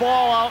keeping the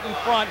ball out in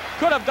front.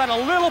 Could have done a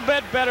little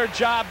bit better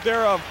job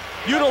there of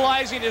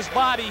utilizing his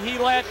body. He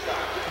let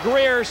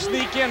Greer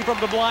sneak in from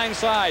the blind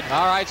side.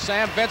 All right,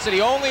 Sam Vincent,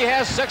 he only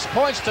has 6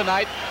 points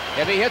tonight.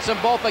 If he hits them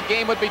both, the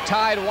game would be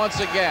tied once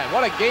again.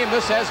 What a game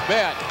this has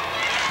been.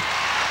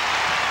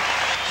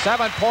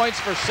 7 points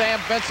for Sam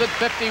Vincent,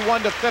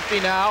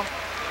 51-50 now.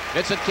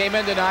 Vincent came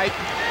in tonight,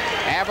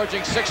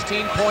 averaging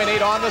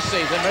 16.8 on the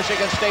season.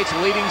 Michigan State's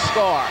leading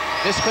scorer.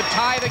 This could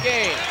tie the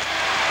game.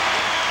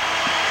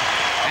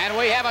 And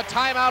we have a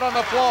timeout on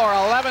the floor.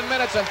 11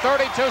 minutes and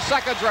 32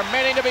 seconds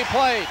remaining to be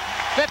played.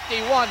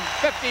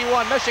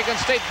 51-51 Michigan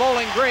State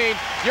Bowling Green.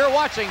 You're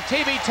watching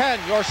TV 10,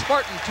 your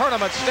Spartan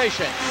tournament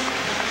station.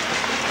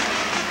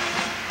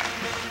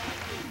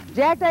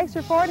 Jack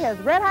Dykstra Ford has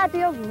red-hot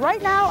deals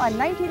right now on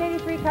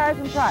 1983 cars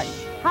and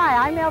trucks.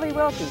 Hi, I'm Elvie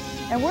Wilkie,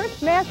 and we're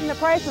smashing the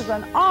prices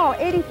on all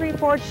 83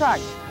 Ford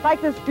trucks,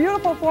 like this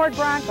beautiful Ford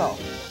Bronco.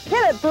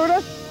 Hit it,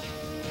 Brutus!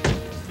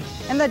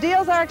 And the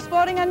deals are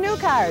exploding on new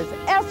cars,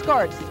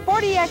 Escorts,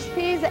 40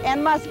 XPs,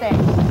 and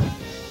Mustangs.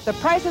 The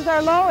prices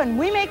are low, and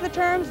we make the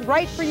terms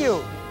right for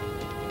you.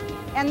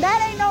 And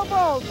that ain't no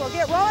bull, so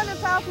get rolling to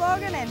South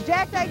Logan and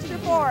Jack Dykstra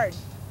Ford.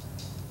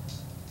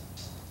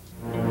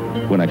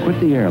 When I quit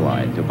the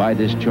airline to buy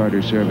this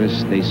charter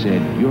service, they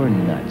said, "You're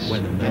nuts."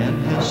 When a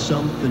man has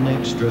something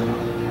extra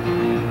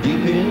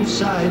deep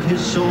inside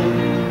his soul,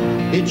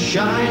 it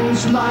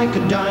shines like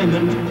a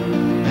diamond,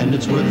 and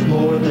it's worth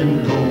more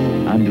than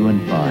gold. I'm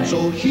doing fine.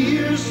 So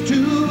here's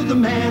to the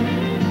man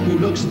who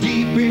looks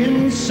deep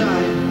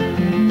inside,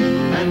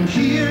 and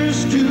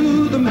here's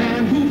to the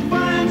man who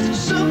finds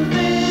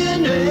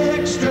something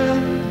extra.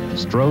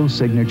 Stroh's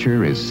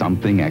signature is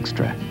something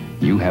extra.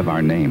 You have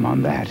our name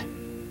on that.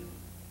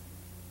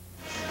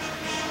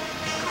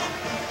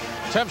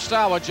 Tim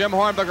Style with Jim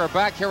Hornberger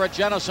back here at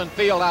Jenison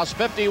Fieldhouse.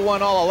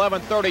 51-all,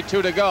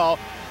 11:32 to go.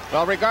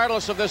 Well,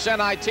 regardless of this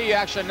NIT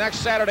action, next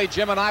Saturday,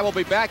 Jim and I will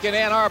be back in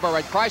Ann Arbor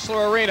at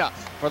Chrysler Arena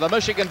for the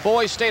Michigan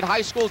Boys State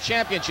High School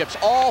Championships.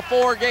 All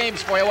 4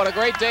 games for you. What a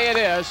great day it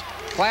is.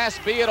 Class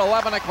B at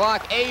 11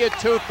 o'clock, A at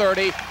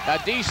 2:30, a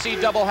DC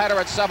doubleheader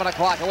at 7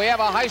 o'clock. And we have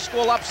a high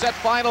school upset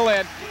final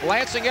in.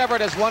 Lansing Everett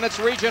has won its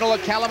regional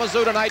at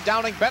Kalamazoo tonight,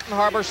 downing Benton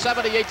Harbor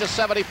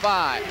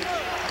 78-75.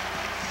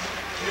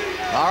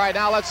 All right,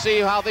 now let's see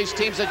how these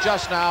teams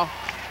adjust now.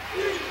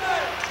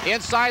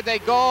 Inside they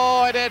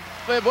go, and it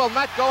will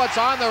not go. It's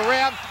on the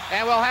rim,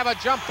 and we'll have a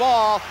jump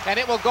ball, and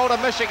it will go to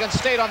Michigan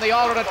State on the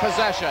alternate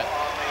possession.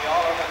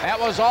 That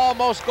was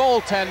almost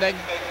goaltending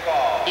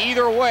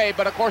either way,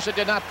 but of course it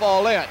did not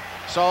fall in.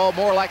 So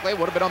more likely it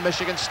would have been on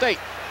Michigan State.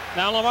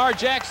 Now Lamar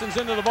Jackson's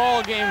into the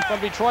ball game from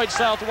Detroit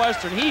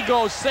Southwestern. He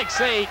goes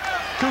 6'8",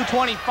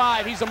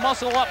 225. He's a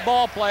muscle-up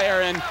ball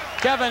player, and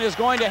Kevin is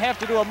going to have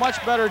to do a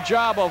much better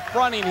job of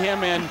fronting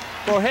him and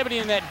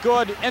prohibiting that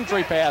good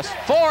entry pass.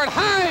 Forward,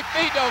 high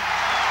feed to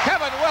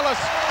Kevin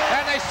Willis,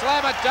 and they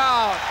slam it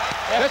down.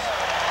 If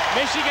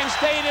Michigan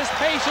State is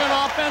patient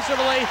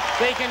offensively,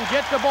 they can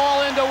get the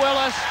ball into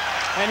Willis,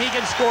 and he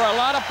can score a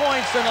lot of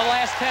points in the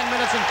last 10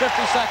 minutes and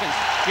 50 seconds.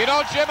 You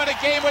know, Jim, in a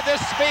game with this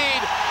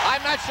speed,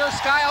 I'm not sure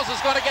Skiles is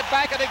going to get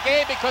back in the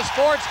game because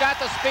Ford's got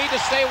the speed to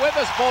stay with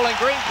this Bowling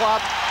Green club.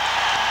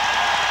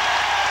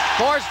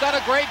 Ford's done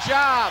a great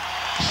job.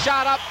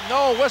 Shot up,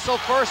 no whistle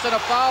first, and a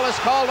foul is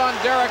called on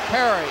Derek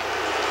Perry.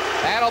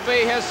 That'll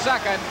be his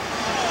second.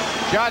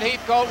 Judd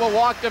Heathcote will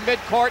walk to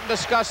midcourt and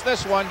discuss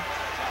this one.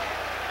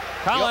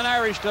 Colin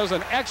Irish does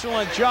an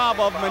excellent job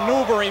of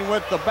maneuvering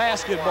with the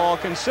basketball,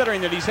 considering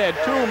that he's had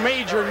 2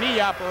 major knee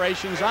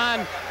operations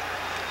on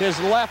his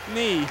left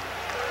knee.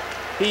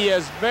 He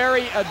is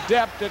very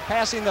adept at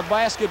passing the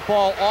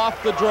basketball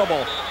off the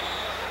dribble.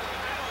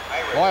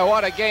 Boy,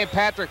 what a game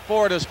Patrick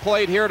Ford has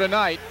played here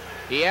tonight.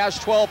 He has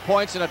 12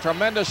 points and a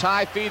tremendous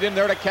high feed in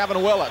there to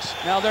Kevin Willis.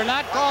 Now, they're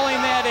not calling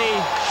that a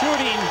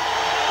shooting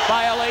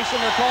violation.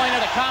 They're calling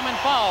it a common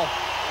foul.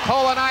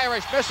 Colin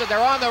Irish misses it.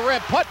 They're on the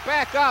rim. Put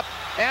back up,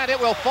 and it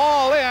will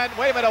fall in.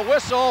 Wait a minute, a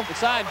whistle.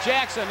 It's on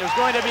Jackson. There's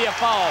going to be a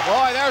foul.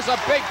 Boy, there's a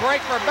big break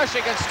for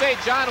Michigan State.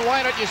 John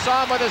Weinert, you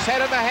saw him with his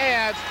head in the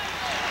hands.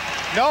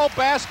 No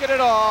basket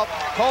at all.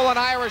 Colin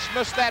Irish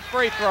missed that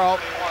free throw.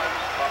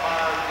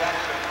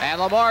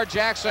 And Lamar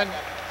Jackson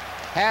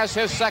has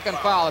his second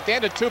foul. At the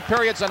end of 2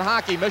 periods in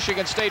hockey,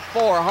 Michigan State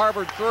 4,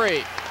 Harvard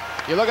 3.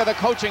 You look at the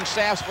coaching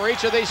staffs for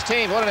each of these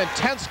teams. What an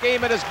intense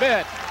game it has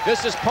been.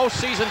 This is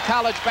postseason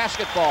college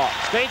basketball.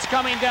 State's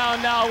coming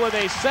down now with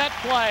a set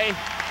play.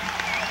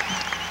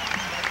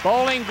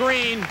 Bowling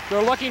Green,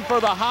 they're looking for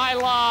the high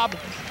lob.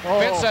 Oh.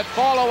 Vincent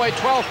Fallaway,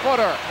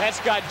 12-footer. That's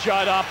got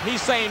Judd up.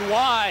 He's saying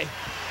why.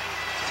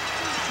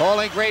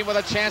 Bowling Green with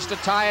a chance to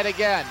tie it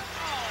again.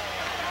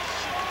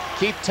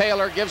 Keith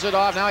Taylor gives it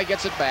off. Now he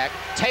gets it back.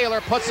 Taylor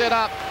puts it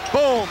up.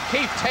 Boom.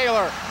 Keith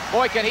Taylor.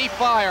 Boy, can he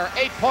fire.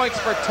 8 points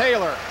for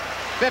Taylor.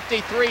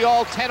 53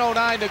 all,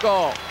 10:09 to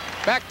go.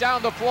 Back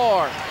down the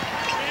floor.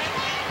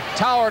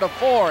 Tower to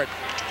Ford.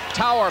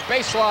 Tower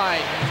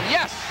baseline.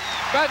 Yes.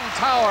 Benton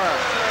Tower.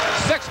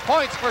 6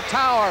 points for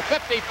Tower.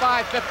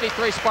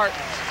 55-53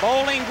 Spartans.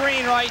 Bowling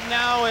Green right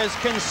now is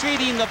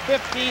conceding the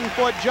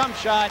 15-foot jump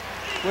shot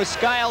with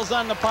Skiles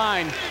on the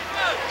pine.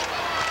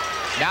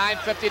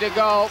 9:50 to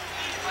go.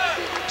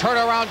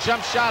 Turnaround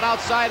jump shot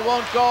outside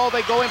won't go.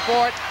 They go in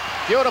for it.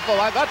 Beautiful.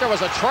 I thought there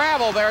was a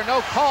travel there.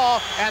 No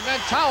call. And then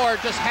Tower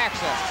just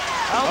hacks it.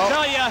 I'll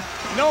tell you,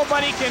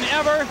 nobody can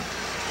ever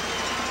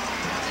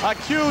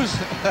accuse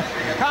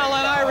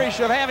Colin Irish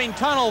of having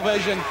tunnel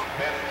vision.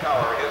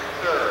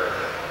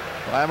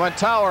 And when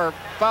Tower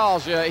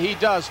fouls you, he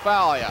does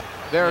foul you.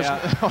 There's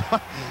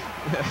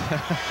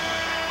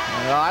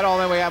I don't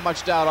think we have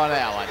much doubt on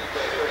that one.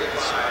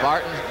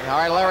 Spartans. All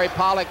right, Larry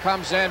Pollock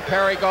comes in.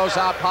 Perry goes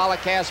out. Pollock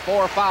has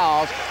 4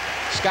 fouls.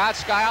 Scott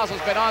Skiles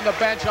has been on the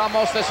bench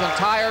almost this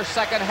entire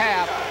second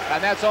half,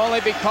 and that's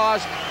only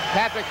because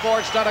Patrick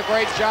Ford's done a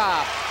great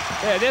job.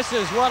 Yeah, this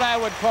is what I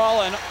would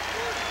call an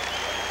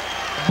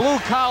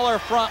blue-collar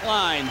front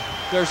line.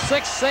 They're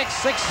 6'6",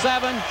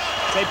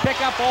 6'7". They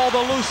pick up all the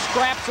loose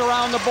scraps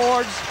around the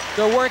boards.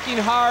 They're working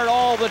hard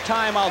all the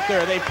time out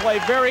there. They play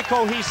very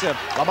cohesive.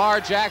 Lamar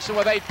Jackson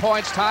with 8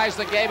 points ties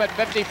the game at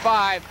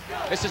 55.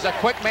 This is a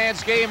quick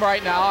man's game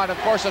right now, and of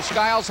course if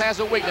Skiles has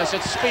a weakness,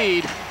 it's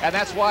speed, and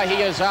that's why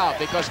he is out,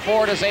 because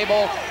Ford is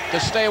able to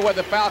stay with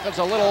the Falcons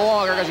a little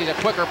longer because he's a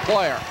quicker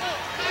player.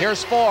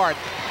 Here's Ford.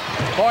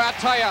 Boy, I'll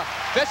tell you,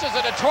 this is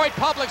a Detroit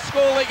Public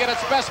School League at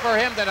its best for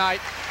him tonight.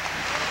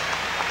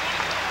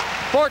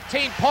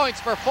 14 points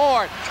for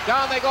Ford.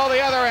 Down they go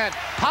the other end.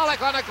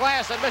 Pollock on the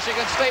glass, and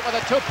Michigan State with a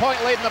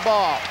 2-point lead in the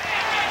ball.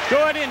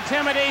 Good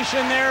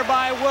intimidation there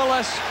by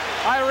Willis.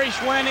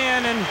 Irish went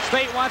in, and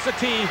State wants a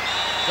tee.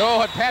 Oh,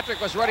 and Patrick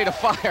was ready to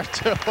fire,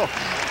 too.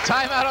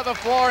 Timeout on the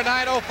floor,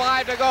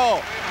 9:05 to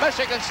go.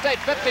 Michigan State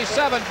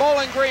 57,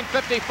 Bowling Green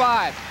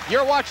 55.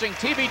 You're watching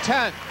TV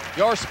 10,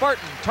 your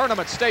Spartan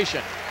tournament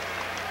station.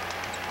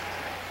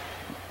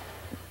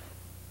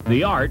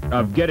 The art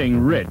of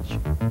getting rich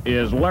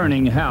is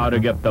learning how to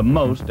get the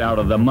most out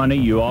of the money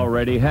you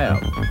already have.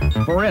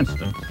 For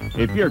instance,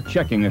 if your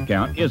checking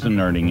account isn't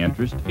earning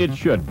interest, it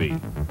should be.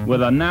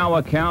 With a Now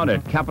account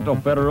at Capital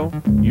Federal,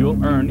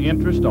 you'll earn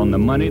interest on the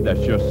money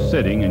that's just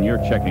sitting in your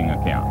checking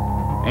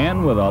account.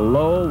 And with a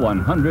low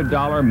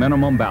 $100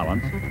 minimum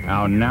balance,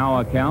 our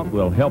Now account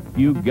will help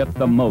you get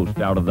the most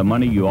out of the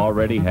money you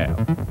already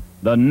have.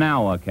 The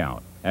Now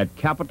account at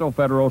Capital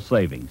Federal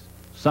Savings.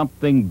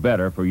 Something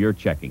better for your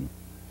checking.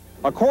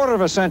 A quarter of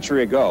a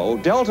century ago,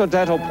 Delta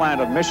Dental Plan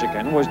of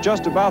Michigan was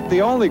just about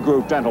the only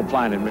group dental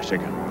plan in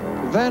Michigan.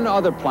 Then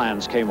other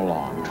plans came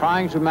along,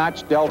 trying to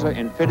match Delta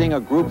in fitting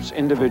a group's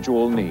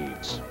individual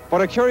needs.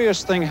 But a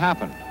curious thing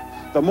happened.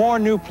 The more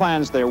new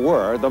plans there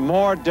were, the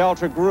more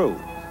Delta grew.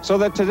 So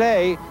that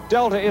today,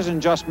 Delta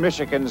isn't just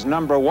Michigan's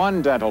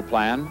 #1 dental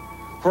plan.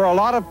 For a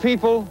lot of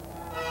people,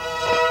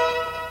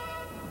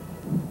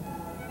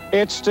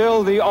 it's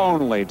still the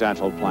only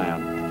dental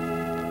plan.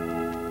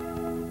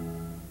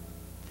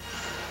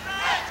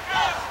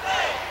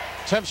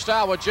 Tim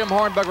Stout with Jim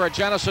Hornberger at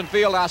Jenison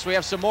Fieldhouse. We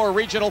have some more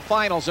regional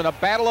finals in a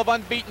battle of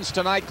unbeatens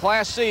tonight.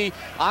 Class C,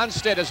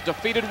 Onstead has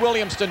defeated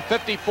Williamston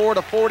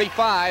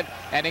 54-45,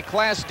 and in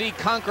Class D,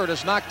 Concord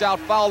has knocked out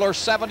Fowler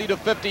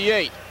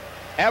 70-58.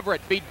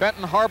 Everett beat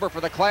Benton Harbor for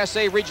the Class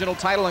A regional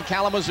title in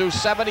Kalamazoo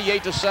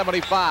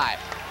 78-75.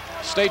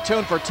 Stay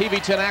tuned for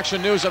TV 10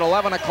 Action News at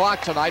 11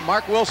 o'clock tonight.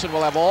 Mark Wilson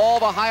will have all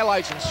the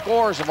highlights and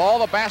scores of all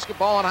the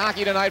basketball and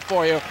hockey tonight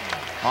for you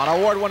on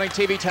award-winning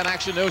TV 10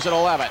 Action News at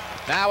 11.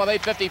 Now with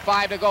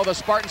 8:55 to go, the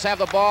Spartans have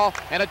the ball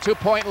and a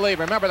 2-point lead.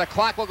 Remember, the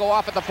clock will go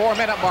off at the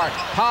 4-minute mark.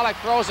 Pollock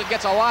throws and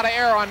gets a lot of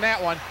air on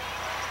that one.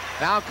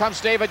 Now comes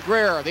David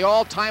Greer, the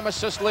all-time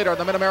assist leader of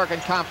the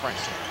Mid-American Conference.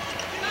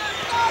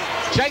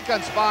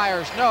 Jenkins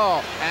fires,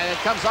 no, and it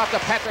comes off to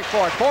Patrick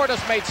Ford. Ford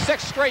has made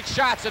 6 straight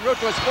shots en route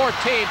to his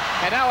 14,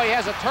 and now he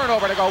has a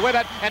turnover to go with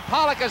it, and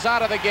Pollock is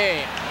out of the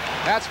game.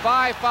 That's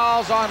 5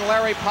 fouls on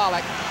Larry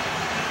Pollock.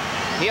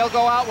 He'll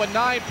go out with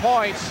 9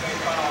 points.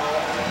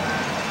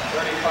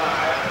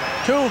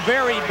 2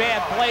 very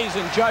bad plays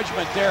in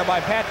judgment there by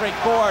Patrick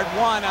Ford.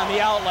 1 on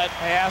the outlet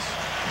pass.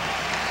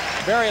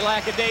 Very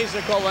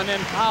lackadaisical, and then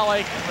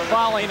Pollock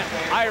fouling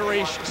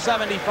Irish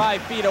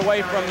 75 feet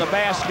away from the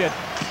basket.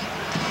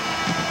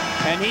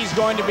 And he's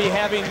going to be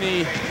having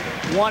the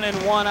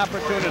 1-and-1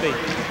 opportunity.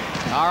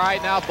 All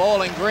right, now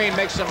Bowling Green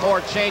makes some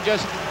more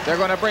changes. They're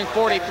going to bring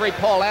 43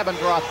 Paul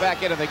Abendroth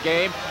back into the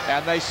game,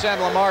 and they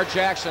send Lamar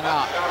Jackson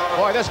out.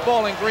 Boy, this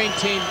Bowling Green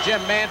team,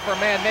 Jim, man for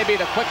man, may be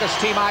the quickest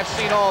team I've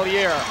seen all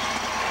year.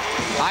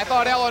 I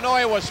thought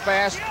Illinois was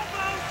fast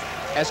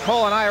as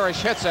Colin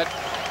Irish hits it.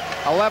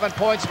 11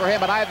 points for him,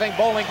 but I think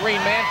Bowling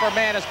Green, man for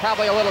man, is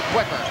probably a little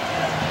quicker.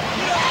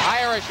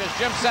 Irish, as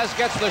Jim says,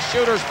 gets the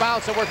shooter's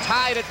bounce, and we're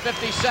tied at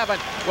 57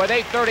 with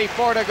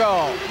 8:34 to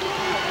go.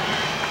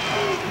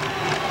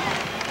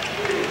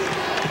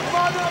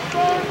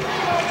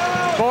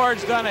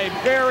 Ford's done a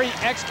very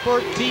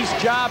expertise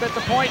job at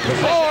the point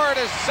position. Ford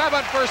is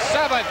 7 for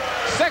 7.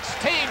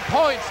 16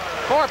 points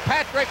for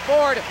Patrick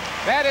Ford.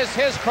 That is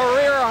his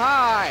career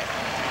high.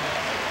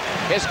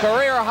 His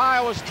career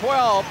high was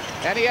 12,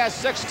 and he has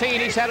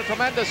 16. He's had a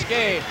tremendous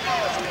game.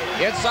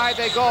 Inside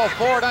they go.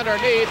 Ford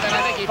underneath, and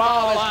I think he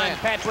fouled his man.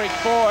 Patrick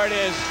Ford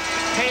is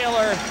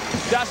Taylor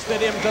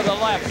dusted him to the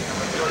left.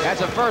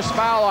 That's a first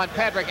foul on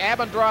Patrick.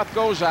 Abendroth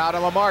goes out,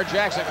 and Lamar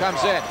Jackson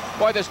comes in.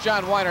 Boy, this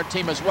John Weiner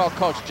team is well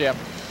coached, Jim.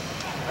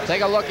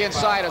 Take a look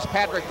inside as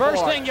Patrick Ford.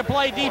 First thing you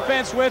play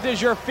defense with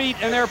is your feet,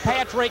 and there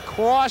Patrick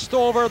crossed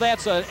over.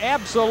 That's an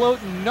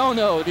absolute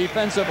no-no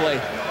defensively.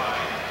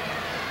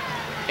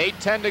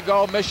 8:10 to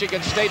go.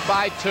 Michigan State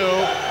by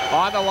 2.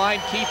 On the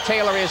line, Keith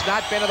Taylor. He has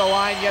not been to the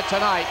line yet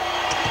tonight.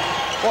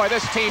 Boy,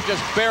 this team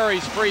just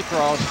buries free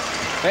throws.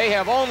 They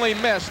have only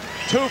missed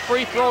 2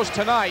 free throws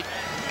tonight,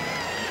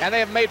 and they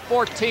have made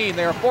 14.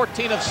 They are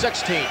 14 of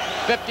 16.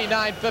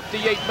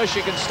 59-58,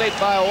 Michigan State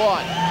by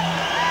 1.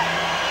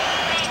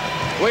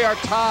 We are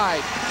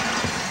tied.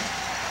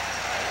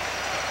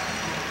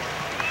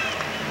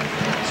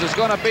 This is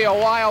going to be a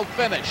wild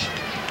finish.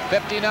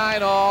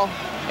 59 all,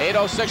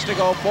 8:06 to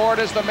go. Ford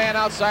is the man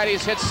outside.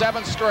 He's hit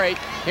 7 straight.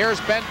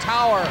 Here's Ben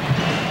Tower.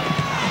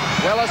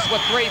 Willis with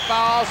 3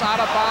 fouls,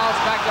 out of bounds,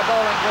 back to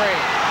Bowling Green.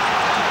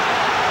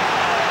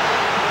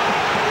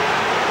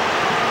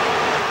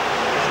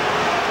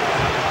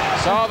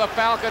 So the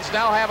Falcons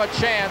now have a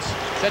chance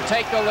to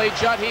take the lead.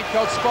 Judd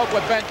Heathcote spoke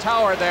with Ben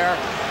Tower there,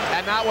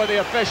 and not with the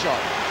official.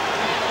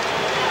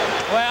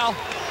 Well,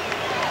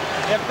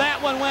 if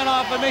that one went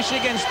off of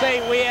Michigan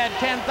State, we had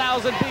 10,000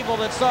 people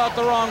that saw it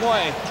the wrong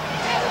way.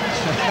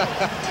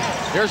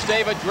 Here's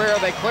David Greer.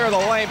 They clear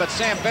the lane, but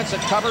Sam Vincent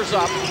covers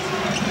up.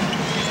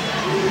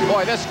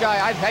 Boy, this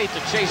guy, I'd hate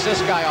to chase this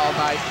guy all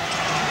night.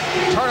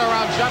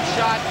 Turnaround jump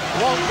shot,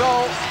 won't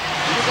go.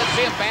 You can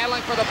see him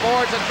battling for the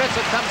boards, and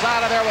Vincent comes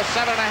out of there with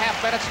 7.5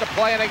 minutes to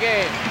play in the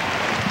game.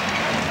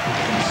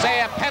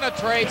 Sam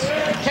penetrates,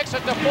 kicks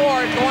it to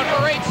Ford, going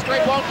for 8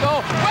 straight, won't go.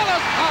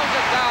 Willis pounds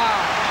it down.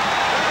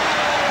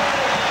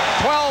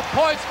 12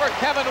 points for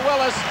Kevin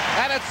Willis,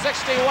 and it's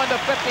 61-59.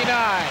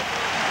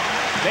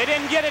 They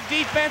didn't get a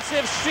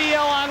defensive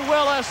seal on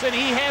Willis, and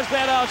he has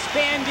that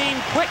outstanding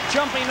quick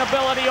jumping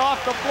ability off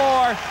the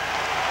floor.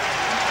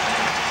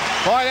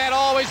 Boy, that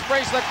always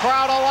brings the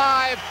crowd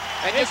alive,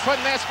 and you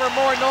couldn't ask for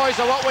more noise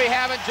than what we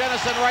have in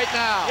Jenison right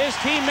now. His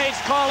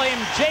teammates call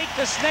him Jake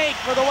the Snake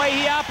for the way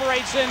he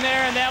operates in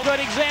there, and that's a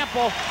good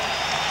example.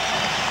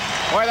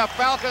 Boy, the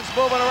Falcons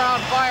moving around,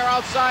 fire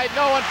outside,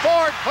 no, and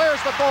Ford clears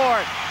the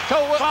board.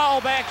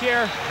 Foul back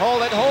here.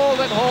 Hold it, hold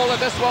it, hold it.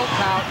 This won't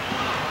count.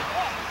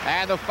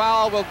 And the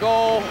foul will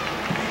go.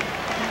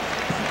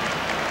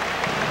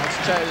 Let's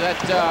tell you that.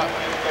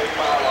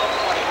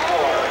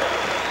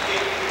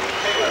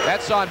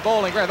 That's on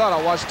Bowling Green. I thought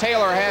it was.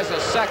 Taylor has a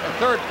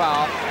third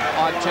foul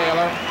on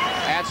Taylor.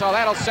 And so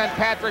that'll send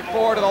Patrick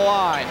Ford to the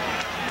line.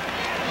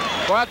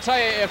 Well, I'll tell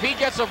you, if he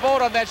gets a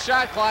vote on that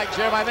shot clock,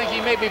 Jim, I think he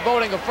may be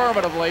voting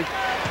affirmatively.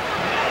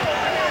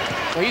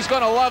 So he's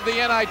going to love the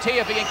NIT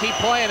if he can keep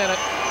playing in it.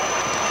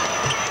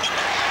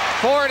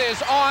 Ford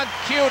is on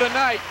cue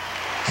tonight.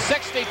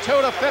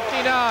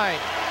 62-59.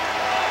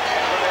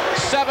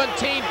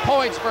 17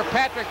 points for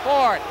Patrick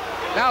Ford.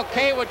 Now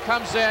Kaywood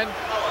comes in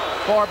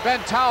for Ben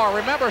Tower.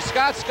 Remember,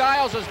 Scott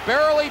Skiles has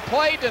barely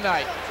played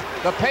tonight.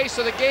 The pace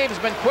of the game has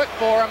been quick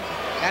for him,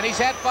 and he's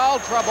had foul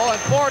trouble, and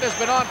Ford has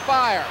been on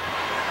fire.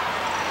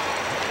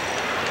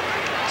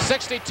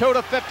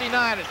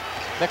 62-59.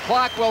 The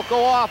clock will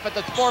go off at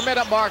the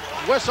 4-minute mark.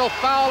 Whistle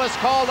foul is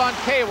called on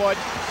Kaywood.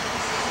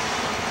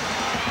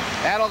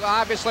 That'll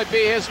obviously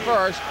be his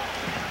first.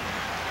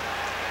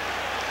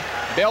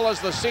 Bill is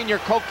the senior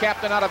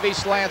co-captain out of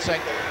East Lansing.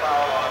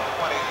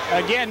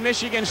 Again,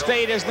 Michigan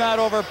State is not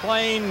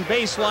overplaying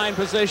baseline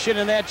position,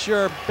 and that's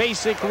your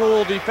basic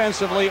rule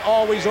defensively.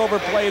 Always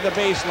overplay the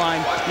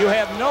baseline. You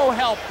have no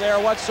help there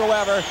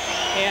whatsoever.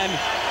 And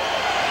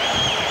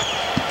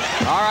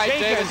all right,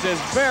 Jenkins is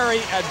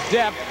very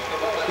adept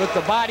with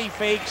the body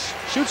fakes,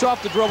 shoots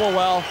off the dribble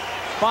well.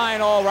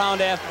 Fine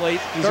all-round athlete.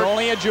 He's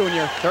only a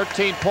junior.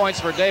 13 points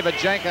for David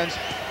Jenkins.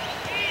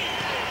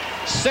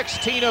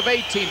 16 of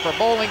 18 for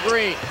Bowling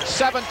Green.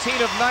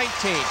 17 of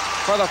 19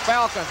 for the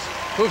Falcons,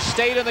 who've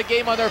stayed in the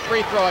game on their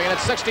free throwing. And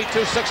it's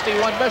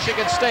 62-61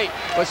 Michigan State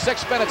with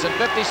 6 minutes and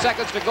 50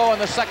 seconds to go in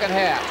the second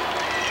half.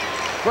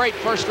 Great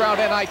first-round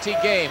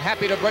NIT game.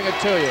 Happy to bring it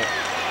to you.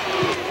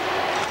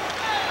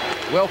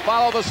 We'll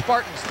follow the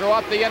Spartans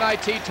throughout the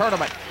NIT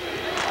tournament.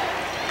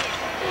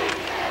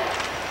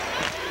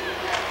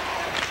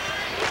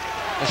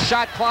 The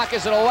shot clock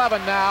is at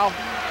 11 now.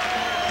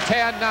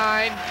 10,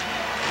 9,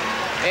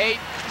 8,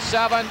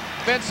 7.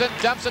 Vincent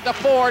dumps it to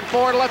Ford.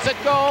 Ford lets it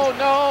go.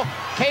 No.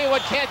 Kaywood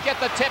can't get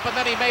the tip, and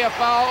then he may have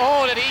fouled.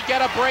 Oh, did he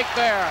get a break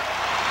there?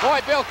 Boy,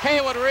 Bill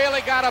Kaywood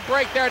really got a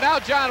break there. Now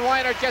John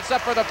Weinert gets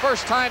up for the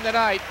first time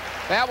tonight.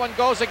 That one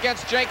goes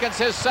against Jenkins,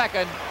 his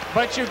second.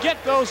 But you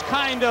get those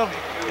kind of,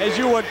 as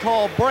you would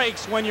call,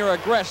 breaks when you're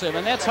aggressive,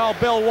 and that's how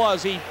Bill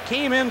was. He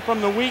came in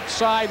from the weak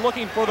side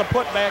looking for the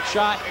putback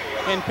shot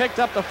and picked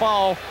up the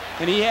foul,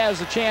 and he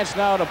has a chance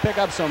now to pick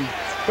up some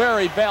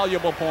very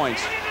valuable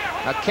points.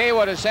 Now,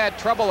 Kaywood has had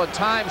trouble at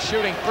times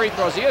shooting free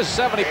throws. He is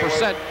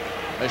 70%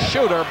 a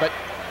shooter, but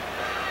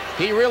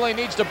he really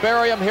needs to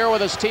bury him here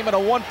with his team in a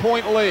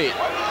 1-point lead.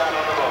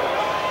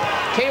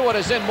 Kaywood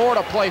is in more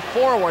to play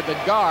forward than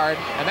guard,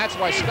 and that's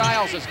why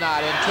Skiles is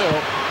not in, too.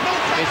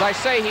 As I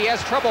say, he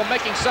has trouble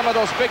making some of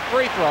those big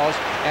free throws,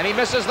 and he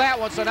misses that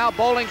one, so now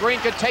Bowling Green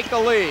can take the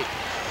lead.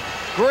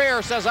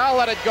 Greer says, I'll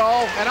let it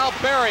go, and I'll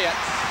bury it.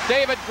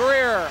 David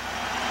Greer.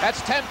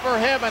 That's 10 for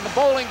him, and the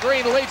Bowling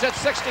Green leads at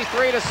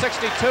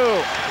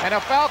 63-62. And the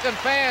Falcon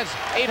fans,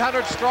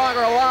 800 strong,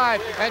 are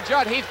alive. And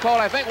Judd Heathcote,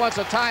 I think, wants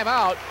a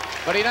timeout,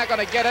 but he's not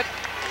going to get it.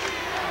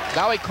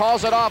 Now he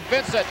calls it off.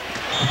 Vincent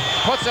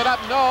puts it up,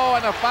 no,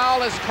 and the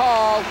foul is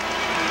called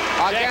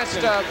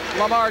against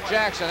Lamar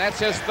Jackson. That's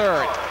his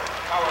third.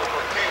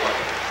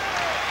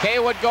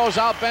 Kaywood goes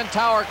out. Ben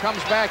Tower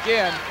comes back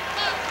in.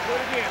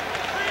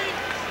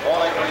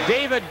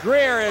 David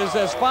Greer is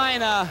as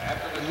fine a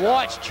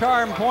watch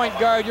charm point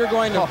guard you're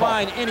going to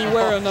find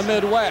anywhere in the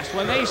Midwest.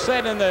 When they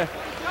said in the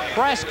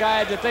press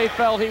guide that they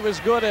felt he was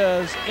good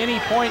as any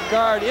point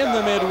guard in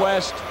the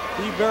Midwest,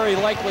 he very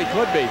likely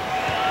could be.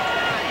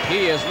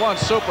 He is one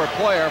super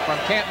player from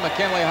Canton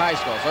McKinley High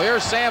School. So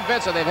here's Sam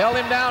Vincent. They've held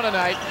him down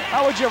tonight.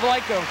 How would you have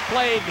liked to have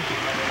played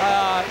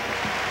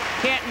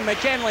Canton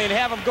McKinley and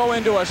have him go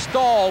into a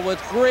stall with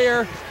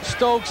Greer,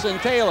 Stokes, and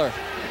Taylor?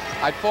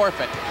 I'd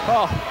forfeit.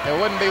 Oh, it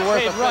wouldn't be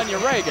worth it. They'd run you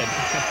Reagan.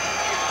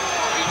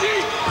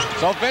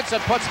 So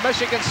Vincent puts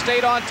Michigan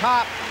State on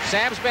top.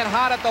 Sam's been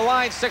hot at the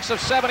line, 6 of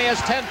 7. He has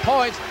 10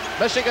 points.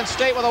 Michigan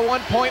State with a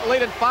 1-point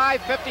lead and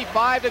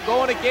 5:55 to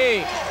go in a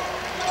game.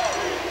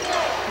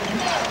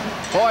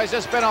 Boys,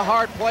 it's been a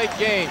hard-played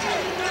game.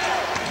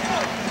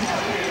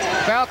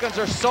 Falcons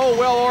are so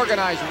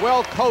well-organized,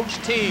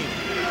 well-coached team.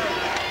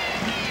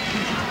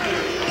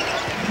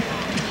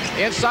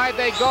 Inside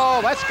they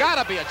go. That's got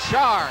to be a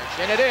charge,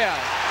 and it is.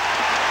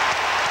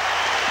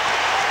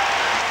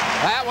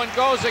 That one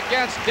goes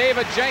against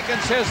David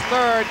Jenkins, his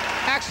third.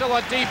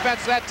 Excellent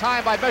defense that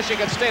time by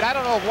Michigan State. I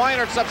don't know if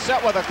Weinert's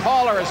upset with a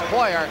call or his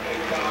player.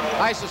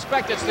 I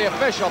suspect it's the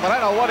official, but I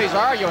don't know what he's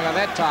arguing on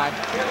that time.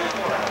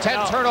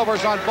 10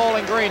 turnovers on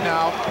Bowling Green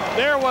now.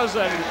 There was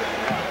a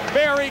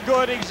very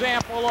good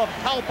example of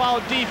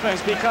help-out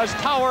defense because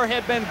Tower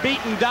had been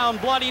beaten down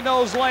Bloody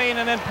Nose Lane,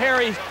 and then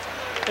Perry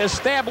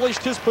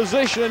established his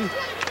position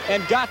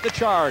and got the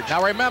charge.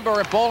 Now remember,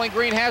 if Bowling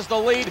Green has the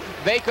lead,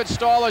 they could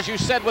stall, as you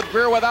said, with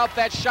Greer without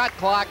that shot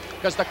clock,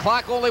 because the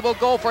clock only will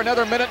go for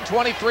another minute and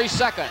 23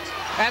 seconds.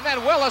 And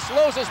then Willis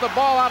loses the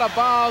ball out of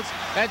bounds,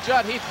 and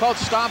Judd Heathcote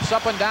stomps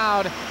up and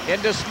down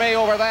in dismay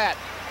over that,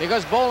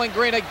 because Bowling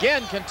Green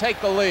again can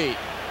take the lead.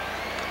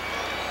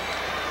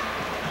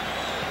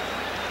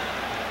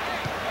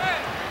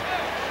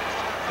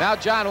 Now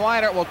John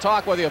Weinert will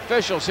talk with the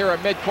officials here at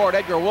midcourt.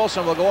 Edgar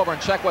Wilson will go over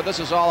and check what this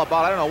is all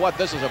about. I don't know what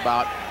this is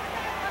about.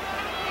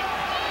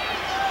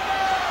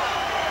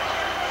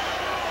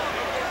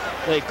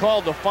 They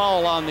called the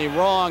foul on the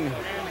wrong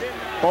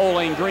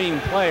Bowling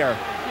Green player.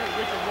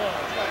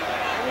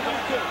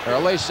 Or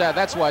at least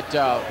that's what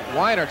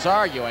Weinert's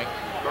arguing.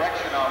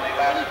 Correction on the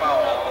last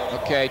foul.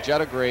 Okay,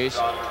 Judd agrees.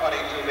 On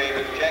 22,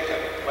 David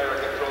Jenkins, player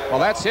control. Well,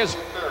 that's his.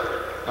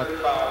 Third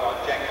foul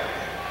on Jenkins.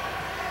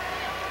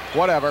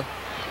 Whatever.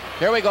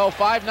 Here we go,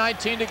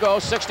 5:19 to go,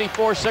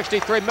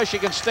 64-63,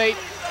 Michigan State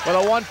with a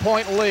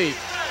 1-point lead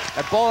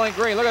at Bowling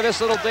Green. Look at this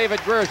little David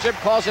Greer. Jim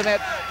calls him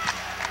that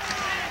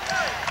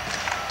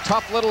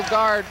tough little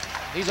guard.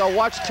 He's a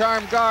watch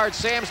charm guard.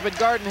 Sam's been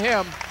guarding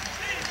him.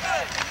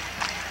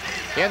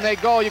 In they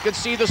go. You can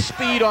see the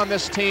speed on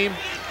this team.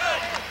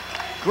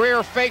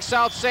 Greer fakes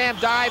out Sam,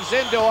 dives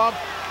into him,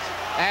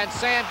 and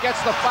Sam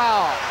gets the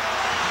foul.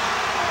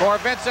 For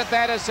Vincent,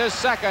 that is his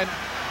second.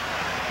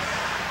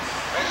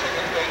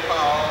 Michigan State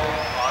foul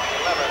on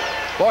 11.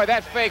 Boy,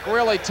 that fake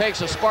really takes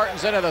the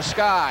Spartans into the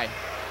sky.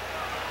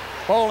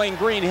 Bowling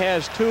Green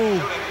has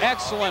two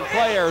excellent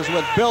players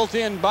with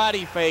built-in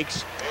body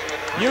fakes.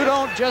 You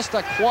don't just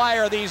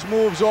acquire these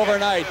moves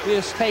overnight.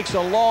 This takes a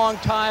long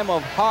time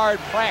of hard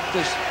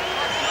practice.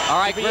 All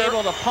right, to be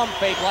able to pump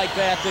fake like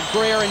that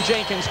Greer and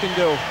Jenkins can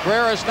do.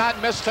 Greer has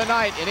not missed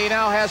tonight, and he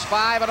now has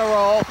 5 in a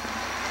row.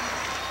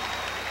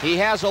 He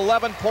has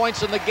 11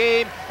 points in the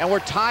game, and we're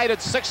tied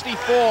at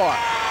 64.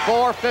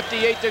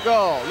 4:58 to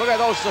go. Look at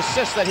those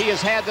assists that he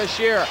has had this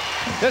year.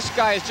 This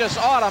guy is just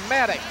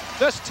automatic.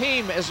 This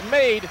team has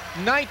made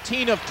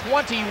 19 of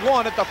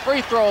 21 at the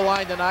free throw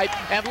line tonight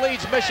and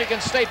leads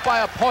Michigan State by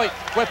a point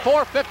with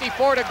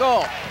 4:54 to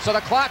go. So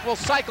the clock will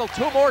cycle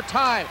 2 more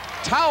times.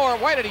 Tower,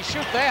 why did he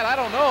shoot that? I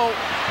don't know.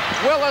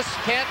 Willis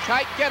can't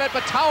quite get it,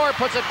 but Tower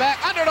puts it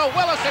back under to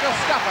Willis and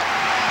he'll stuff it.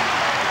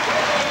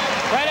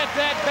 Credit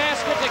that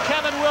basket to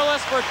Kevin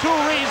Willis for 2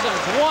 reasons.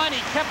 One, he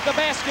kept the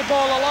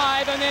basketball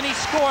alive, and then he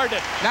scored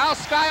it. Now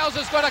Skiles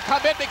is going to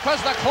come in because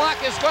the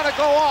clock is going to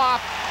go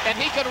off, and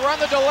he can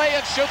run the delay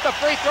and shoot the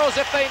free throws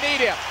if they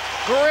need him.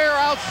 Greer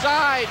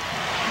outside,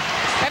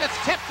 and it's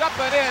tipped up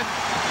and in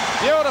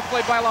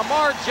beautifully by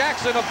Lamar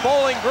Jackson of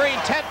Bowling Green.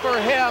 10 for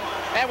him,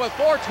 and with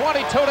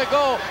 4:22 to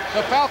go,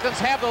 the Falcons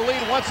have the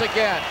lead once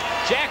again.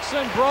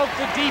 Jackson broke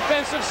the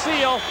defensive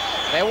seal.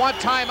 They want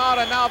timeout,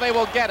 and now they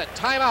will get it.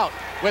 Timeout.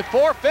 With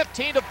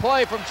 4:15 to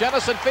play from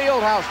Jenison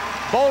Fieldhouse.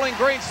 Bowling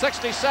Green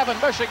 67,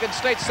 Michigan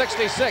State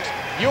 66.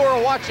 You are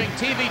watching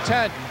TV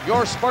 10,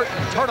 your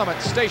Spartan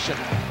tournament station.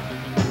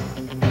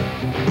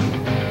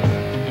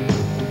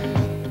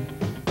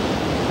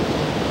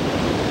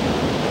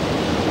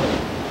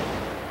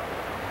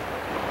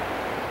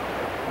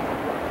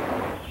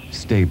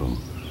 Stable,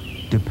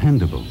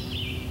 dependable,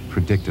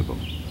 predictable.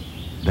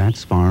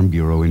 That's Farm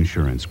Bureau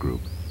Insurance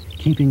Group.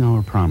 Keeping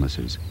our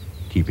promises,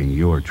 keeping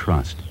your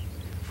trust.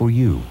 For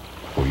you,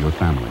 for your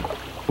family,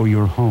 for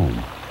your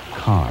home,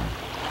 car,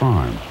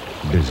 farm,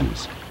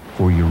 business,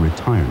 for your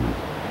retirement.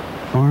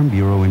 Farm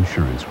Bureau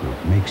Insurance Group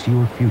makes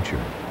your future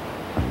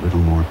a little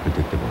more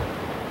predictable.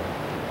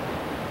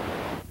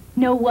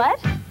 Know what?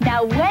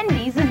 Now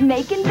Wendy's is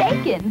making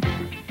bacon.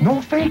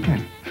 No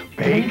faking.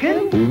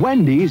 Bacon?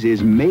 Wendy's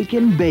is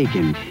making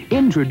bacon.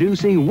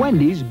 Introducing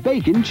Wendy's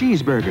Bacon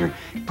Cheeseburger.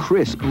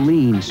 Crisp,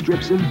 lean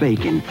strips of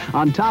bacon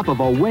on top of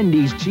a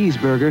Wendy's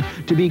cheeseburger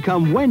to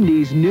become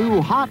Wendy's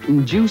new hot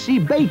and juicy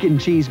bacon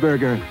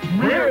cheeseburger.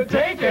 We're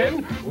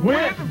taken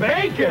with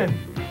bacon.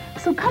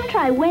 So come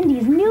try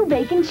Wendy's new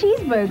bacon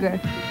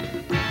cheeseburger.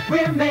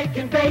 We're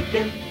making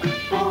bacon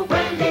for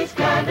Wendy's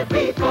kind of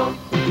people.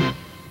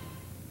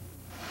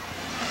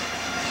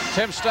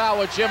 Tim Stout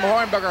with Jim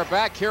Hornberger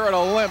back here at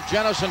Olymp,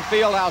 Jenison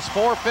Fieldhouse,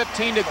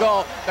 4:15 to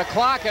go. The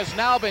clock has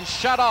now been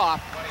shut off.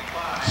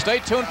 Stay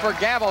tuned for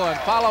Gavilan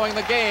following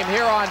the game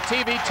here on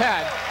TV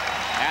 10.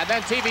 And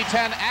then TV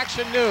 10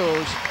 Action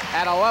News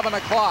at 11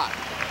 o'clock.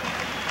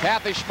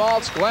 Kathy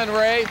Schmaltz, Glenn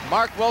Ray,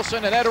 Mark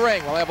Wilson, and Ed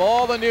Ring will have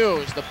all the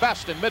news, the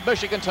best in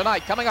Mid-Michigan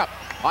tonight, coming up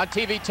on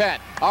TV 10.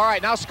 All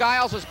right, now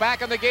Skiles is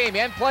back in the game. He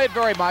hadn't played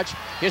very much.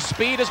 His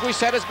speed, as we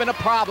said, has been a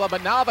problem,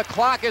 but now the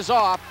clock is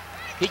off.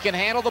 He can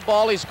handle the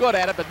ball. He's good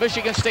at it, but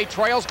Michigan State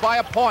trails by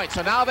a point.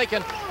 So now they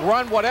can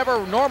run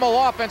whatever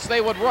normal offense they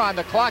would run.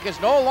 The clock is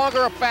no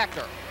longer a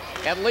factor,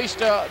 at least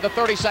the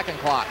 30-second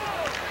clock.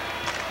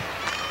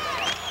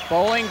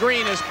 Bowling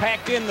Green has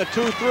packed in the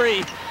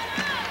 2-3.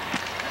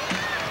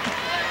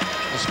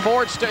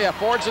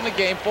 Ford's in the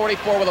game,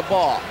 44 with a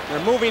ball.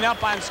 They're moving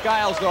up on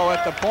Skiles, though,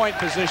 at the point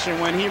position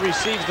when he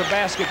receives the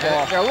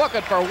basketball. They're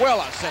looking for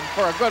Willis and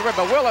for a good rip,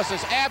 but Willis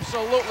is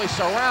absolutely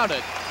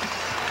surrounded.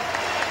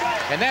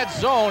 In that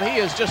zone, he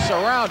is just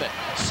surrounded.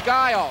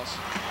 Skiles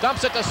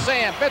dumps it to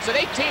Sam Vincent,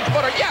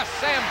 18-footer. Yes,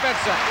 Sam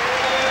Vincent.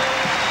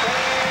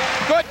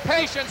 Good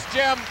patience,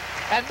 Jim,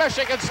 and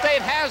Michigan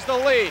State has the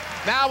lead.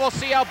 Now we'll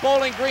see how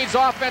Bowling Green's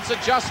offense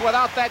adjusts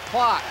without that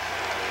clock.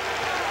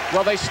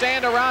 Will they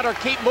stand around or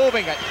keep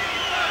moving it?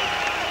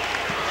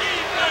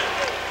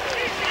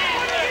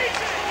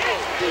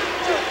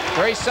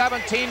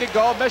 .3:17 to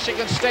go.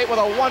 Michigan State with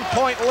a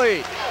 1-point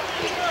lead.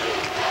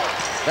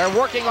 They're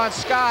working on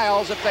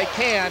Skiles if they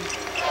can.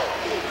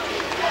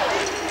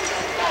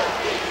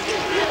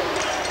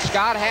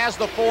 Scott has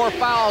the 4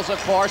 fouls,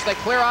 of course. They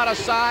clear out a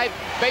side.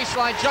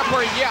 Baseline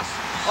jumper, yes.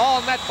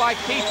 All net by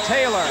Keith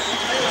Taylor.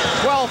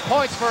 12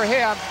 points for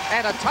him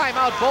and a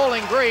timeout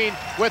Bowling Green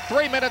with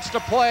 3 minutes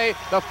to play.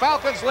 The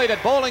Falcons lead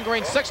at Bowling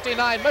Green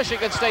 69,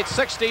 Michigan State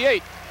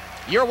 68.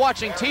 You're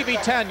watching TV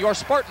 10, your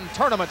Spartan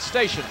tournament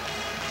station.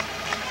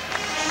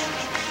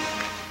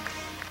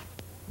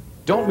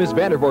 Don't miss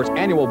Vandervoort's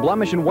annual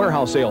Blemish and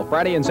Warehouse Sale,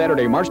 Friday and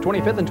Saturday, March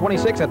 25th and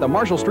 26th at the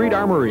Marshall Street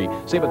Armory.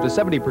 Save up to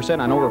 70%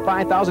 on over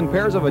 5,000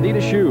 pairs of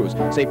Adidas shoes.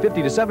 Save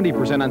 50 to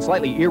 70% on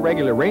slightly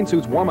irregular rain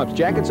suits, warm-ups,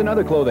 jackets, and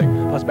other clothing.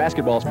 Plus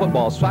basketballs,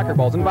 footballs, soccer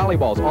balls, and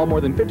volleyballs, all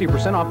more than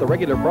 50% off the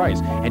regular price.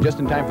 And just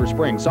in time for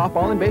spring,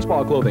 softball and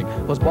baseball clothing,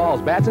 plus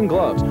balls, bats, and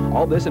gloves.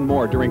 All this and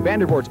more during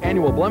Vandervoort's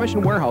annual Blemish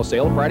and Warehouse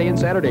Sale, Friday and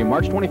Saturday,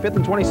 March 25th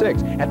and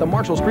 26th at the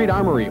Marshall Street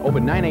Armory,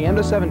 open 9 a.m.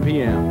 to 7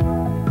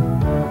 p.m.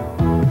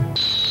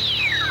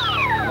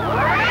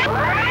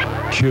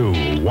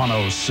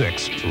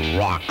 Q106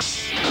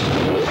 rocks.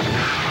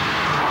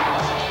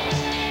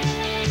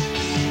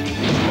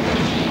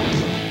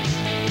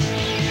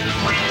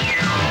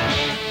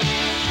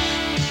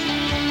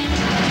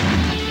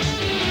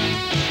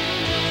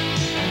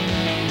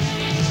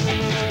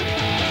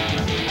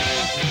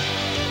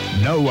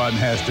 No one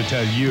has to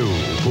tell you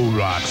who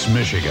rocks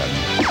Michigan.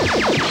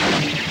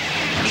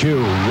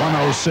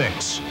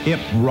 Q106, it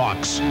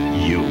rocks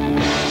you.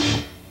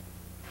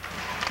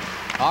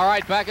 All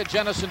right, back at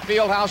Jenison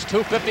Fieldhouse,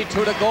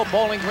 2:52 to go.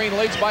 Bowling Green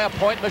leads by a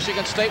point.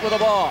 Michigan State with the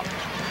ball.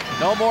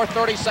 No more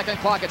 30-second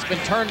clock. It's been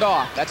turned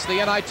off. That's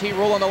the NIT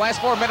rule. In the last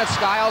 4 minutes,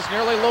 Skiles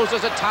nearly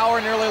loses it. Tower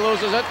nearly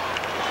loses it.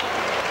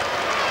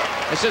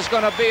 This is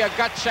going to be a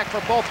gut check for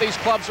both these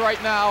clubs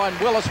right now, and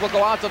Willis will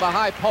go out to the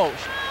high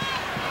post.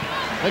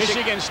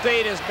 Michigan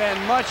State has been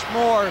much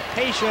more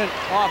patient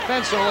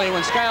offensively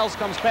when Skiles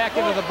comes back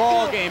into the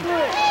ball game.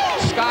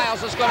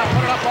 Skiles is going to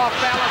put it up off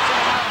balance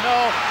and out.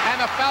 No, and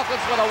the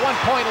Falcons with a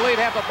 1-point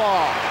lead have the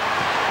ball.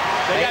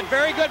 They got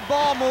very good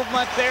ball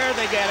movement there.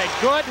 They got a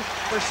good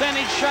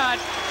percentage shot,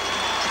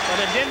 but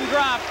it didn't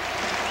drop.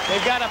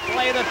 They've got to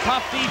play the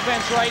tough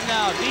defense right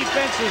now.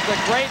 Defense is the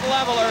great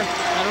leveler,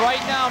 and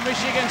right now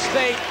Michigan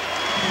State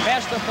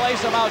has to play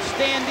some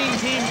outstanding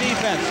team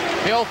defense.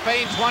 Bill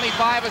Fain,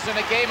 25, is in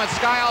the game, and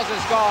Skiles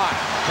is gone.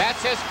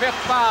 That's his 5th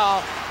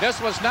foul. This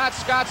was not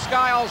Scott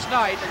Skiles'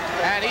 night,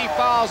 and he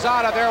fouls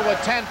out of there with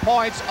 10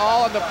 points,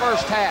 all in the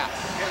first half.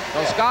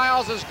 So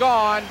Skiles is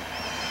gone.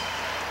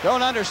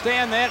 Don't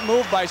understand that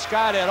move by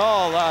Scott at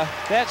all.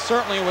 That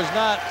certainly was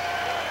not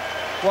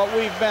what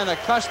we've been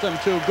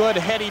accustomed to. Good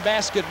heady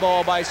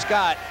basketball by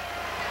Scott.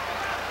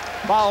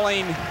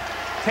 Fouling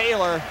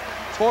Taylor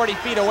 40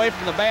 feet away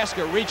from the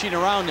basket, reaching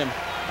around him.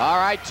 All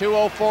right,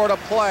 2:04 to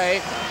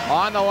play.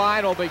 On the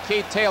line will be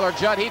Keith Taylor.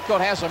 Judd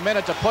Heathcote has a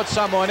minute to put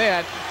someone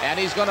in, and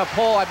he's going to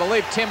pull, I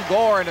believe, Tim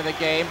Gore into the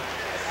game.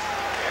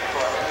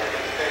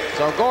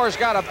 So Gore's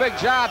got a big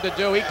job to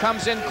do. He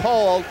comes in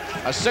cold,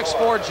 a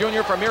 6'4"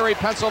 junior from Erie,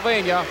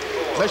 Pennsylvania.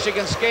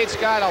 Michigan State's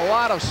got a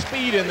lot of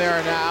speed in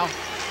there now.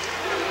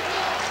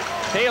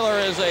 Taylor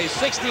is a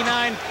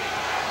 69%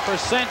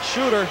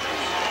 shooter.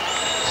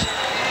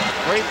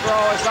 Free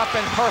throw is up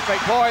and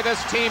perfect. Boy,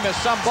 this team is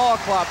some ball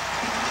club.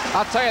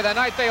 I'll tell you, the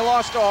night they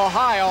lost to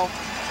Ohio,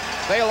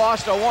 they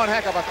lost to one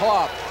heck of a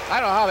club. I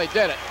don't know how they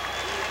did it.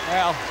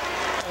 Well,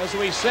 as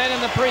we said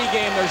in the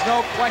pregame, there's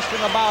no question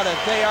about it.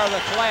 They are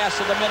the class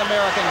of the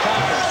Mid-American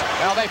Conference.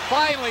 Well, they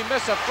finally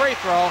miss a free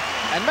throw,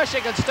 and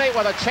Michigan State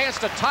with a chance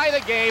to tie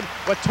the game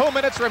with 2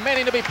 minutes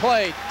remaining to be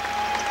played.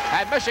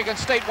 And Michigan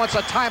State wants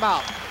a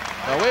timeout.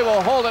 So we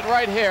will hold it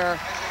right here.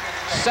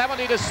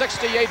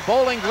 70-68,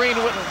 Bowling Green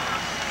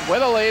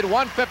with a lead,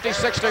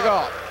 1:56 to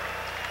go.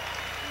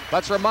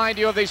 Let's remind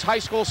you of these high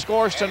school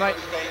scores tonight.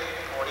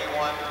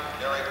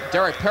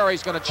 Derek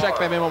Perry's going to check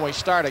them in when we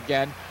start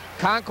again.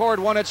 Concord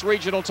won its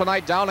regional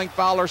tonight, downing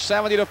Fowler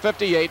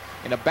 70-58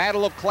 in a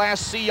battle of Class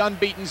C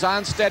unbeatens.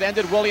 Onstead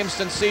ended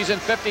Williamston's season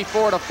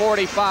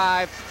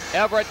 54-45.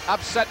 Everett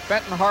upset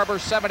Benton Harbor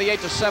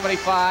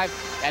 78-75.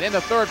 And in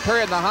the third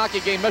period in the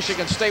hockey game,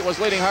 Michigan State was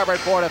leading Harbor at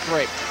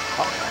 4-3.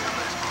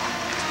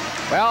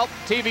 Well,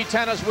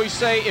 TV10, as we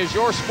say, is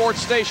your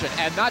sports station,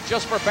 and not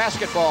just for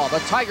basketball. The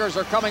Tigers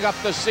are coming up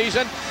this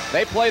season.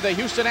 They play the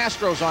Houston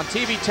Astros on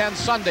TV10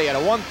 Sunday at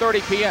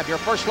 1:30 p.m. Your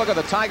first look at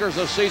the Tigers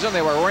this season.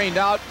 They were rained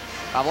out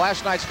of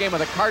last night's game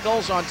with the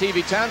Cardinals on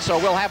TV10, so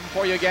we'll have them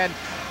for you again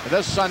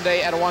this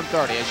Sunday at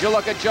 1:30. As you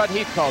look at Judd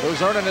Heathcote,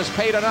 who's earning his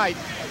pay tonight,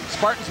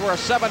 Spartans were a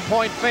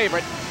 7-point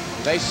favorite.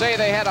 They say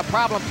they had a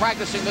problem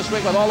practicing this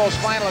week with all those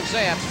final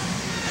exams.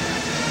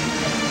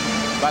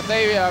 But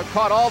they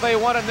caught all they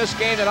wanted in this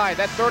game tonight.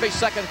 That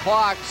 30-second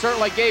clock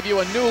certainly gave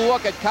you a new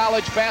look at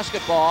college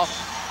basketball.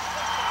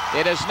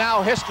 It is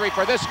now history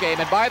for this game.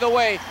 And by the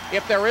way,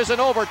 if there is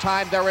an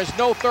overtime, there is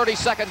no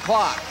 30-second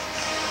clock.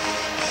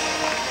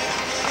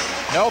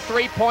 No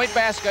three-point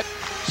basket.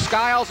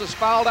 Skiles is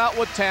fouled out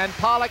with 10.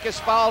 Pollock is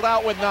fouled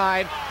out with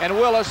 9. And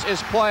Willis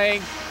is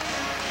playing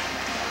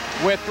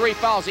with 3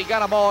 fouls. He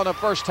got them all in the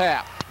first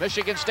half.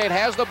 Michigan State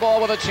has the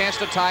ball with a chance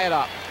to tie it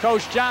up.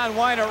 Coach John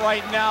Weiner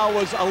right now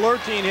was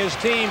alerting his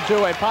team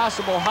to a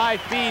possible high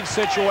feed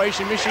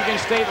situation. Michigan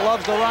State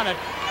loves to run it.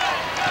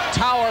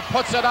 Tower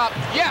puts it up.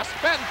 Yes,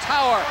 Ben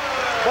Tower.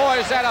 Boy,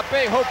 is that a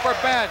big hoop for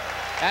Ben.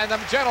 And the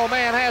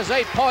gentleman has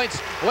 8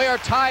 points. We are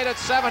tied at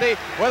 70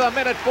 with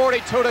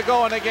 1:42 to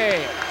go in the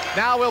game.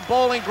 Now will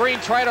Bowling Green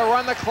try to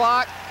run the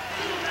clock?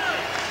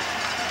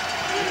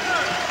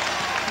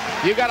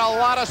 You got a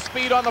lot of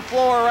speed on the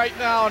floor right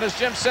now, and as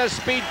Jim says,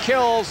 speed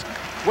kills.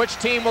 Which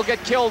team will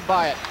get killed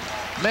by it?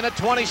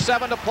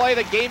 1:27 to play.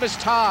 The game is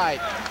tied.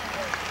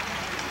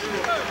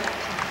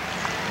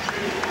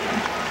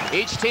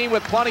 Each team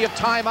with plenty of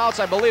timeouts.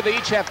 I believe they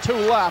each have 2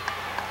 left.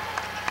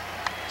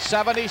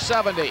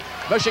 70-70.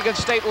 Michigan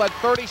State led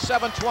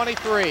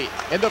 37-23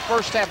 in the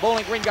first half.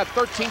 Bowling Green got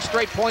 13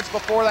 straight points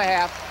before the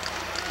half,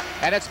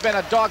 and it's been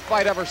a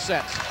dogfight ever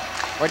since.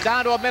 We're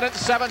down to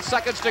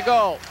 1:07 to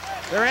go.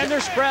 They're in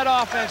their spread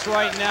offense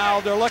right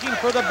now. They're looking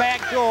for the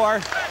back door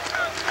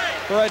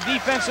for a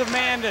defensive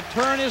man to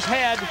turn his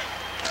head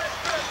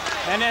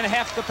and then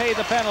have to pay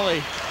the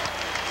penalty.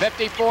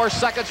 54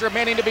 seconds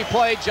remaining to be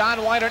played. John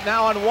Weinert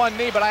now on one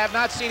knee, but I have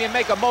not seen him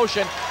make a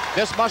motion.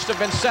 This must have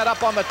been set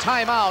up on the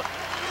timeout.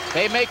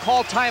 They may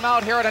call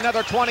timeout here at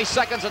another 20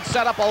 seconds and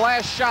set up a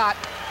last shot.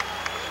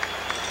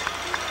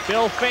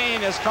 Bill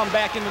Fain has come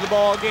back into the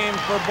ball game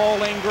for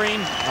Bowling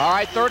Green. All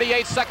right,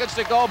 38 seconds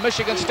to go.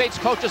 Michigan State's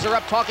coaches are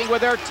up talking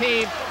with their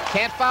team.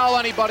 Can't foul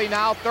anybody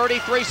now.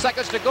 33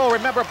 seconds to go.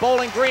 Remember,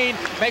 Bowling Green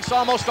makes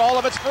almost all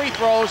of its free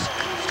throws.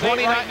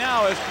 State right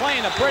now is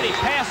playing a pretty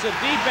passive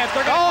defense.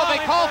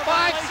 They call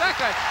 5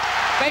 seconds.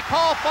 They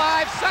call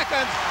 5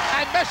 seconds,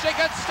 and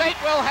Michigan State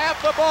will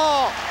have the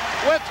ball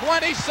with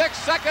 26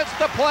 seconds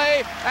to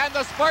play, and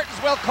the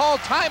Spartans will call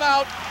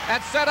timeout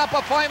and set up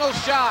a final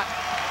shot.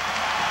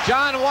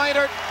 John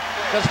Weinert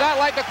does not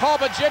like the call,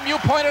 but Jim, you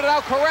pointed it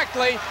out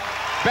correctly.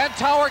 Ben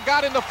Tower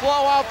got in the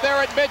flow out there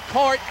at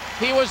midcourt.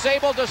 He was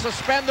able to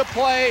suspend the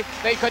play.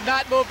 They could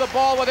not move the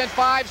ball within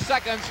 5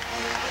 seconds.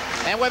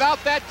 And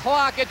without that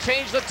clock, it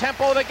changed the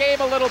tempo of the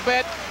game a little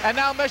bit. And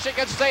now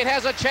Michigan State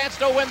has a chance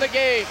to win the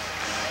game.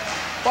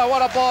 Boy,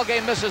 what a ball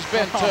game this has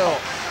been, too.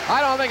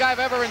 I don't think I've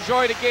ever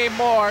enjoyed a game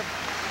more.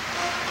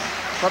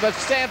 From the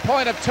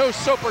standpoint of 2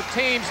 super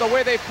teams, the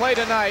way they play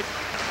tonight.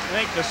 I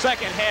think the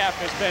second half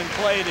has been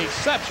played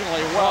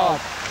exceptionally well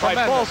by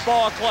both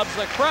ball clubs.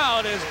 The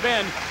crowd has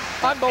been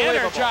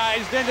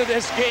energized into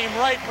this game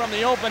right from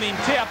the opening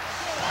tip.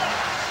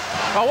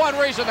 Well, one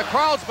reason the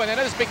crowd's been in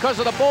it is because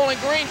of the Bowling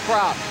Green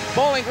crowd.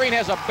 Bowling Green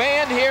has a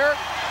band here.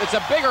 It's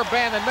a bigger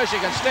band than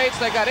Michigan State's.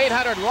 They got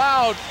 800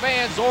 loud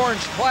fans,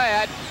 orange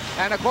clad.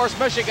 And of course,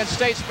 Michigan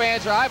State's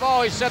fans are, I've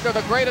always said they're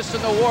the greatest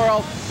in the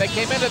world. They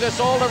came into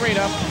this old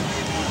arena.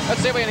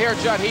 Let's see if we can hear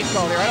Judd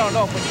Heathcote here. I don't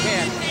know if we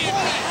can.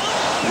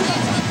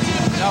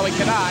 No, we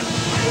cannot.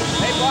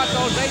 They bought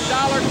those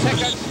 $8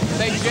 tickets.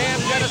 They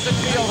jammed Jenison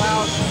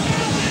Fieldhouse.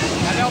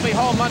 And they'll be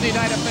home Monday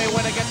night if they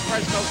win against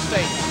Fresno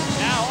State.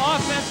 Now,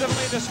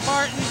 offensively, the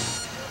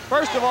Spartans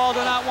first of all, do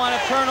not want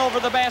to turn over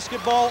the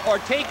basketball or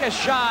take a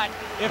shot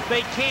if they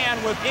can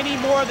with any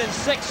more than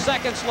 6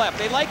 seconds left.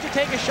 They like to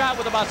take a shot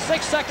with about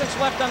 6 seconds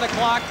left on the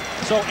clock,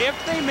 so if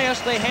they miss,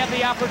 they have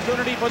the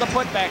opportunity for the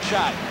putback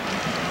shot.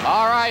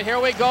 All right, here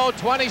we go.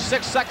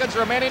 26 seconds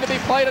remaining to be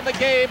played in the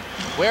game.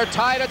 We're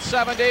tied at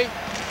 70.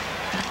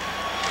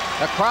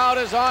 The crowd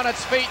is on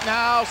its feet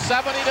now,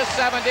 70 to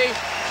 70.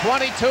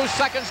 22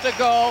 seconds to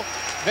go.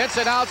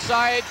 Vincent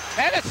outside,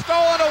 and it's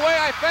stolen away,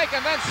 I think,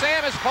 and then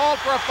Sam is called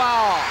for a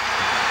foul.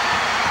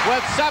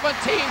 With 17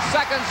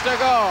 seconds to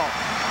go.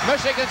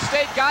 Michigan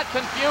State got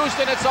confused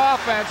in its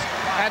offense,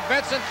 and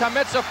Vincent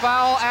commits a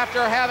foul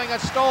after having it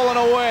stolen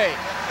away.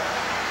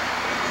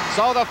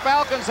 So the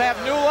Falcons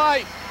have new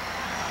life.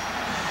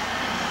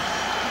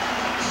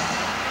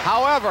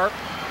 However,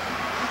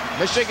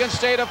 Michigan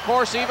State, of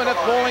course, even if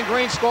Bowling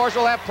Green scores,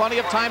 will have plenty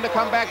of time to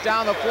come back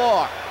down the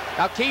floor.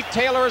 Now, Keith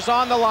Taylor is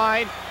on the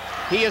line.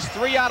 He is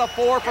 3 out of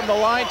 4 from the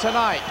line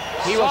tonight.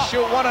 He will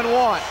shoot 1 and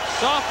 1.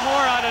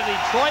 Sophomore out of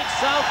Detroit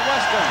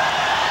Southwestern.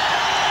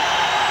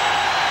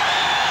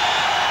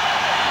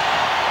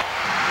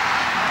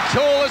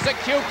 Cool as a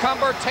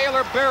cucumber.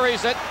 Taylor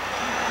buries it.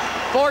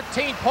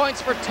 14 points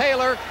for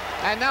Taylor.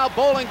 And now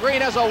Bowling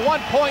Green has a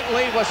 1-point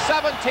lead with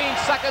 17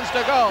 seconds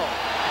to go.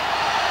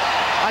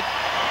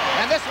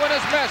 And this one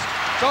is missed.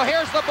 So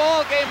here's the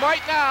ball game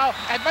right now,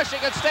 and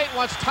Michigan State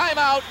wants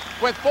timeout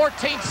with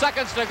 14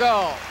 seconds to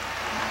go.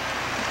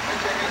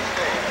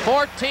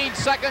 14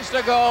 seconds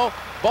to go.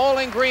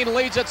 Bowling Green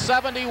leads it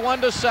 71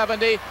 to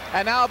 70,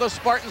 and now the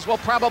Spartans will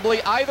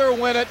probably either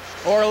win it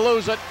or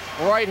lose it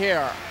right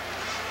here.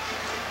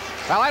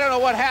 Well, I don't know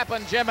what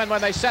happened, Jim, and when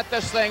they set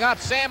this thing up,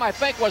 Sam, I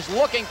think, was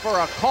looking for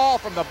a call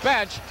from the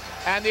bench,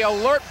 and the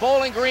alert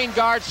Bowling Green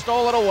guard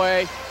stole it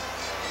away.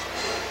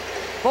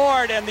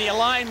 Ford, and the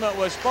alignment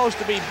was supposed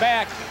to be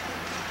back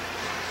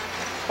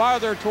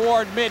farther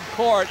toward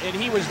midcourt, and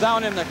he was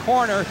down in the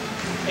corner,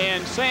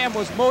 and Sam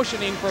was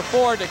motioning for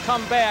Ford to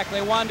come back.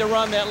 They wanted to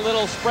run that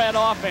little spread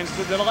offense,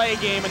 the delay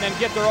game, and then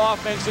get their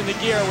offense into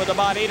gear with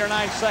about 8 or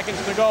 9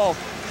 seconds to go.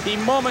 He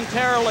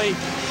momentarily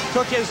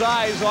took his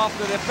eyes off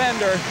the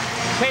defender,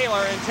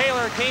 Taylor, and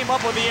Taylor came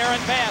up with the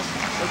errant pass.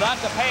 Without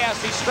the pass,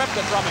 he stripped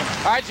it from him.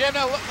 All right, Jim,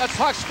 now let's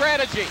talk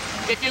strategy.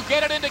 If you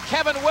get it into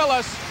Kevin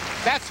Willis,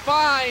 that's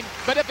fine,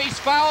 but if he's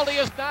fouled, he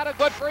is not a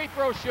good free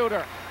throw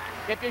shooter.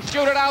 If you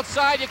shoot it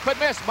outside, you could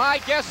miss. My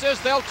guess is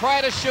they'll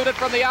try to shoot it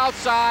from the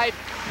outside,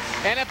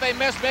 and if they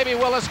miss, maybe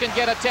Willis can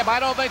get a tip. I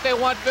don't think they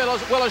want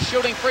Willis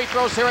shooting free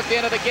throws here at the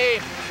end of the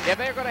game. If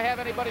they're going to have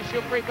anybody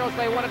shoot free throws,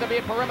 they want it to be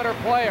a perimeter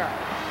player.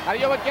 Now,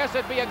 you would guess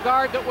it'd be a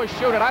guard that was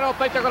shooting. I don't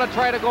think they're going to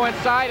try to go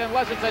inside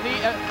unless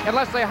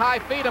they high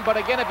feed him. But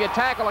again, if you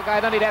tackle a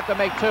guy, then he'd have to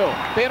make 2.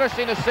 Be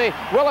interesting to see.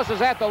 Willis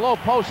is at the low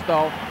post,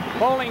 though.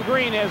 Bowling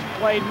Green has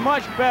played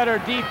much better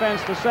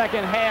defense the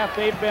second half.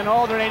 They've been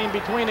alternating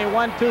between a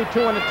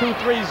 1-2-2 and a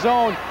 2-3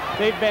 zone.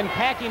 They've been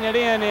packing it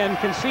in and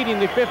conceding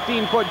the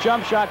 15-foot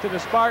jump shot to the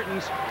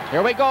Spartans.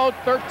 Here we go,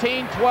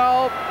 13,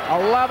 12,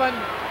 11,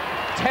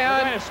 10.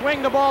 They're going to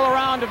swing the ball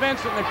around to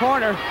Vincent in the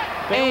corner.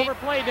 They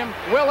overplayed him.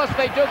 Willis,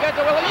 they do get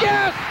to Willis.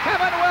 Yes,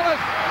 Kevin Willis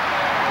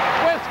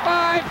with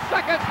 5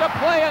 seconds to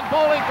play, and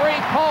Bowling Green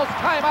calls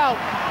timeout.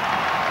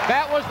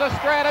 That was the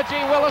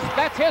strategy, Willis.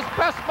 That's his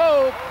best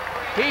move.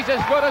 He's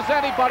as good as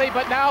anybody,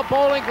 but now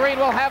Bowling Green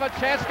will have a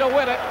chance to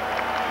win it.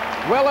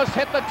 Willis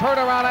hit the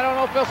turnaround. I don't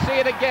know if he'll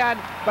see it again,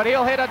 but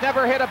he'll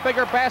never hit a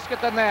bigger basket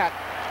than that.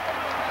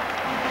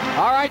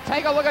 All right,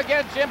 take a look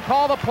again, Jim.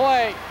 Call the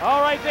play.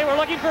 All right, they were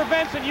looking for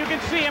Vincent. You can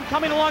see him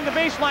coming along the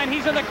baseline.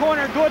 He's in the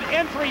corner. Good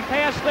entry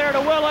pass there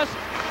to Willis.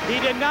 He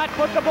did not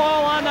put the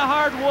ball on the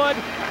hardwood,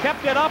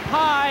 kept it up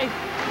high,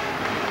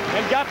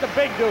 and got the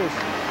big deuce.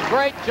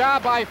 Great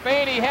job by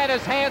Fain. He had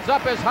his hands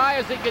up as high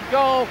as he could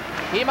go.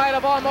 He might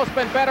have almost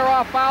been better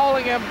off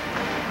fouling him,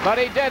 but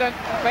he didn't.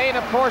 Fain,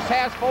 of course,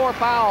 has 4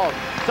 fouls.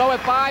 So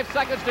with 5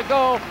 seconds to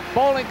go,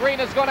 Bowling Green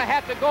is going to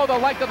have to go the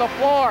length of the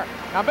floor.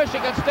 Now,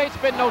 Michigan State's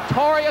been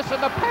notorious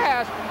in the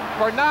past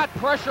for not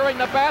pressuring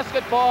the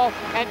basketball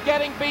and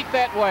getting beat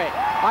that way.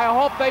 I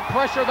hope they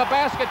pressure the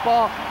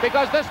basketball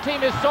because this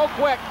team is so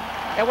quick,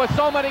 and with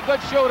so many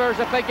good shooters,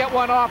 if they get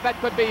one off, that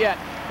could be it.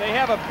 They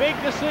have a big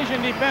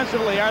decision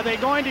defensively. Are they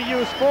going to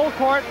use full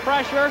court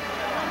pressure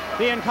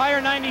the entire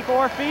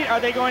 94 feet?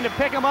 Are they going to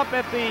pick them up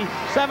at the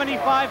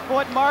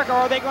 75-foot mark, or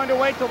are they going to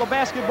wait till the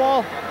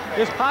basketball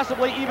is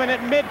possibly even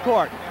at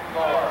midcourt?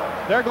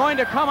 They're going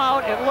to come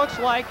out, it looks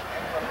like,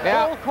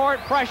 full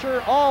court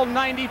pressure all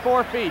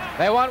 94 feet.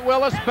 They want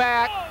Willis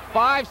back.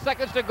 5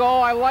 seconds to go.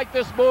 I like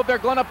this move. They're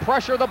going to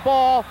pressure the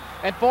ball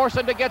and force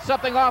him to get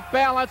something off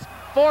balance.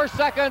 4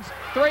 seconds,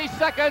 3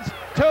 seconds,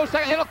 2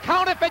 seconds. It'll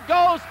count if it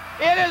goes.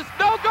 It is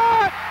no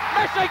good.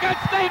 Michigan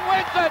State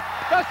wins it.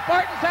 The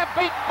Spartans have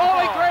beaten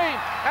Bowling Green,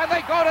 and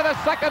they go to the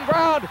second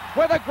round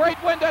with a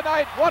great win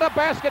tonight. What a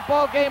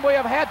basketball game we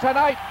have had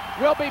tonight.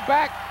 We'll be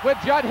back with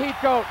Judd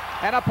Heathcote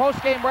and a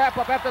post-game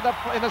wrap-up after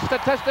in the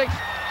statistics.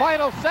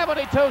 Final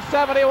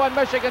 72-71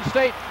 Michigan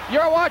State.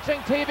 You're watching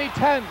TV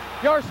 10,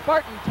 your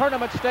Spartan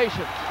tournament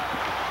station.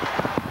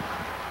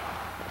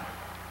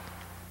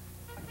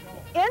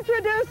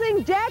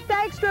 Introducing Jack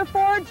Dykstra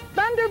Ford's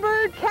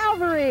Thunderbird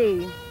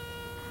Cavalry.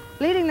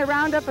 Leading the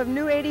roundup of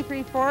new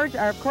 83 Fords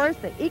are, of course,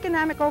 the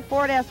economical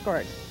Ford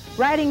Escort.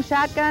 Riding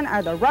shotgun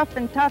are the rough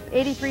and tough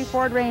 83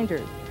 Ford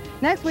Rangers.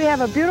 Next, we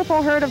have a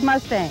beautiful herd of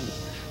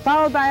Mustangs,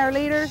 followed by our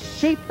leader,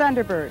 Cheap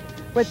Thunderbird,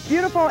 with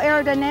beautiful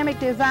aerodynamic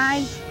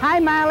design, high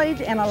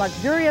mileage, and a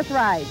luxurious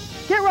ride.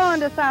 Get rolling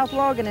to South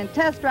Logan and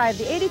test drive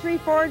the 83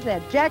 Fords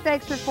at Jack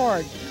Dykstra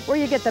Ford, where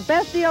you get the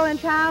best deal in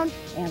town,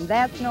 and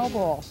that's no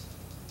bull.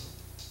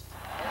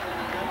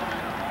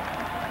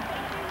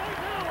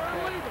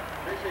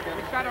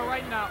 Got it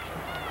right now.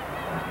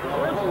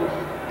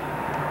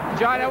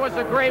 John, that was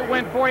a great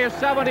win for you,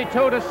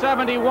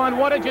 72-71.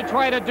 What did you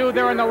try to do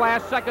there in the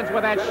last seconds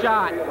with that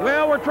shot?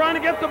 Well, we're trying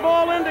to get the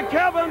ball into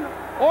Kevin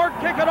or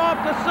kick it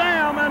off to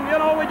Sam, and, you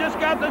know, we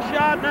just got the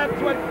shot, and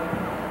that's what...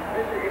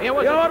 It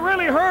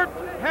really hurt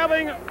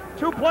having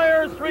 2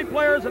 players, 3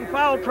 players in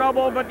foul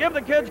trouble, but give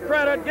the kids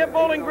credit, give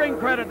Bowling Green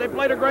credit. They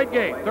played a great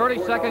game.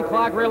 30-second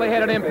clock really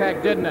had an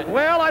impact, didn't it?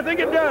 Well, I think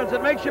it does.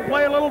 It makes you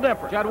play a little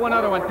different. You had one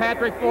other one.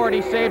 Patrick Ford,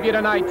 he saved you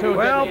tonight, too,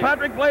 well,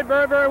 Patrick played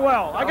very, very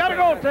well. I got to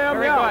go, Tim.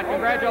 Very good.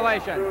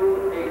 Congratulations.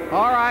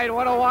 All right,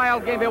 what a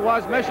wild game it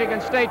was. Michigan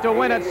State to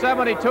win it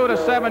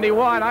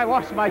 72-71. I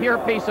lost my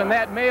earpiece in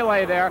that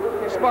melee there.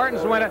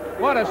 Spartans win it.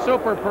 What a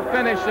super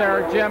finish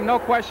there, Jim. No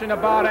question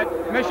about it.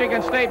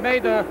 Michigan State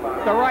made the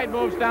right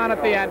moves down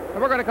at the end.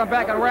 And we're going to come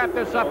back and wrap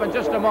this up in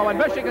just a moment.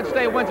 Michigan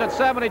State wins it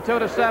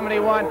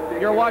 72-71.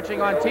 You're watching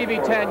on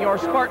TV 10, your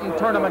Spartan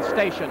Tournament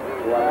station.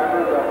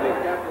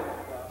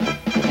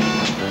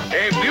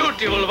 A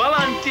beautiful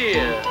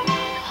volunteer.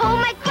 Hold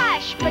my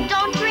crush, but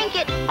don't drink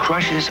it.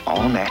 Crush's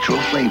all-natural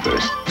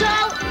flavors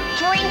Don't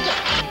drink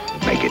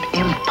it. make it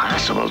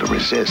impossible to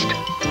resist.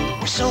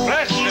 We're so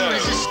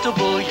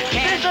irresistible, you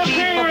can't keep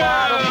a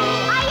bottle.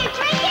 Are you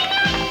drinking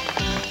it?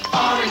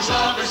 Orange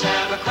lovers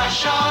have a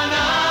crush on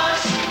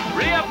us.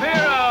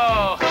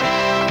 Reappearo.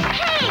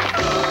 Hey!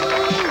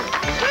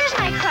 Where's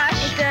my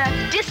crush?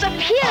 It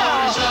disappeared.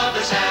 Orange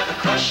lovers have a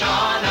crush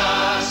on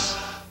us.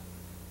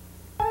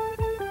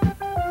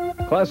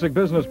 Classic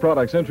Business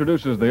Products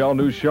introduces the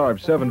all-new Sharp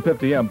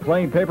 750M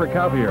plain paper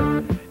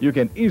copier. You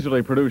can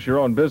easily produce your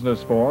own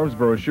business forms,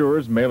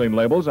 brochures, mailing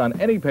labels on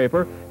any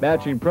paper,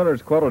 matching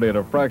printer's quality at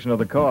a fraction of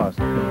the cost.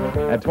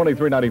 At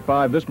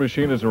 $23.95, this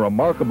machine is a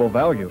remarkable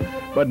value.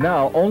 But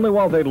now, only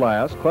while they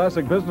last,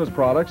 Classic Business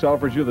Products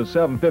offers you the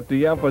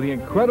 750M for the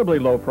incredibly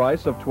low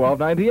price of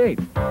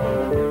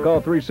 $12.98.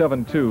 Call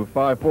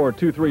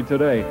 372-5423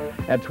 today.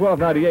 At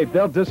 $12.98,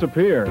 they'll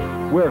disappear.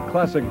 We're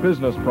Classic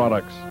Business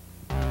Products.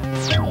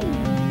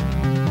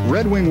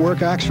 Red Wing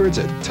work Oxfords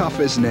are tough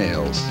as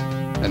nails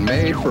and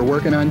made for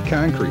working on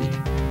concrete.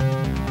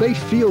 They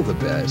feel the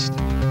best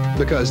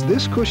because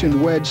this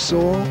cushioned wedge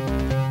sole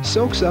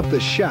soaks up the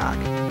shock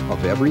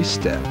of every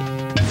step.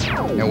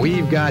 And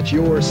we've got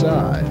your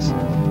size.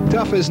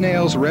 Tough as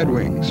nails Red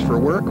Wings for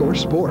work or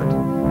sport.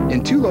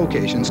 In 2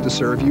 locations to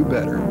serve you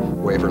better.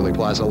 Waverly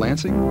Plaza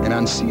Lansing and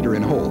on Cedar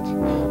and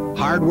Holt.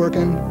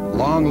 Hard-working,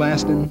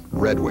 long-lasting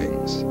Red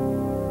Wings.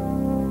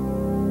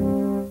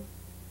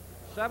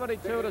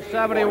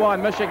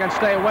 72-71, Michigan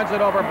State wins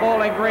it over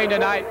Bowling Green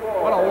tonight.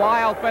 What a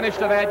wild finish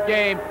to that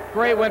game.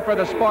 Great win for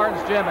the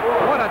Spartans, Jim.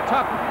 What a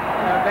tough,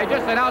 they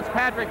just announced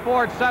Patrick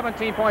Ford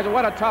 17 points.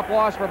 What a tough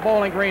loss for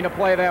Bowling Green to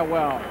play that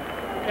well.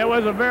 It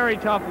was a very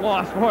tough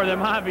loss for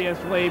them,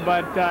 obviously,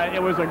 but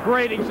it was a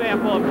great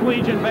example of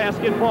collegiate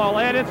basketball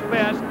at its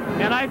best,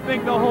 and I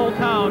think the whole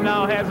town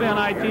now has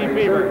NIT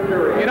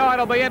fever. You know,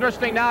 it'll be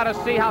interesting now to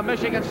see how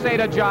Michigan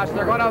State adjusts.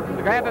 They're going to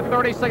have the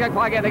 32nd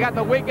clock game. They got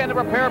the weekend to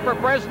prepare for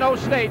Fresno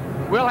State.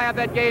 We'll have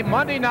that game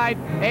Monday night,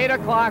 8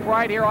 o'clock,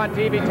 right here on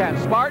TV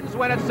 10. Spartans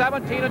win at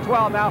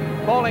 17-12 now.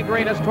 Bowling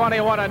Green is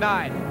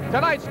 21-9.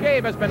 Tonight's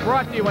game has been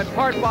brought to you in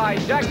part by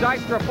Jack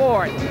Dykstra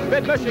Ford,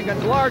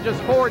 Mid-Michigan's largest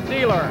Ford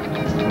dealer.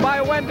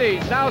 By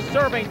Wendy's, now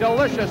serving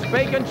delicious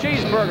bacon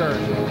cheeseburgers.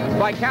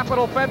 By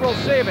Capital Federal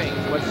Savings,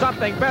 with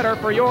something better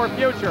for your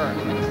future.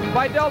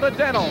 By Delta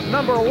Dental,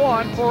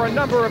 #1 for a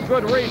number of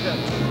good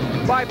reasons.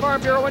 By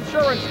Farm Bureau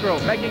Insurance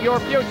Group, making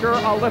your future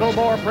a little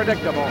more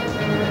predictable.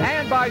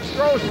 And by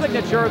Stroh's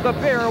Signature, the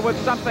beer with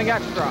something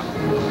extra.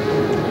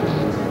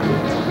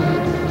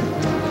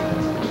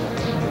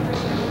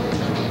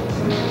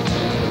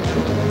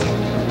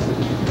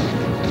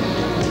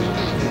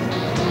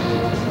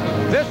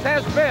 This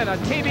has been a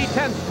TV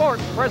 10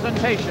 Sports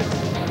presentation.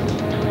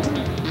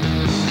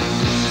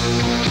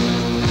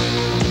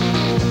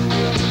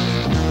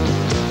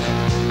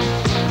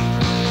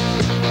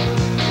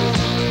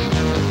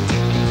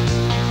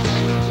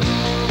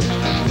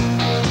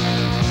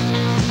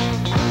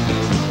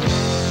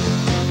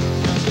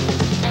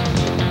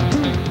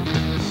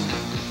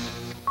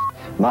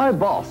 My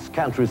boss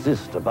can't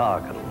resist a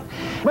bargain.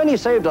 When he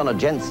saved on a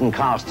Jenison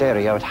car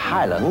stereo at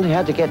Highland, he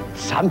had to get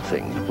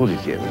something to put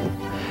it in.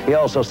 He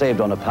also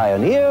saved on a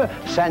Pioneer,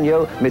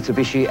 Sanyo,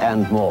 Mitsubishi,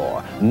 and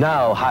more.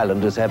 Now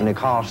Highland is having a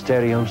car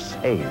stereo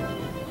sale.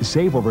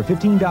 Save over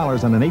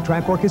 $15 on an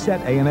 8-track or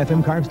cassette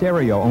AM/FM car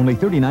stereo, only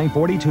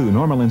 $39.42.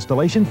 Normal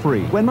installation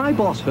free. When my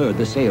boss heard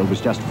the sale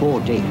was just 4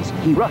 days,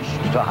 he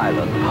rushed to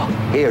Highland.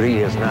 Here he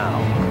is now.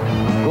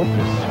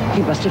 Goodness,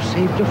 he must have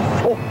saved a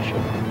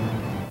fortune.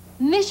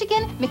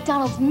 Michigan,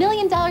 McDonald's $1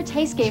 Million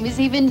Taste Game is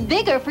even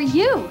bigger for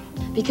you.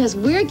 Because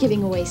we're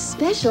giving away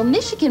special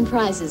Michigan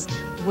prizes.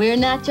 We're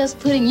not just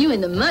putting you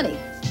in the money.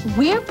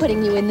 We're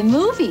putting you in the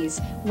movies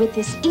with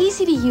this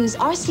easy-to-use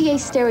RCA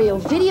stereo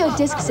video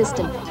disc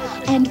system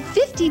and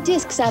 50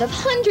 discs out of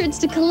hundreds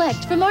to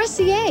collect from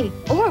RCA.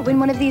 Or win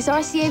one of these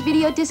RCA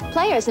video disc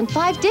players and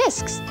 5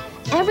 discs.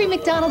 Every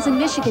McDonald's in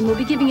Michigan will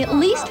be giving at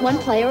least 1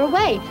 player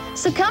away.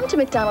 So come to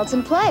McDonald's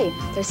and play.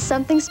 There's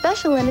something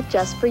special in it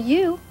just for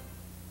you.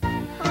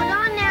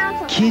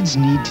 Kids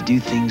need to do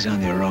things on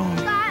their own,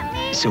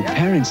 so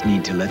parents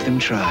need to let them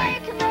try.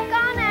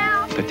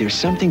 But there's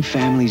something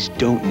families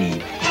don't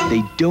need.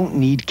 They don't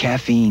need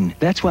caffeine.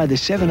 That's why the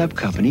 7-Up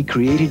Company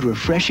created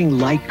refreshing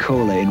Light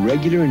Cola in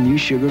regular and new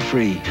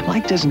sugar-free.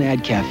 Light doesn't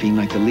add caffeine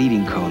like the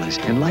leading colas,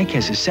 and Light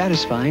has a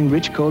satisfying,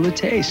 rich cola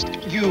taste.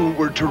 You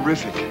were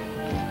terrific.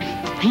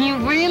 You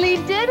really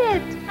did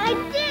it. I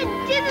did,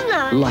 didn't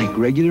I? Like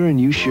regular and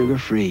new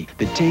sugar-free.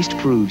 The taste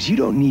proves you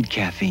don't need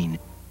caffeine.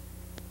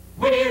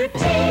 We're